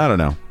 I mean, I don't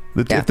know.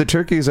 If the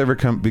turkeys ever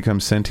become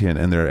sentient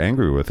and they're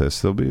angry with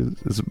us, they'll be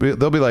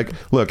like,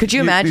 look. Could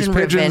you these imagine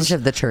pigeons, Revenge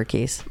of the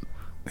Turkeys?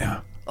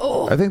 Yeah.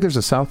 Oh. I think there's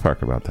a South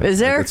Park about that. Is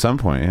there? At some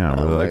point, yeah.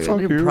 Where they're like,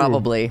 fuck you.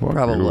 Probably. Fuck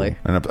you.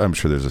 And I'm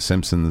sure there's a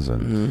Simpsons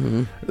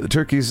and the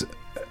turkeys.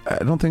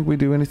 I don't think we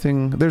do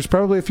anything. There's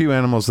probably a few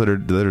animals that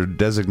are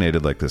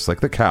designated like this, like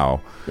the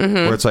cow,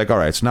 where it's like, all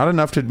right, it's not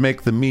enough to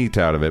make the meat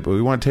out of it, but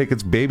we want to take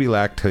its baby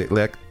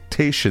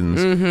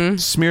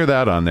lactations, smear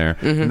that on there,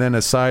 and then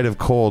a side of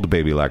cold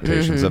baby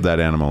lactations of that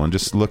animal, and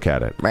just look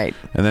at it. Right.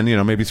 And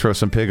then, maybe throw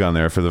some pig on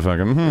there for the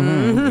fucking,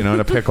 in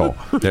a pickle.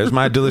 There's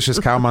my delicious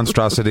cow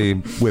monstrosity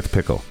with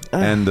pickle.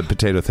 And the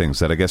potato things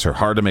that I guess are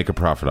hard to make a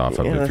profit off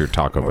of if you're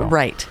Taco Bell.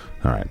 Right.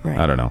 All right.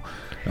 I don't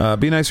know.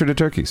 Be nicer to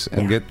turkeys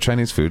and get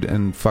Chinese food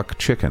and fuck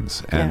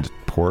chickens and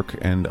pork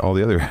and all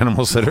the other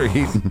animals that are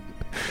eaten.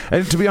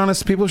 And to be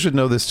honest, people should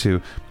know this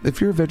too.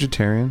 If you're a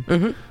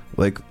vegetarian,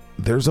 like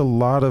there's a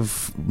lot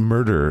of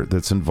murder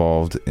that's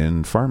involved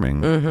in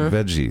farming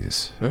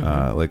veggies.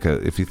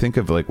 If you think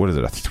of what is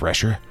it, a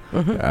thresher?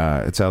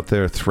 It's out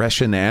there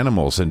threshing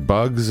animals and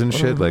bugs and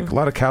shit. Like a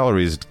lot of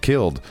calories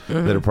killed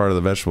that are part of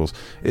the vegetables.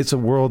 It's a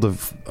world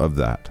of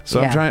that.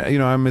 So I'm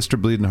trying, I'm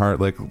Mr. Bleeding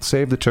Heart,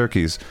 save the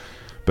turkeys.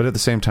 But at the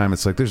same time,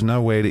 it's like there's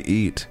no way to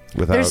eat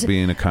without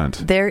being a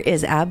cunt. There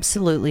is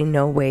absolutely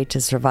no way to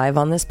survive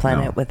on this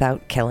planet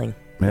without killing.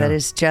 Yeah. That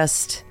is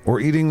just... Or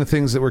eating the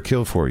things that were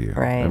killed for you.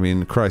 Right. I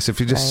mean, Christ, if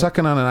you're just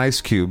sucking on an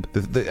ice cube,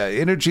 the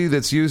energy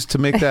that's used to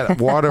make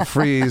that water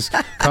freeze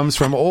comes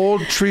from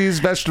old trees,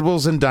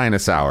 vegetables, and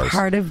dinosaurs.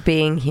 Part of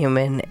being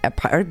human,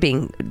 part of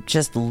being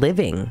just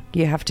living,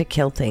 you have to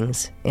kill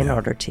things in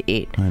order to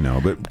eat. I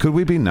know, but could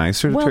we be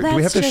nicer? Well, do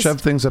we have to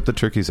shove things up the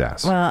turkey's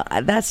ass? Well,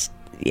 that's...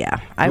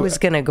 Yeah, I was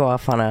going to go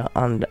off on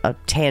a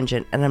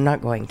tangent, and I'm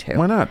not going to.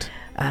 Why not?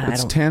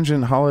 It's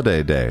Tangent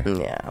Holiday Day.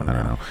 Yeah, I don't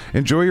know.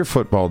 Enjoy your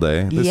football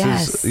day. This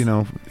Yes. is,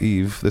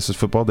 Eve. This is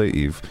Football Day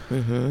Eve.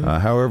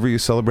 However you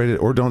celebrate it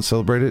or don't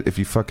celebrate it, if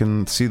you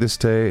fucking see this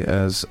day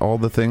as all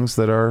the things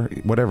that are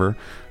whatever,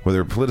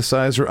 whether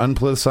politicized or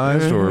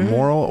unpoliticized or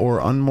moral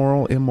or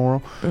unmoral,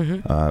 immoral,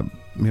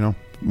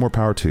 more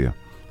power to you.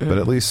 But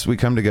at least we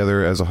come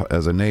together as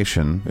a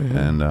nation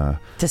and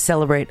to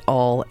celebrate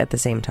all at the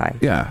same time.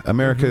 Yeah,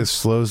 America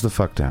slows the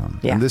fuck down.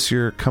 Yeah. And this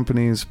year,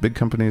 big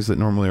companies that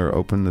normally are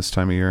open this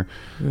time of year,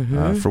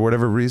 for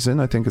whatever reason,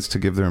 I think it's to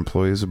give their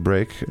employees a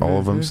break, all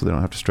of them, so they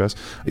don't have to stress.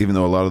 Even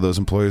though a lot of those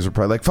employees are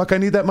probably like, "Fuck, I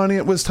need that money.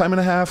 It was time and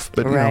a half."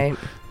 But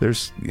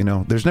there's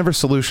never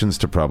solutions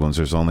to problems.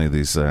 There's only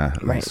these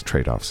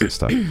trade-offs and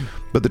stuff.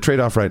 But the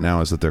trade-off right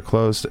now is that they're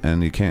closed,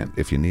 and you can't.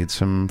 If you need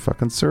some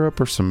fucking syrup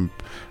or some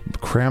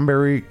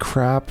cranberry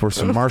crap or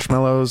some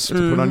marshmallows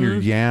to put on your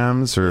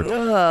yams or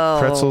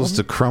pretzels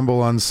to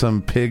crumble on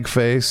some pig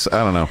face,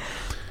 I don't know.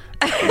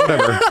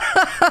 Whatever.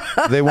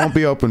 They won't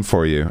be open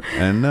for you,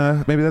 and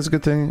maybe that's a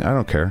good thing. I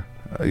don't care.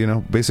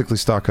 Basically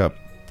stock up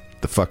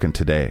the fucking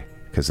today.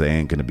 Because they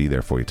ain't going to be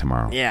there for you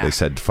tomorrow. Yeah. They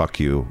said, fuck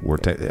you.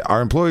 Our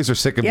employees are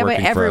sick of working for us.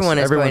 Yeah, but everyone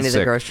is going to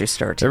the grocery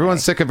store today.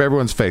 Everyone's sick of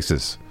everyone's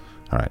faces.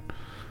 All right.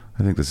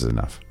 I think this is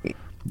enough.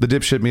 The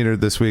dipshit meter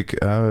this week,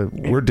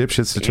 we're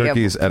dipshits to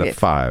turkeys at a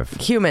 5.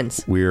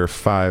 Humans. We're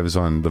 5s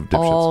on the dipshits.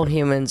 All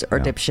humans are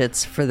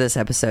dipshits for this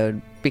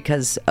episode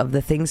because of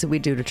the things that we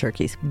do to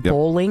turkeys.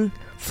 Bowling,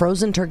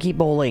 frozen turkey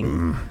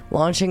bowling,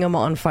 launching them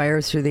on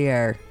fire through the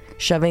air,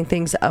 shoving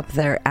things up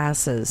their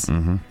asses.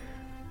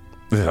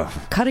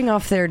 Cutting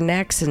off their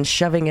necks and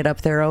shoving it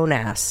up their own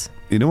ass.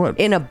 You know what?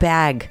 In a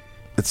bag.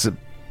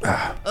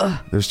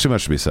 There's too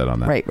much to be said on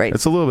that. Right.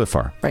 It's a little bit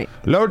far. Right.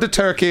 Load the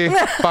turkey.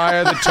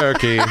 Fire the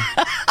turkey.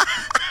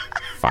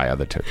 Fire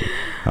the turkey.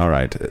 All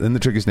right. And the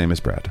turkey's name is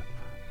Brad.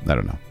 I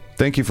don't know.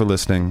 Thank you for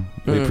listening.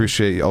 We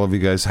appreciate all of you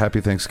guys. Happy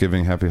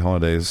Thanksgiving. Happy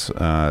holidays.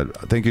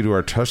 Thank you to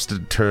our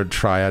trusted turd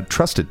triad.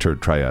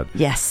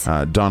 Yes.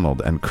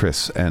 Donald and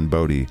Chris and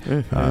Bodie.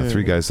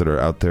 3 guys that are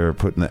out there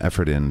putting the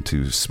effort in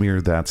to smear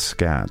that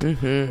scat.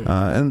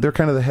 And they're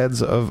kind of the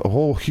heads of a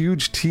whole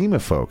huge team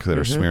of folk that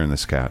are smearing the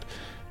scat.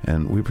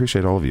 And we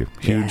appreciate all of you.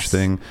 Huge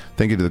thing.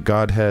 Thank you to the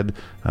Godhead,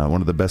 one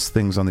of the best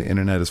things on the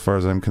internet as far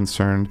as I'm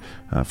concerned,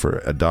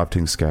 for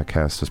adopting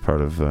SKATCAST as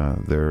part of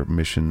their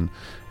mission.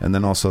 And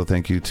then also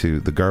thank you to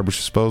the Garbage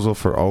Disposal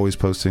for always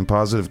posting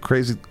positive,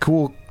 crazy,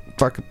 cool,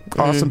 fucking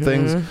awesome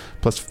things,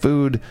 plus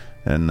food.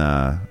 And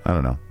I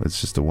don't know.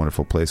 It's just a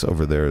wonderful place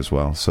over there as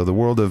well. So the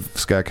world of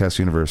SKATCAST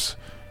universe.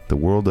 The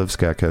world of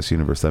SKATCAST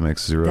universe. That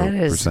makes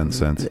 0%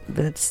 sense.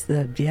 That's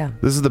This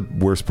is the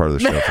worst part of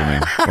the show for me.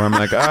 Where I'm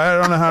like, I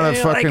don't know how to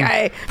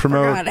fucking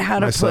promote how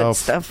to myself.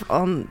 put stuff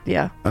on.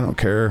 Yeah. I don't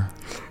care.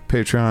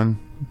 Patreon,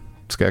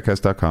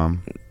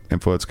 skatcast.com,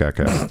 info at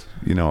SKATCAST.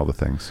 You know all the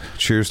things.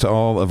 Cheers to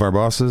all of our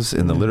bosses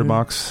in the litter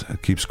box.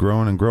 It keeps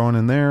growing and growing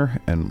in there,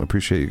 and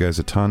appreciate you guys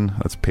a ton.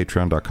 That's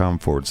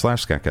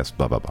patreon.com/SKATCAST,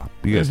 blah, blah, blah.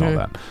 You guys know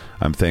that.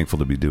 I'm thankful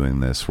to be doing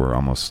this. We're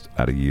almost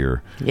at a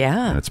year.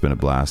 Yeah. And it's been a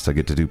blast. I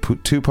get to do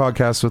 2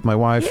 podcasts with my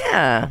wife.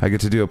 Yeah. I get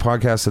to do a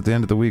podcast at the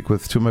end of the week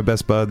with 2 of my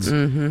best buds.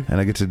 And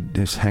I get to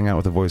just hang out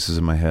with the voices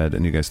in my head,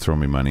 and you guys throw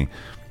me money.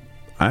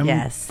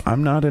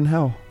 I'm not in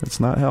hell. It's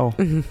not hell.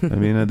 I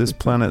mean, this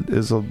planet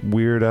is a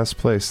weird ass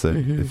place that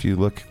if you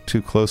look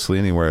too closely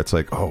anywhere, it's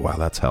like, oh wow,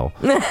 that's hell.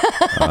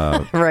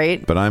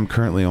 Right. But I'm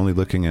currently only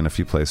looking in a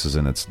few places,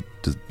 and it's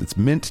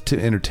meant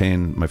to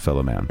entertain my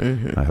fellow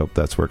man. I hope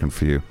that's working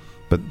for you.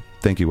 But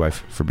thank you,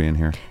 wife, for being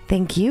here.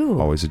 Thank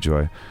you. Always a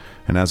joy.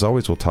 And as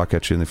always, we'll talk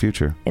at you in the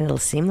future. And it'll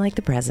seem like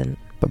the present.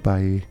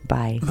 Bye-bye.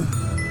 Bye.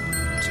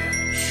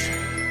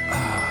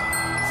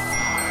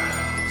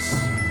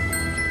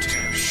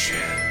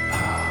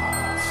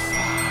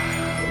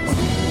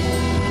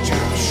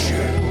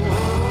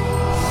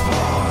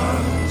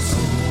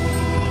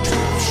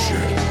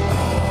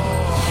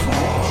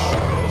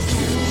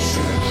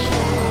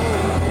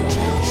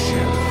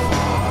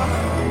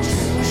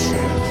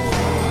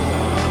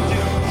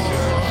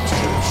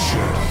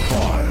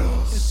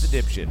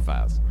 Dipshit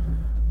Files.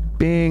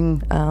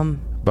 Bing.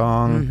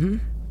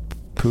 Bong.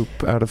 Poop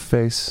out of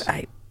face.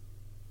 I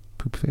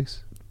Poop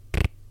face.